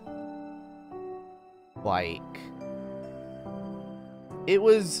puppy bike. It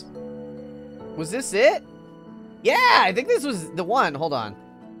was. Was this it? Yeah, I think this was the one. Hold on.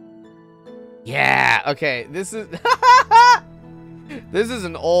 Yeah. Okay. This is. This is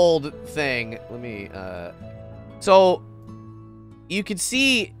an old thing. Let me. So you could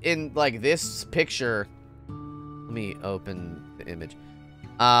see in like this picture. Let me open the image.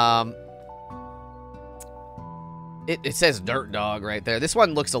 It says Dirt Dog right there. This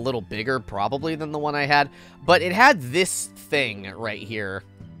one looks a little bigger probably than the one I had, but it had this thing right here.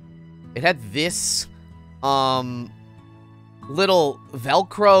 It had this little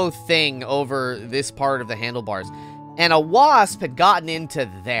Velcro thing over this part of the handlebars, and a wasp had gotten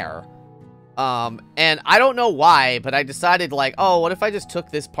into there. And I don't know why, but I decided like, oh, what if I just took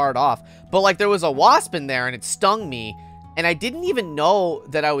this part off? But like there was a wasp in there and it stung me. And I didn't even know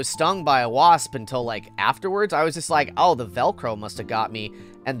that I was stung by a wasp until like afterwards. I was just like, oh, the Velcro must have got me.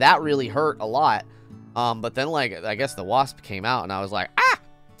 And that really hurt a lot. But then like, I guess the wasp came out and I was like, ah!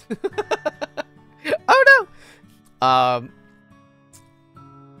 Oh no!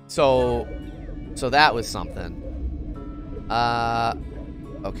 So that was something.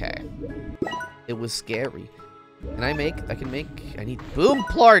 Okay. It was scary. I need boom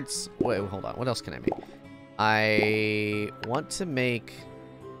plorts. Wait, hold on. What else can I make? I want to make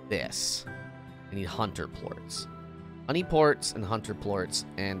this. I need hunter plorts. Honey plorts and hunter plorts.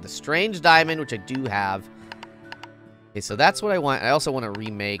 And the strange diamond, which I do have. Okay, so that's what I want. I also want to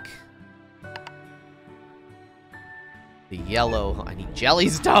remake the yellow. I need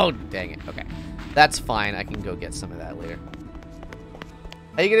jellystone. Dang it. Okay. That's fine. I can go get some of that later.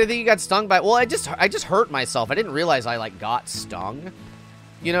 Are you gonna think you got stung by? Well, I just hurt myself. I didn't realize I like got stung.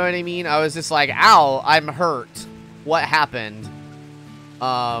 You know what I mean? I was just like, ow, I'm hurt. What happened?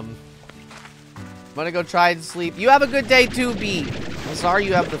 I'm gonna go try and sleep. You have a good day too, B. I'm sorry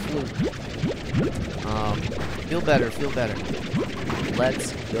you have the flu. Feel better, feel better.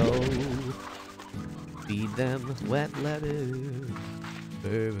 Let's go. Feed them wet lettuce.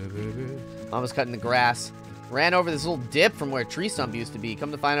 Mom was cutting the grass. Ran over this little dip from where a tree stump used to be.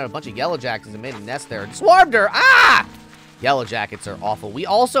 Come to find out a bunch of yellow jackets had made a nest there and swarmed her. Ah! Yellow jackets are awful. We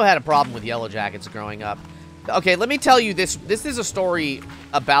also had a problem with yellow jackets growing up. Okay, let me tell you this. This is a story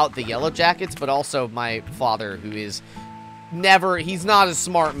about the yellow jackets, but also my father, who is he's not a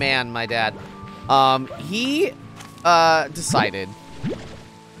smart man, my dad. He decided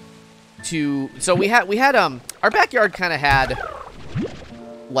to, so we had our backyard kind of had,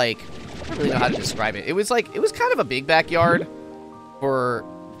 like, I don't really know how to describe it. It was kind of a big backyard for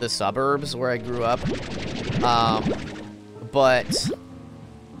the suburbs where I grew up. But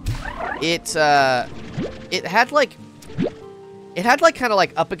it had kind of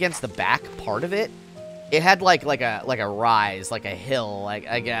like up against the back part of it. It had like a rise, like a hill, like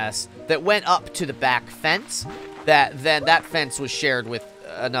I guess, that went up to the back fence. That fence was shared with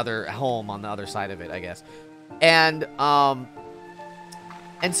another home on the other side of it, I guess. And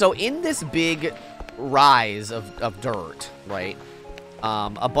so in this big rise of dirt, right?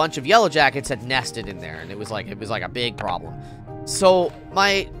 A bunch of yellow jackets had nested in there, and it was like a big problem. So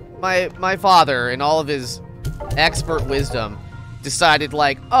my father, in all of his expert wisdom, decided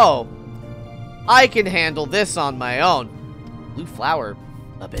like, oh, I can handle this on my own. Blue flower,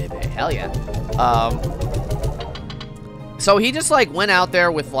 baby, hell yeah. So he just like went out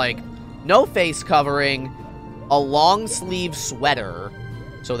there with like no face covering, a long sleeve sweater,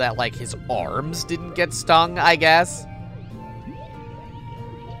 so that like his arms didn't get stung, I guess.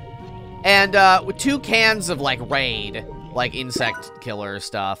 And with 2 cans of like Raid, like insect killer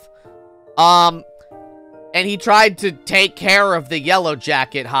stuff. And he tried to take care of the yellow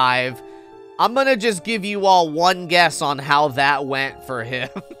jacket hive. I'm gonna just give you all one guess on how that went for him.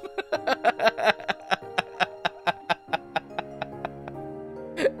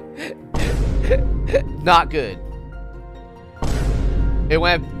 Not good. It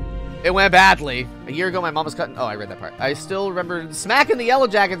went badly. A year ago, my mom was cutting... Oh, I read that part. I still remember smacking the yellow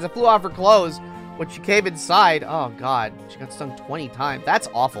jackets that flew off her clothes when she came inside. Oh, God. She got stung 20 times. That's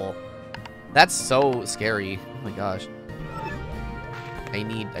awful. That's so scary. Oh, my gosh. I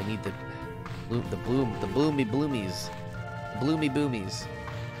need the bloomy bloomies. Bloomy boomies.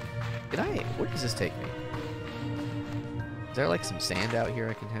 Where does this take me? Is there like some sand out here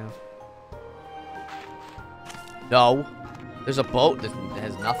I can have? No. There's a boat that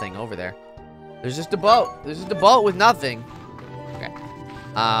has nothing over there. There's just a boat. There's just a boat with nothing. Okay.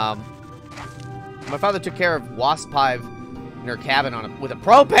 My father took care of Wasp Hive in her cabin with a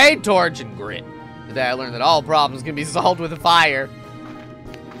propane torch and grit. Today I learned that all problems can be solved with a fire.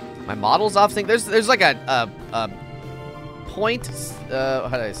 My model's off sync. There's like a point, how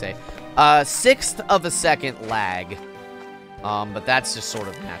did I say? 1/6 of a second lag. But that's just sort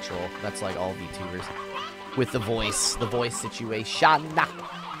of natural. That's like all VTubers. With the voice situation.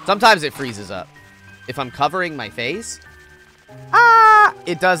 Sometimes it freezes up. If I'm covering my face,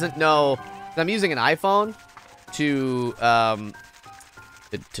 it doesn't know. I'm using an iPhone to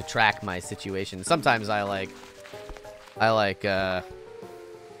track my situation. Sometimes I like how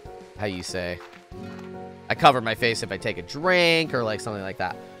you say, I cover my face if I take a drink or like something like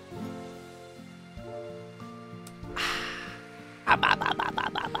that.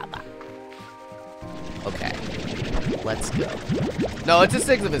 Okay, let's go. No, it's a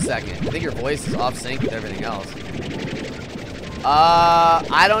 1/6 of a second. I think your voice is off sync with everything else.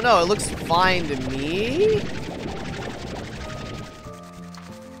 I don't know. It looks fine to me.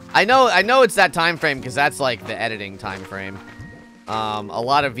 I know it's that time frame because that's like the editing time frame. A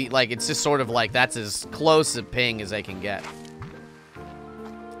lot of it's just sort of like that's as close a ping as I can get.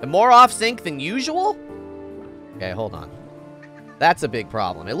 And more off sync than usual? Okay, hold on. That's a big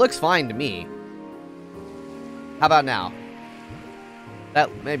problem. It looks fine to me. How about now?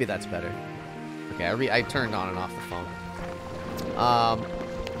 Maybe that's better. Okay, I turned on and off the phone.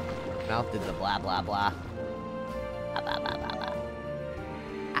 Mouth did the blah blah blah. Blah, blah, blah, blah, blah.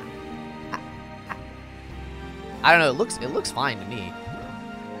 I don't know. It looks fine to me.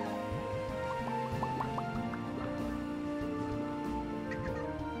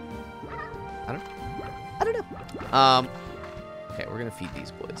 I don't know. Okay, we're gonna feed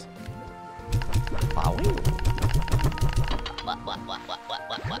these boys.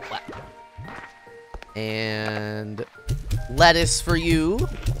 What? And lettuce for you.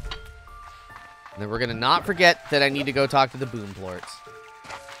 And then we're gonna not forget that I need to go talk to the boom plorts.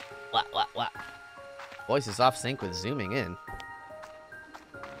 What? Voice is off sync with zooming in.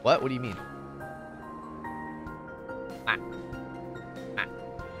 What? What do you mean?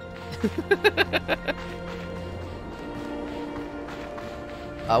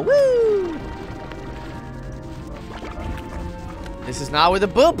 Woo! This is not where the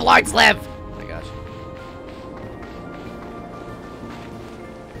boom plorts live! Oh my gosh.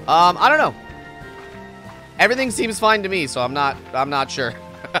 I don't know. Everything seems fine to me, so I'm not sure.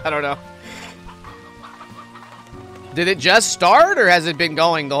 I don't know. Did it just start, or has it been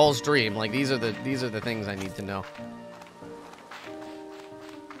going the whole stream? Like these are the things I need to know.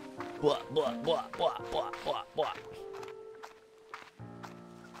 Blah.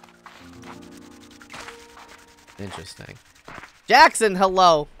 Interesting. Jackson,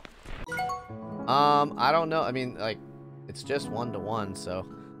 hello. I don't know. I mean, like, it's just 1-to-1, so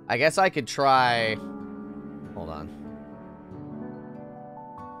I guess I could try. Hold on.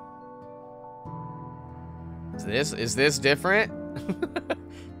 Is this different?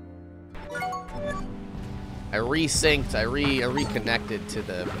 I resynced. I reconnected to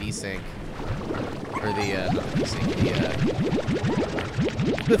the VSync. Or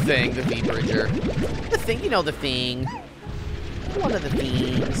the thing, the V-bridger. The thing, you know, the thing. One of the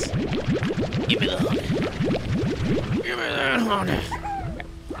things. Give me the honey. Give me that honey.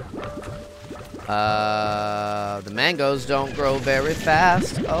 The mangoes don't grow very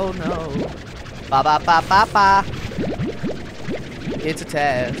fast. Oh no. Ba. It's a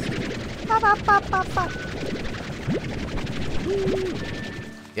test. Ba.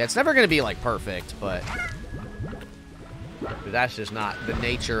 Yeah, it's never gonna be like perfect, but that's just not the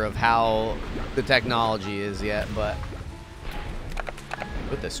nature of how the technology is yet. But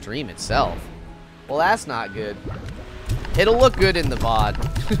with the stream itself, well, that's not good. It'll look good in the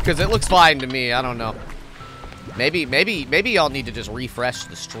VOD because it looks fine to me. I don't know. Maybe y'all need to just refresh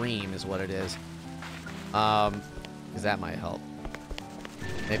the stream is what it is. Because that might help.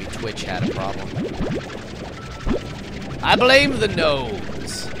 Maybe Twitch had a problem. I blame the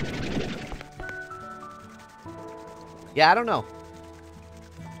nose. Yeah, I don't know.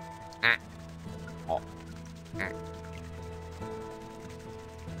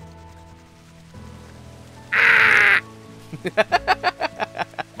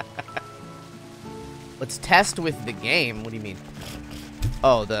 Let's test with the game. What do you mean?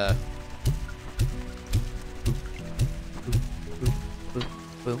 Oh, the...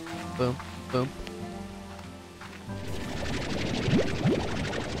 Boom.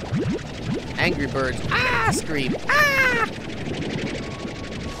 Angry Birds. Ah! Scream. Ah!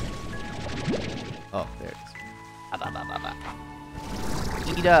 Oh, there it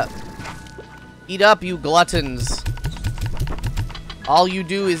is. Eat up. Eat up, you gluttons. All you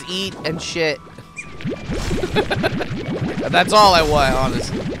do is eat and shit. That's all I want,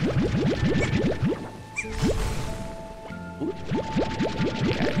 honestly.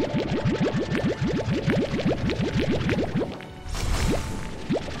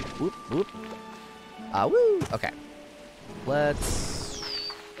 Whoop, whoop. Woo. Okay. Let's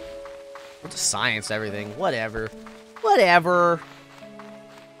science everything. Whatever. Whatever.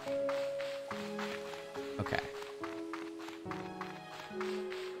 Okay.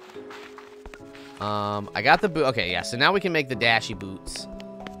 I got the boot. Okay, yeah. So now we can make the dashy boots.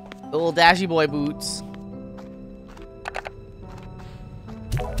 The little dashy boy boots.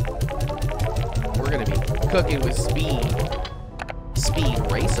 We're gonna be cooking with speed. Speed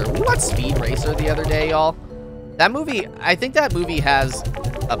Racer. We watched Speed Racer the other day, y'all. That movie, I think that movie has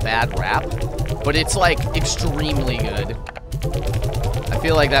a bad rap, but it's like extremely good. I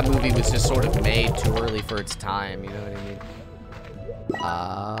feel like that movie was just sort of made too early for its time, you know what I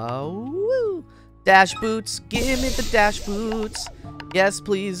mean? Woo! Dash boots, give me the dash boots. Yes,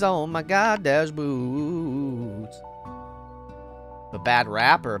 please, oh my god, dash boots. A bad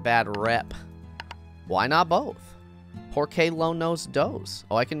rap or a bad rep? Why not both? Porque low nose dose.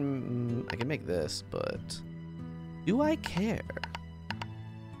 Oh, I can make this, but do I care?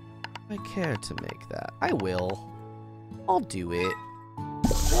 Do I care to make that? I will. I'll do it.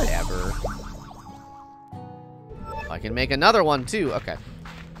 Whatever. I can make another one too. Okay.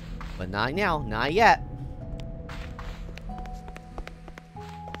 But not now. Not yet.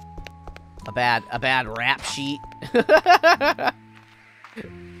 A bad rap sheet.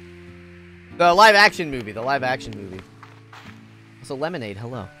 The live action movie. The live action movie. So Lemonade,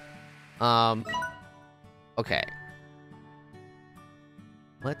 hello. Okay.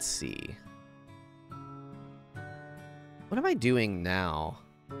 Let's see. What am I doing now?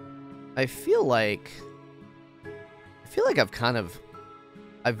 I feel like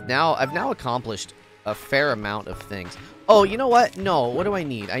I've now accomplished a fair amount of things. Oh, you know what? No, what do I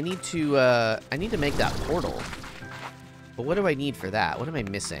need? I need to make that portal. But what do I need for that? What am I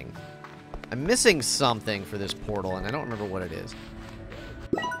missing? I'm missing something for this portal, and I don't remember what it is.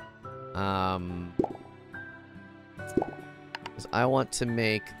 'Cause I want to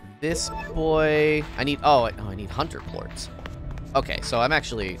make this boy. I need hunter plorts. Okay, so I'm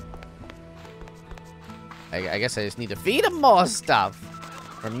actually. I guess I just need to feed them more stuff,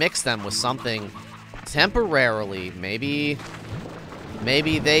 or mix them with something temporarily. Maybe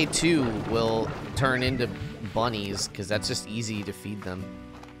they too will turn into bunnies, because that's just easy to feed them.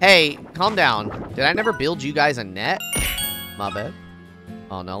 Hey, calm down. Did I never build you guys a net? My bad.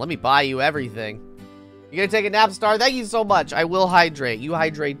 Oh no, let me buy you everything. You gonna take a nap, Star? Thank you so much. I will hydrate. You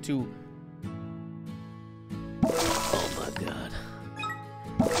hydrate too. Oh my god.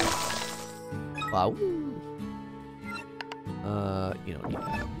 Wow. You don't need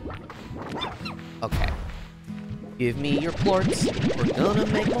that. Okay. Give me your plorts. We're gonna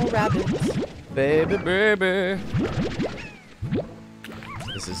make more rabbits. Baby, baby.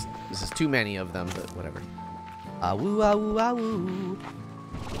 This is too many of them, but whatever. Awoo, awoo, awoo.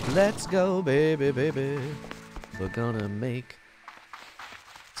 Let's go, baby, baby. We're gonna make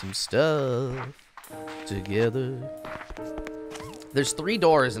some stuff together. There's 3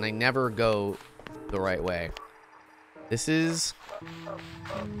 doors, and I never go the right way. This is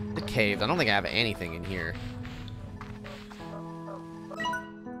the cave. I don't think I have anything in here.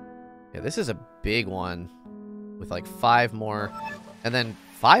 Yeah, this is a big one with like 5 more, and then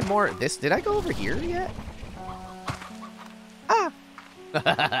 5 more. Did I go over here yet? Ah.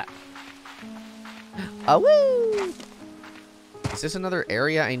 Oh, woo! Is this another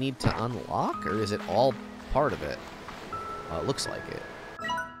area I need to unlock, or is it all part of it? It looks like it.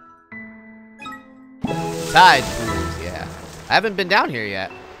 Tide pools, yeah. I haven't been down here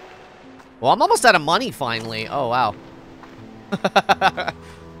yet. Well, I'm almost out of money finally. Oh, wow.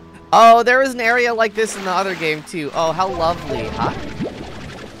 Oh, there was an area like this in the other game too. Oh, how lovely. Huh?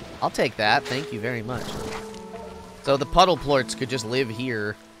 I'll take that. Thank you very much. So the puddle plorts could just live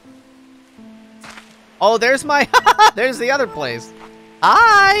here. Oh, there's my... There's the other place.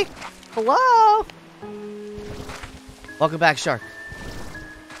 Hi! Hello! Welcome back, Shark.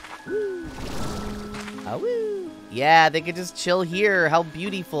 Woo. Oh, woo. Yeah, they could just chill here. How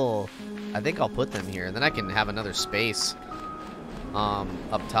beautiful. I think I'll put them here. Then I can have another space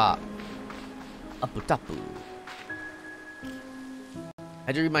up top. Up-tapu.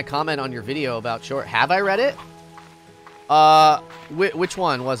 Had you read my comment on your video about short? Have I read it? Which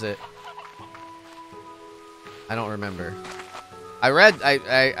one was it? I don't remember.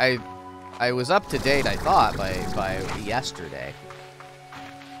 I was up to date, I thought, by yesterday.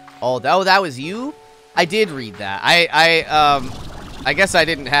 Oh, that was you? I did read that. I guess I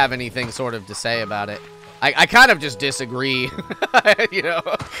didn't have anything sort of to say about it. I kind of just disagree, you know.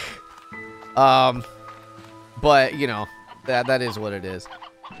 But you know, that is what it is.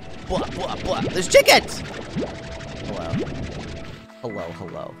 Blah, blah, blah. There's chickens. Hello. Hello,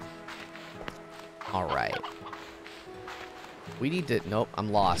 hello. All right. We need to... Nope, I'm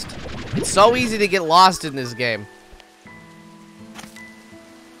lost. It's so easy to get lost in this game.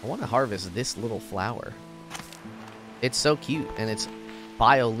 I want to harvest this little flower. It's so cute, and it's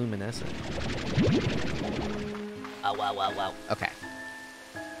bioluminescent. Oh, wow, wow, wow. Okay.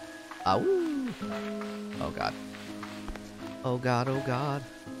 Woo. Oh, God. Oh, God, oh, God.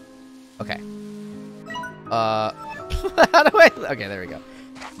 Okay. How do I... Okay, there we go.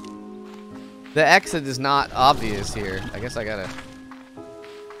 The exit is not obvious here. I guess I gotta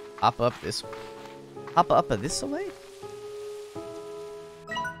hop up this way?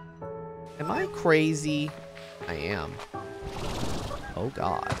 Am I crazy? I am. Oh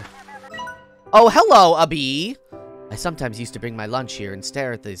god. Oh, hello, Abby! I sometimes used to bring my lunch here and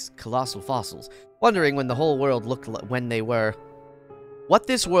stare at these colossal fossils, wondering when the whole world looked what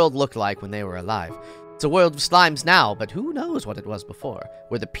this world looked like when they were alive. It's a world of slimes now, but who knows what it was before?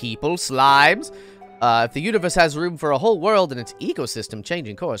 Were the people slimes? If the universe has room for a whole world and its ecosystem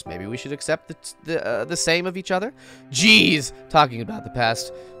changing course, maybe we should accept the same of each other? Jeez, talking about the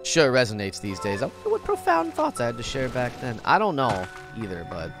past sure resonates these days. I wonder what profound thoughts I had to share back then. I don't know either,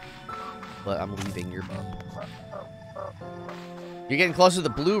 but I'm leaving your... You're getting closer to the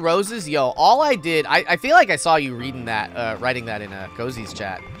blue roses? Yo, all I did... I feel like I saw you reading that, writing that in Cozy's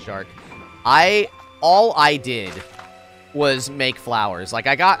chat, Shark. All I did was make flowers. Like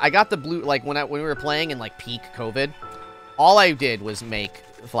I got the blue, like when we were playing in like peak COVID, all I did was make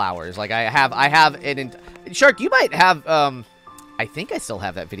flowers. Like I have an Shark, you might have I think I still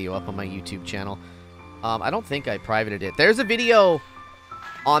have that video up on my YouTube channel. I don't think I privated it. There's a video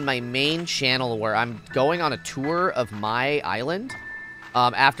on my main channel where I'm going on a tour of my island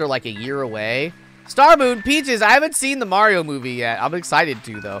after like a year away. Star Moon Peaches, I haven't seen the Mario movie yet. I'm excited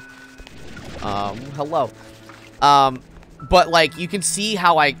to though. Hello. But like, you can see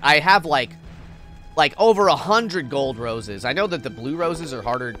how I have like over 100 gold roses. I know that the blue roses are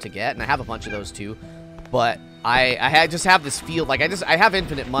harder to get, and I have a bunch of those too. But I just have this field, like I have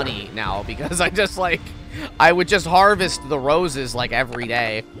infinite money now because I would just harvest the roses like every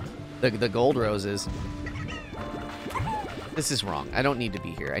day, the gold roses. This is wrong. I don't need to be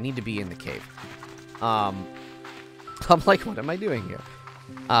here. I need to be in the cave. I'm like, what am I doing here?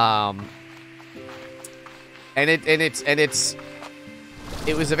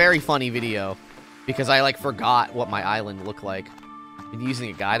 It was a very funny video because I like forgot what my island looked like. And using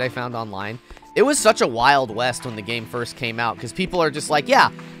a guide I found online. It was such a Wild West when the game first came out because people are just like,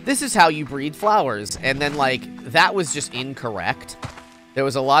 yeah, this is how you breed flowers. And then like that was just incorrect. There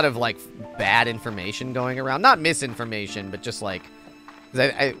was a lot of like bad information going around, not misinformation, but just like,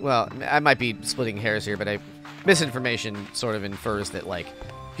 well, I might be splitting hairs here, but misinformation sort of infers that like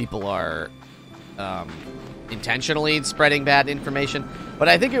people are intentionally spreading bad information, but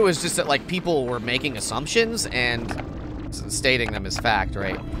I think it was just that like people were making assumptions and stating them as fact,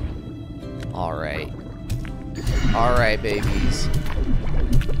 right? All right, babies,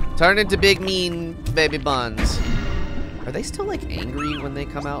 turn into big mean baby buns. Are they still like angry when they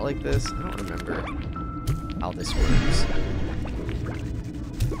come out like this? I don't remember how this works.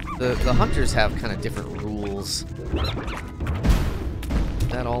 The hunters have kind of different rules. Is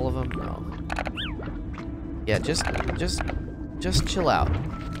that all of them? No. Yeah, just chill out.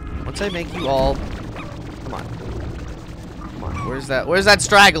 Once I make you all... Come on. Come on. Where's that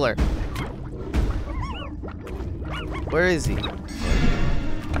straggler? Where is he?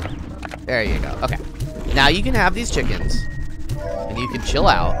 There you go. Okay. Now you can have these chickens. And you can chill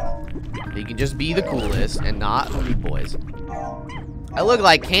out. You can just be the coolest and not rude boys. I look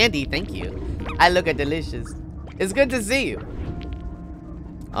like candy, thank you. I look delicious. It's good to see you.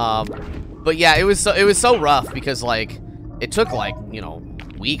 But yeah, it was so rough because like it took like, you know,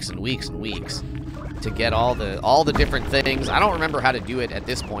 weeks and weeks and weeks to get all the different things. I don't remember how to do it at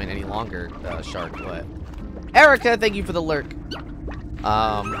this point any longer, Shark, but Erica, thank you for the lurk. Can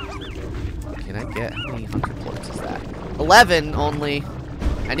I get, how many hunter plorts is that? 11 only.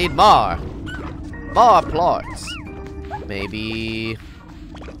 I need more. More plorts. Maybe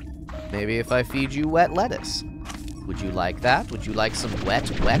if I feed you wet lettuce. Would you like that? Would you like some wet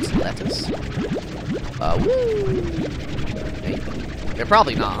lettuce? Woo! Maybe. They're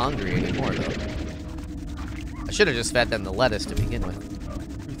probably not hungry anymore, though. I should have just fed them the lettuce to begin with.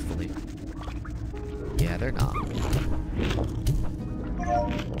 Truthfully. Yeah, they're not.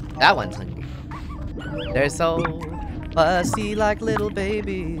 That one's hungry. They're so fussy like little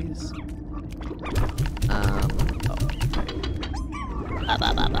babies. Oh.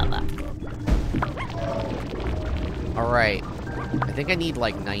 Alright. I think I need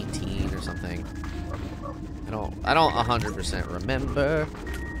like 19 or something. I don't 100% remember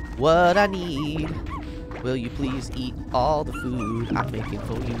what I need. Will you please eat all the food I'm making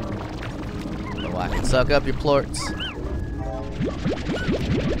for you? So I can suck up your plorts.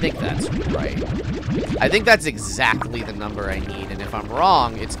 I think that's right. I think that's exactly the number I need, and if I'm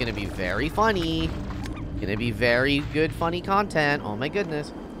wrong, it's gonna be very funny. Gonna be very good, funny content. Oh my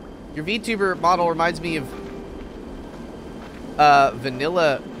goodness. Your VTuber model reminds me of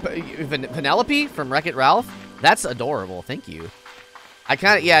Vanellope from Wreck-It Ralph. That's adorable. Thank you.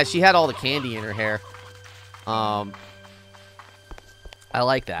 Yeah, she had all the candy in her hair. I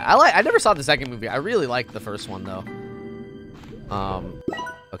like that. I never saw the second movie. I really liked the first one though.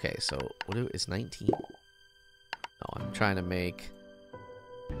 Okay, so it's 19. No, I'm trying to make.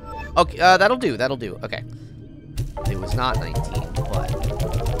 Okay, that'll do. That'll do. Okay. It was not 19, but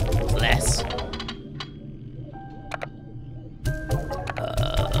less.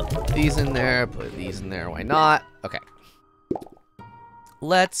 Put these in there. Put these in there. Why not? Okay.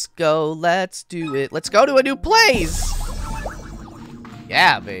 Let's go. Let's do it. Let's go to a new place.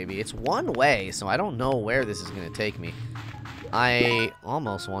 Yeah, baby. It's one way, so I don't know where this is going to take me. I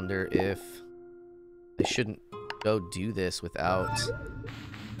almost wonder if I shouldn't go do this without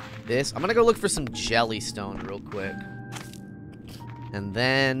this. I'm going to go look for some jellystone real quick. And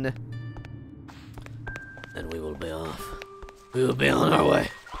then we will be off. We will be on our way.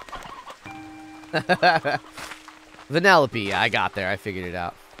 Vanellope, yeah, I got there. I figured it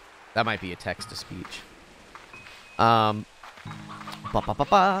out. That might be a text-to-speech. I've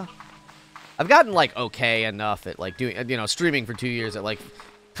gotten, like, okay enough at, like, doing, you know, streaming for 2 years at, like,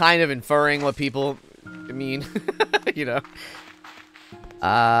 kind of inferring what people mean, you know.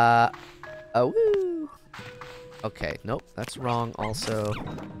 Woo. Okay, nope, that's wrong also.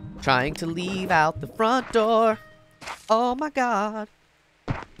 Trying to leave out the front door. Oh, my God.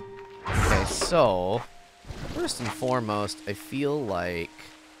 Okay, so, first and foremost, I feel like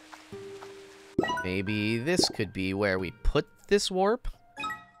maybe this could be where we put this warp.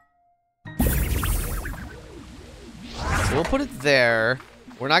 So we'll put it there.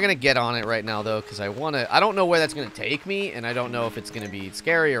 We're not going to get on it right now, though, because I don't know where that's going to take me, and I don't know if it's going to be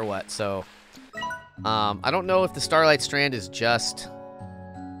scary or what, so I don't know if the Starlight Strand is just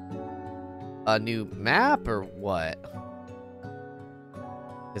a new map or what.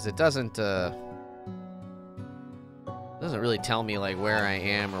 Because it doesn't really tell me, like, where I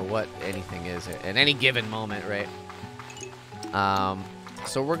am or what anything is at any given moment, right?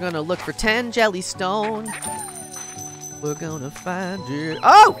 So we're going to look for 10 jellystone. We're going to find you.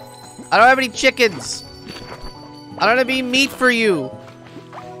 Oh! I don't have any chickens. I don't have any meat for you.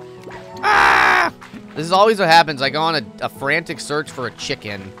 Ah! This is always what happens. I go on a frantic search for a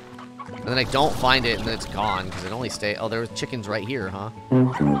chicken. And then I don't find it, and then it's gone. Because it only stays... Oh, there was chickens right here, huh?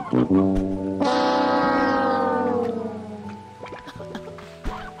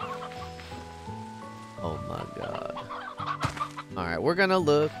 Oh, my God. Alright, we're gonna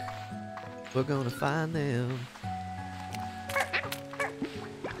look. We're gonna find them.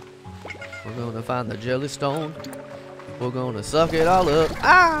 We're gonna find the jellystone. We're gonna suck it all up.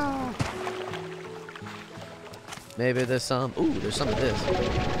 Ah! Maybe there's some. Ooh, there's some of this.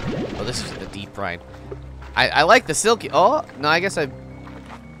 Oh, this is the deep brine. I like the silky. Oh, no, I guess I've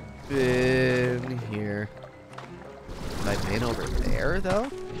been here. Have I been over there, though?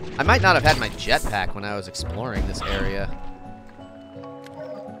 I might not have had my jetpack when I was exploring this area.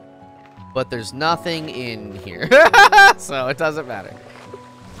 But there's nothing in here. So it doesn't matter.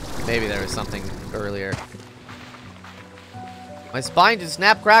 Maybe there was something earlier. My spine just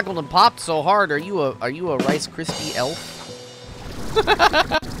snapped, crackled, and popped so hard. Are you a Rice Krispie elf?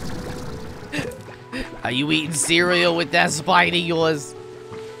 Are you eating cereal with that spine of yours?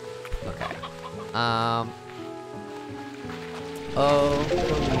 Okay.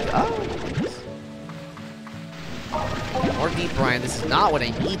 More deep brine. This is not what I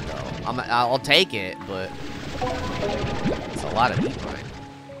need, though. I'll take it, but it's a lot of deep brine.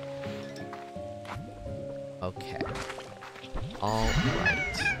 Okay.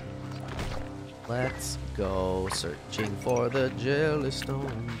 Alright. Let's go searching for the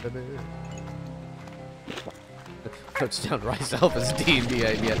jellystone, baby. Touchdown Rice Alpha's D&D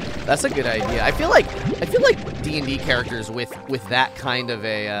idea. That's a good idea. I feel like D&D characters with that kind of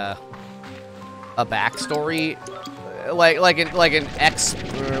a a backstory, like an X,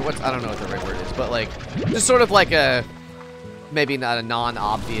 or what's, I don't know what the right word is, but like just sort of like a, maybe not a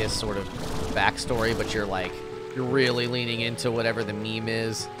non-obvious sort of backstory, but you're really leaning into whatever the meme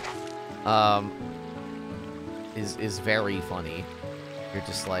is very funny. You're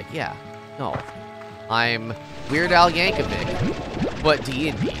just like, yeah, no, I'm Weird Al Yankovic, but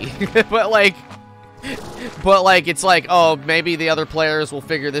D&D, but like it's like, oh, maybe the other players will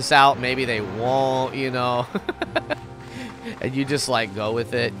figure this out, maybe they won't, you know. And you just like go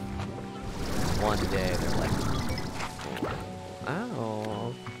with it. One day they're like,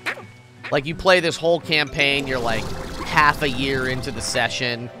 oh, like you play this whole campaign, you're like half a year into the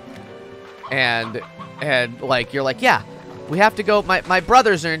session, and like you're like, yeah, we have to go, my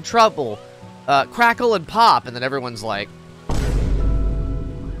brothers are in trouble, crackle and pop, and then everyone's like,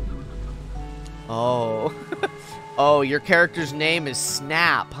 oh, oh, your character's name is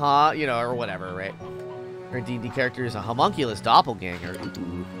Snap, huh? You know, or whatever, right? Or D&D character is a homunculus doppelganger.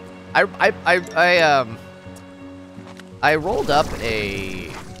 I rolled up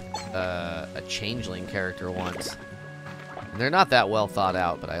a changeling character once. They're not that well thought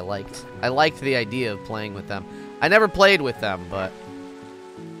out, but I liked the idea of playing with them. I never played with them, but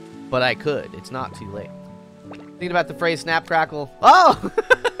I could. It's not too late. Thinking about the phrase snap crackle. Oh!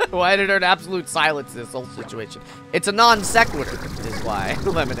 Why did an absolute silence this whole situation? It's a non sequitur, is why.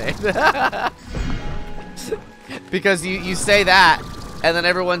 Lemonade. Because you say that, and then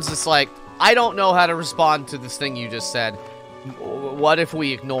everyone's just like, I don't know how to respond to this thing you just said. What if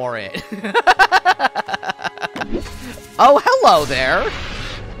we ignore it? Oh, hello there.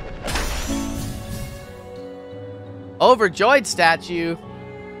 Overjoyed statue.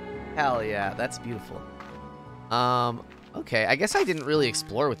 Hell yeah, that's beautiful. Okay, I guess I didn't really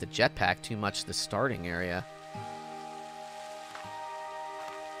explore with the jetpack too much the starting area.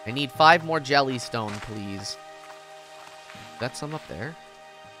 I need 5 more jellystone, please. Got some up there?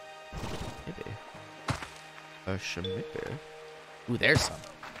 Maybe. Maybe. Ooh, there's some.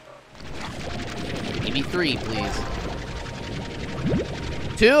 Give me 3, please.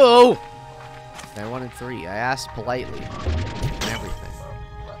 2! I wanted 3. I asked politely. And everything.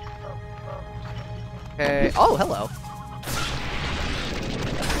 Okay. Oh, hello.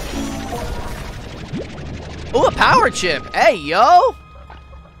 Ooh, a power chip! Hey, yo!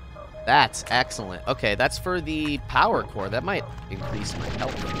 That's excellent. Okay, that's for the power core. That might increase my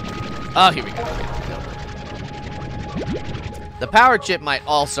health. Oh, here we go. The power chip might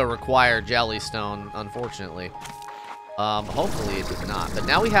also require jellystone, unfortunately. Hopefully it does not. But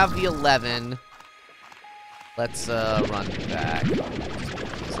now we have the 11. Let's run back.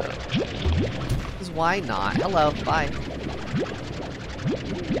 So, because why not? Hello, bye.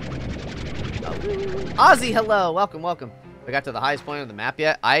 Oh. Ozzy, hello, welcome, welcome. We got to the highest point of the map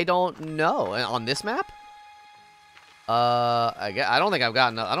yet? I don't know. On this map? I don't think I've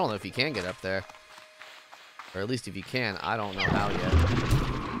gotten. I don't know if you can get up there, or at least if you can, I don't know how yet.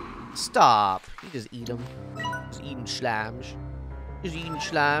 Stop! You just eat them. Just eating slams. Just eating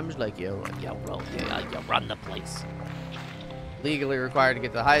slams like you run the place. Legally required to get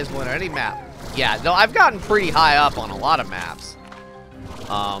to the highest point on any map. Yeah, no, I've gotten pretty high up on a lot of maps.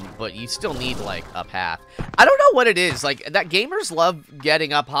 But you still need, like, up half. I don't know what it is. Like, that gamers love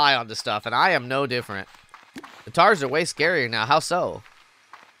getting up high onto stuff, and I am no different. The TARs are way scarier now. How so?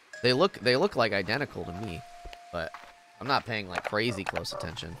 They look like identical to me, but I'm not paying, like, crazy close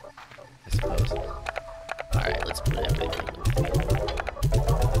attention, I suppose. Alright, let's put everything.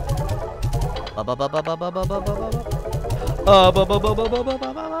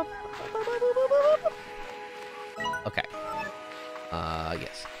 Okay.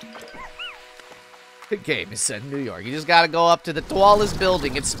 Yes. The game is set in New York. You just gotta go up to the tallest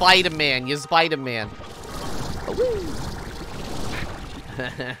building. It's Spider-Man. You're Spider-Man.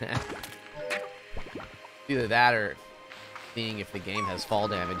 Either that or seeing if the game has fall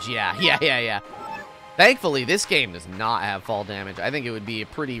damage. Yeah. Thankfully, this game does not have fall damage. I think it would be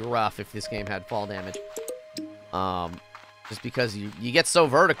pretty rough if this game had fall damage. Just because you get so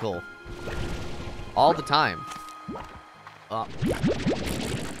vertical all the time.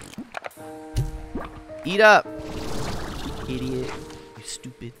 Eat up, idiot. You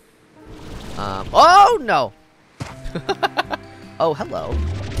stupid. Oh no. Oh, hello.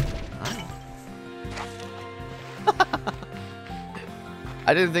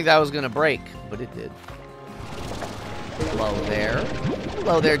 I didn't think that was gonna break, but it did. Hello there.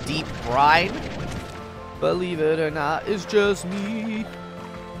 Hello there, deep bride. Believe it or not, it's just me.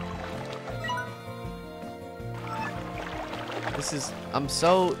 I'm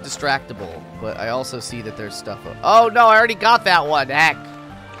so distractible, but I also see that there's stuff. Oh no, I already got that one. Heck.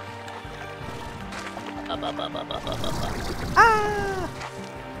 Ah!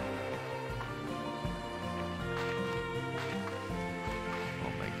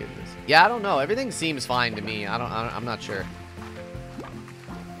 Oh my goodness. Yeah, I don't know. Everything seems fine to me. I'm not sure.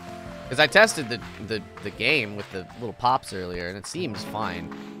 Because I tested the game with the little pops earlier, and it seems fine.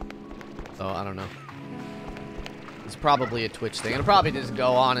 So, I don't know. It's probably a Twitch thing. It'll probably just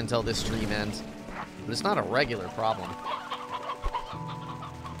go on until this stream ends. But it's not a regular problem.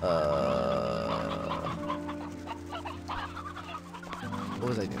 What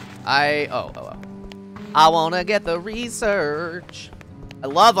was I doing? Oh. I wanna get the research. I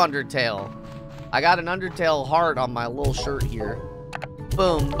love Undertale. I got an Undertale heart on my little shirt here.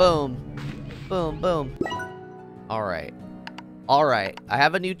 Boom, boom. Boom, boom. Alright. Alright. I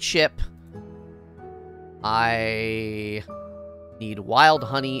have a new chip. I need wild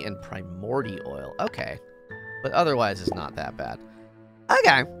honey and primordial oil. Okay. But otherwise, it's not that bad.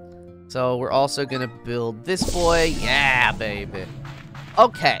 Okay. So, we're also gonna build this boy. Yeah, baby.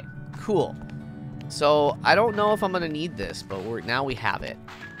 Okay. Cool. So, I don't know if I'm gonna need this, but now we have it.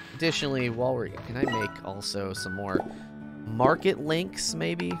 Additionally, can I make also some more market links,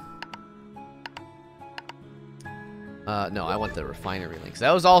 maybe? No, I want the refinery links.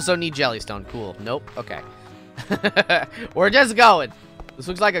 Those also need jellystone. Cool. Nope. Okay. We're just going. This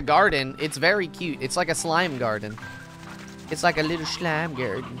looks like a garden. It's very cute. It's like a slime garden. It's like a little slime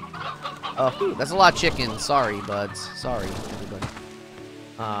garden. Oh, that's a lot of chicken. Sorry, buds. Sorry, everybody.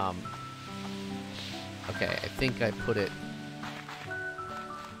 Okay, I think I put it...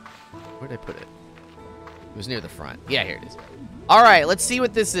 Where'd I put it? It was near the front. Yeah, here it is. Alright, let's see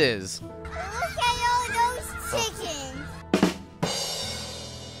what this is. Look at all those chickens.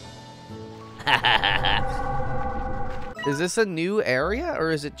 Is this a new area,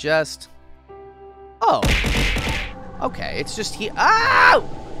 or is it just... Oh. Okay, it's just here. Oh!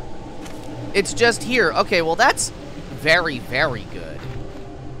 It's just here. Okay, well, that's very, very good.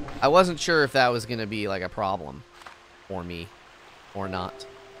 I wasn't sure if that was going to be, like, a problem for me. Or not.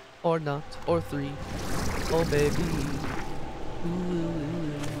 Or not. Or three. Oh, baby.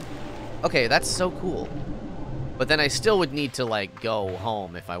 Ooh. Okay, that's so cool. But then I still would need to, like, go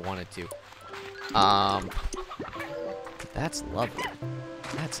home if I wanted to. That's lovely.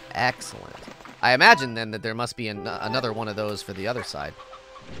 That's excellent. I imagine, then, that there must be another one of those for the other side.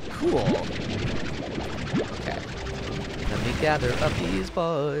 Cool. Okay. Let me gather up these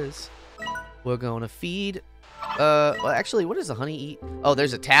boys. We're gonna feed... well, actually, what does the honey eat? Oh,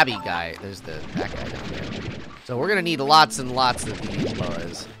 there's a tabby guy. There's that guy down there. So we're gonna need lots and lots of these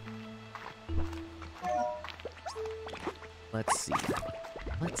boys. Let's see.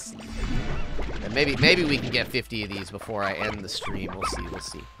 Let's see. And maybe we can get 50 of these before I end the stream. We'll see. We'll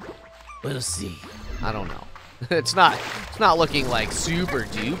see. We'll see. I don't know. It's not looking like super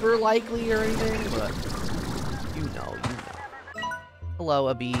duper likely or anything, but you know. Hello,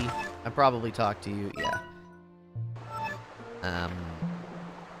 Abby. I probably talked to you. Yeah.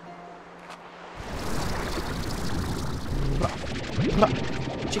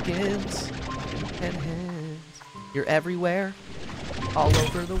 Chickens and hens. You're everywhere. All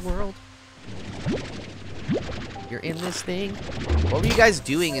over the world. You're in this thing. What were you guys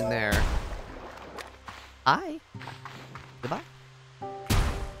doing in there? Hi. Goodbye.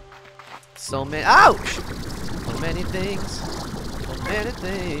 So many. Ouch! So many things. So many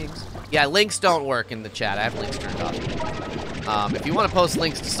things. Yeah, links don't work in the chat. I have links turned off. If you want to post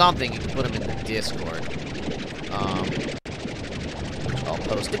links to something, you can put them in the Discord. Which I'll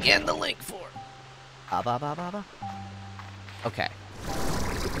post again the link for. Okay.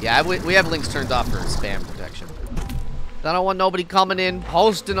 Yeah, we have links turned off for spam protection. I don't want nobody coming in,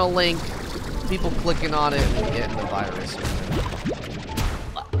 posting a link, people clicking on it, and getting the virus.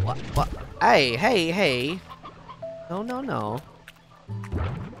 What? Hey. No.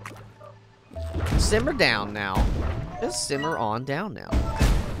 Simmer down now. Just simmer on down now.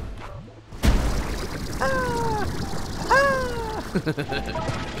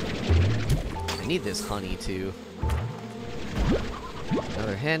 I need this honey, too.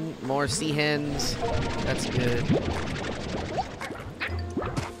 Another hen, more sea hens. That's good.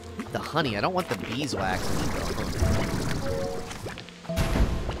 The honey, I don't want the beeswax. I need the honey.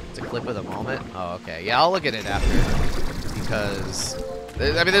 It's a clip of the moment. Oh, okay. Yeah, I'll look at it after. Because,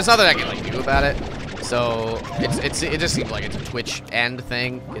 I mean, there's nothing I can, like, do about it. So, it just seems like it's a Twitch end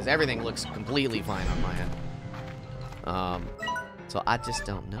thing. Because everything looks completely fine on my end. So I just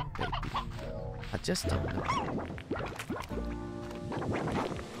don't know, baby. I just don't know.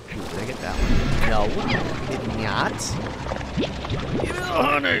 Did I get that one? No, did not. Give me the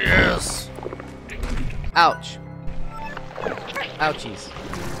honey, yes. Ouch. Ouchies.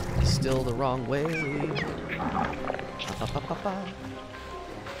 Still the wrong way.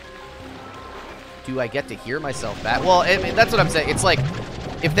 Do I get to hear myself back? Well, I mean, that's what I'm saying. It's like,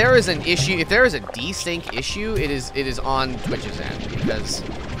 if there is an issue, if there is a desync issue, it is on Twitch's end, because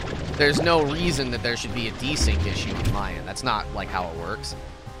there's no reason that there should be a desync issue on my end. That's not like how it works.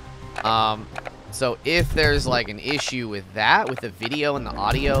 So if there's like an issue with that, with the video and the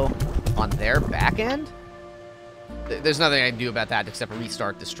audio on their back end, there's nothing I can do about that except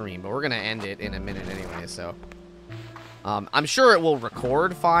restart the stream. But we're gonna end it in a minute anyway, so I'm sure it will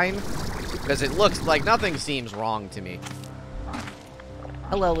record fine, because it looks like nothing seems wrong to me.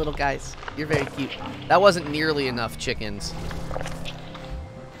 Hello, little guys. You're very cute. That wasn't nearly enough chickens.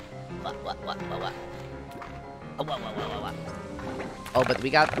 What? Oh, but we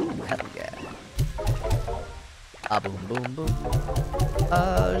got... Ooh, hell yeah. Boom, boom, boom.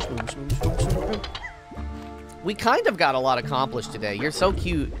 Shmoom, shmoom, shmoom, shmoom. We kind of got a lot accomplished today. You're so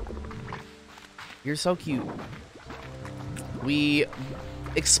cute. You're so cute. We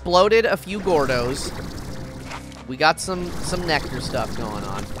exploded a few Gordos. We got some nectar stuff going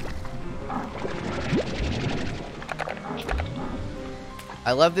on.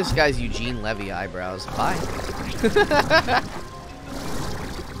 I love this guy's Eugene Levy eyebrows. Bye.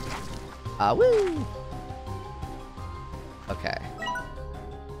 Woo! Okay.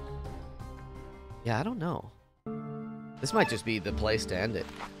 Yeah, I don't know. This might just be the place to end it.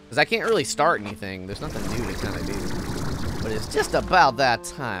 Because I can't really start anything. There's nothing new to kind of do. But it's just about that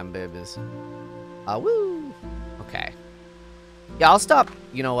time, babies. Woo! Okay. Yeah, I'll stop.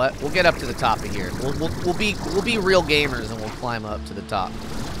 You know what? We'll get up to the top of here. We'll be real gamers and we'll climb up to the top.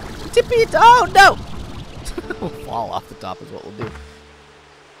 Tippy! Oh no! We'll fall off the top is what we'll do.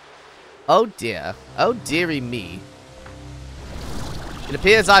 Oh dear. Oh dearie me. It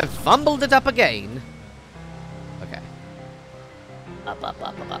appears I've fumbled it up again. Okay. Up.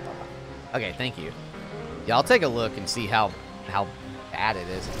 Okay, thank you. Yeah, I'll take a look and see how bad it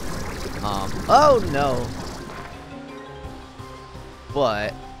is. Oh no.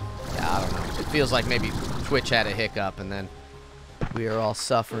 But yeah, I don't know. It feels like maybe Twitch had a hiccup and then we are all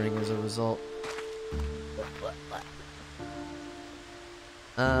suffering as a result.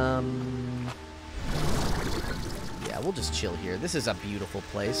 Yeah, we'll just chill here. This is a beautiful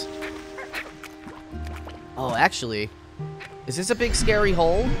place. Oh, actually, is this a big scary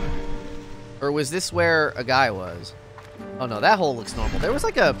hole? Or was this where a guy was? Oh no, that hole looks normal. There was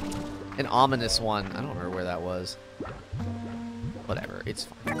like an ominous one. I don't remember where that was. Whatever, it's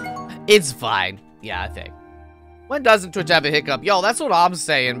fine. It's fine. Yeah, I think. When doesn't Twitch have a hiccup? Yo, that's what I'm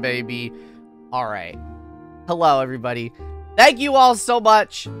saying, baby. Alright. Hello, everybody. Thank you all so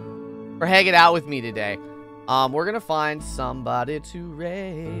much for hanging out with me today. We're gonna find somebody to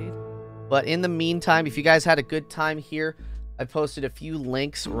raid. But in the meantime, if you guys had a good time here, I posted a few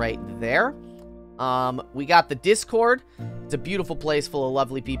links right there. We got the Discord. It's a beautiful place full of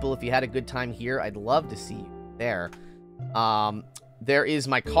lovely people. If you had a good time here, I'd love to see you there. There is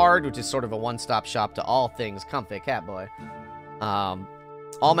my card, which is sort of a one-stop shop to all things Comfy Catboy.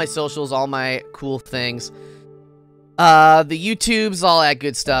 All my socials, all my cool things. The YouTubes, all that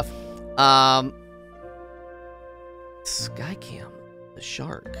good stuff. Skycam, the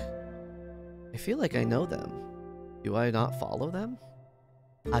shark. I feel like I know them. Do I not follow them?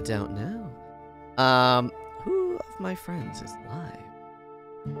 I don't know. Who of my friends is live?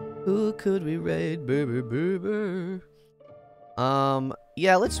 Who could we raid?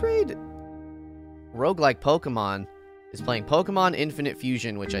 Yeah, let's raid Roguelike Pokemon is playing Pokemon Infinite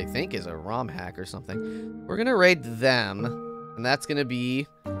Fusion, which I think is a ROM hack or something. We're gonna raid them, and that's gonna be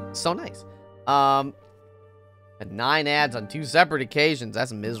so nice. Had 9 ads on 2 separate occasions.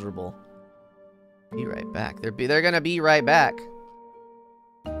 That's miserable. Be right back. They're gonna be right back.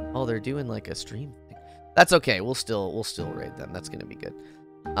 Oh, they're doing like a stream thing. That's okay. We'll still raid them. That's gonna be good.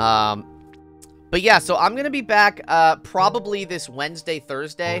 But yeah, so I'm gonna be back probably this Wednesday,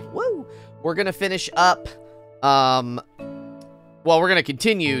 Thursday. Woo! We're gonna finish up. Well, we're gonna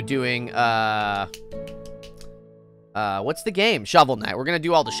continue doing what's the game? Shovel Knight. We're gonna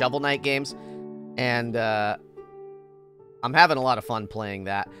do all the Shovel Knight games, and I'm having a lot of fun playing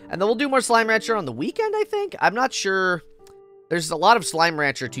that. And then we'll do more Slime Rancher on the weekend, I think. I'm not sure. There's a lot of Slime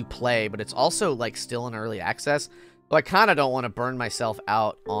Rancher to play, but it's also like still in early access. So I kind of don't want to burn myself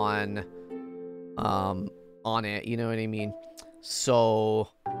out on it, you know what I mean? So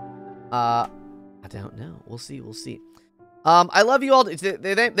I don't know. We'll see. I love you all.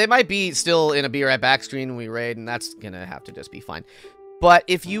 They might be still in a Be Right Back screen when we raid, and that's gonna have to just be fine. But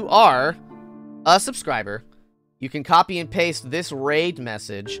if you are a subscriber, you can copy and paste this raid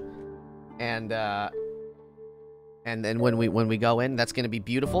message and And then when we go in, that's going to be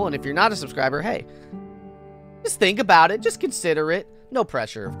beautiful. And if you're not a subscriber, hey, just think about it. Just consider it. No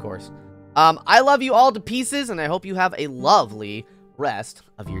pressure, of course. I love you all to pieces, and I hope you have a lovely rest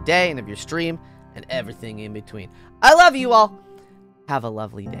of your day and of your stream and everything in between. I love you all. Have a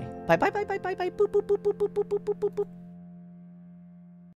lovely day. Bye, bye, bye, bye, bye, bye. Boop, boop, boop, boop, boop, boop, boop, boop, boop.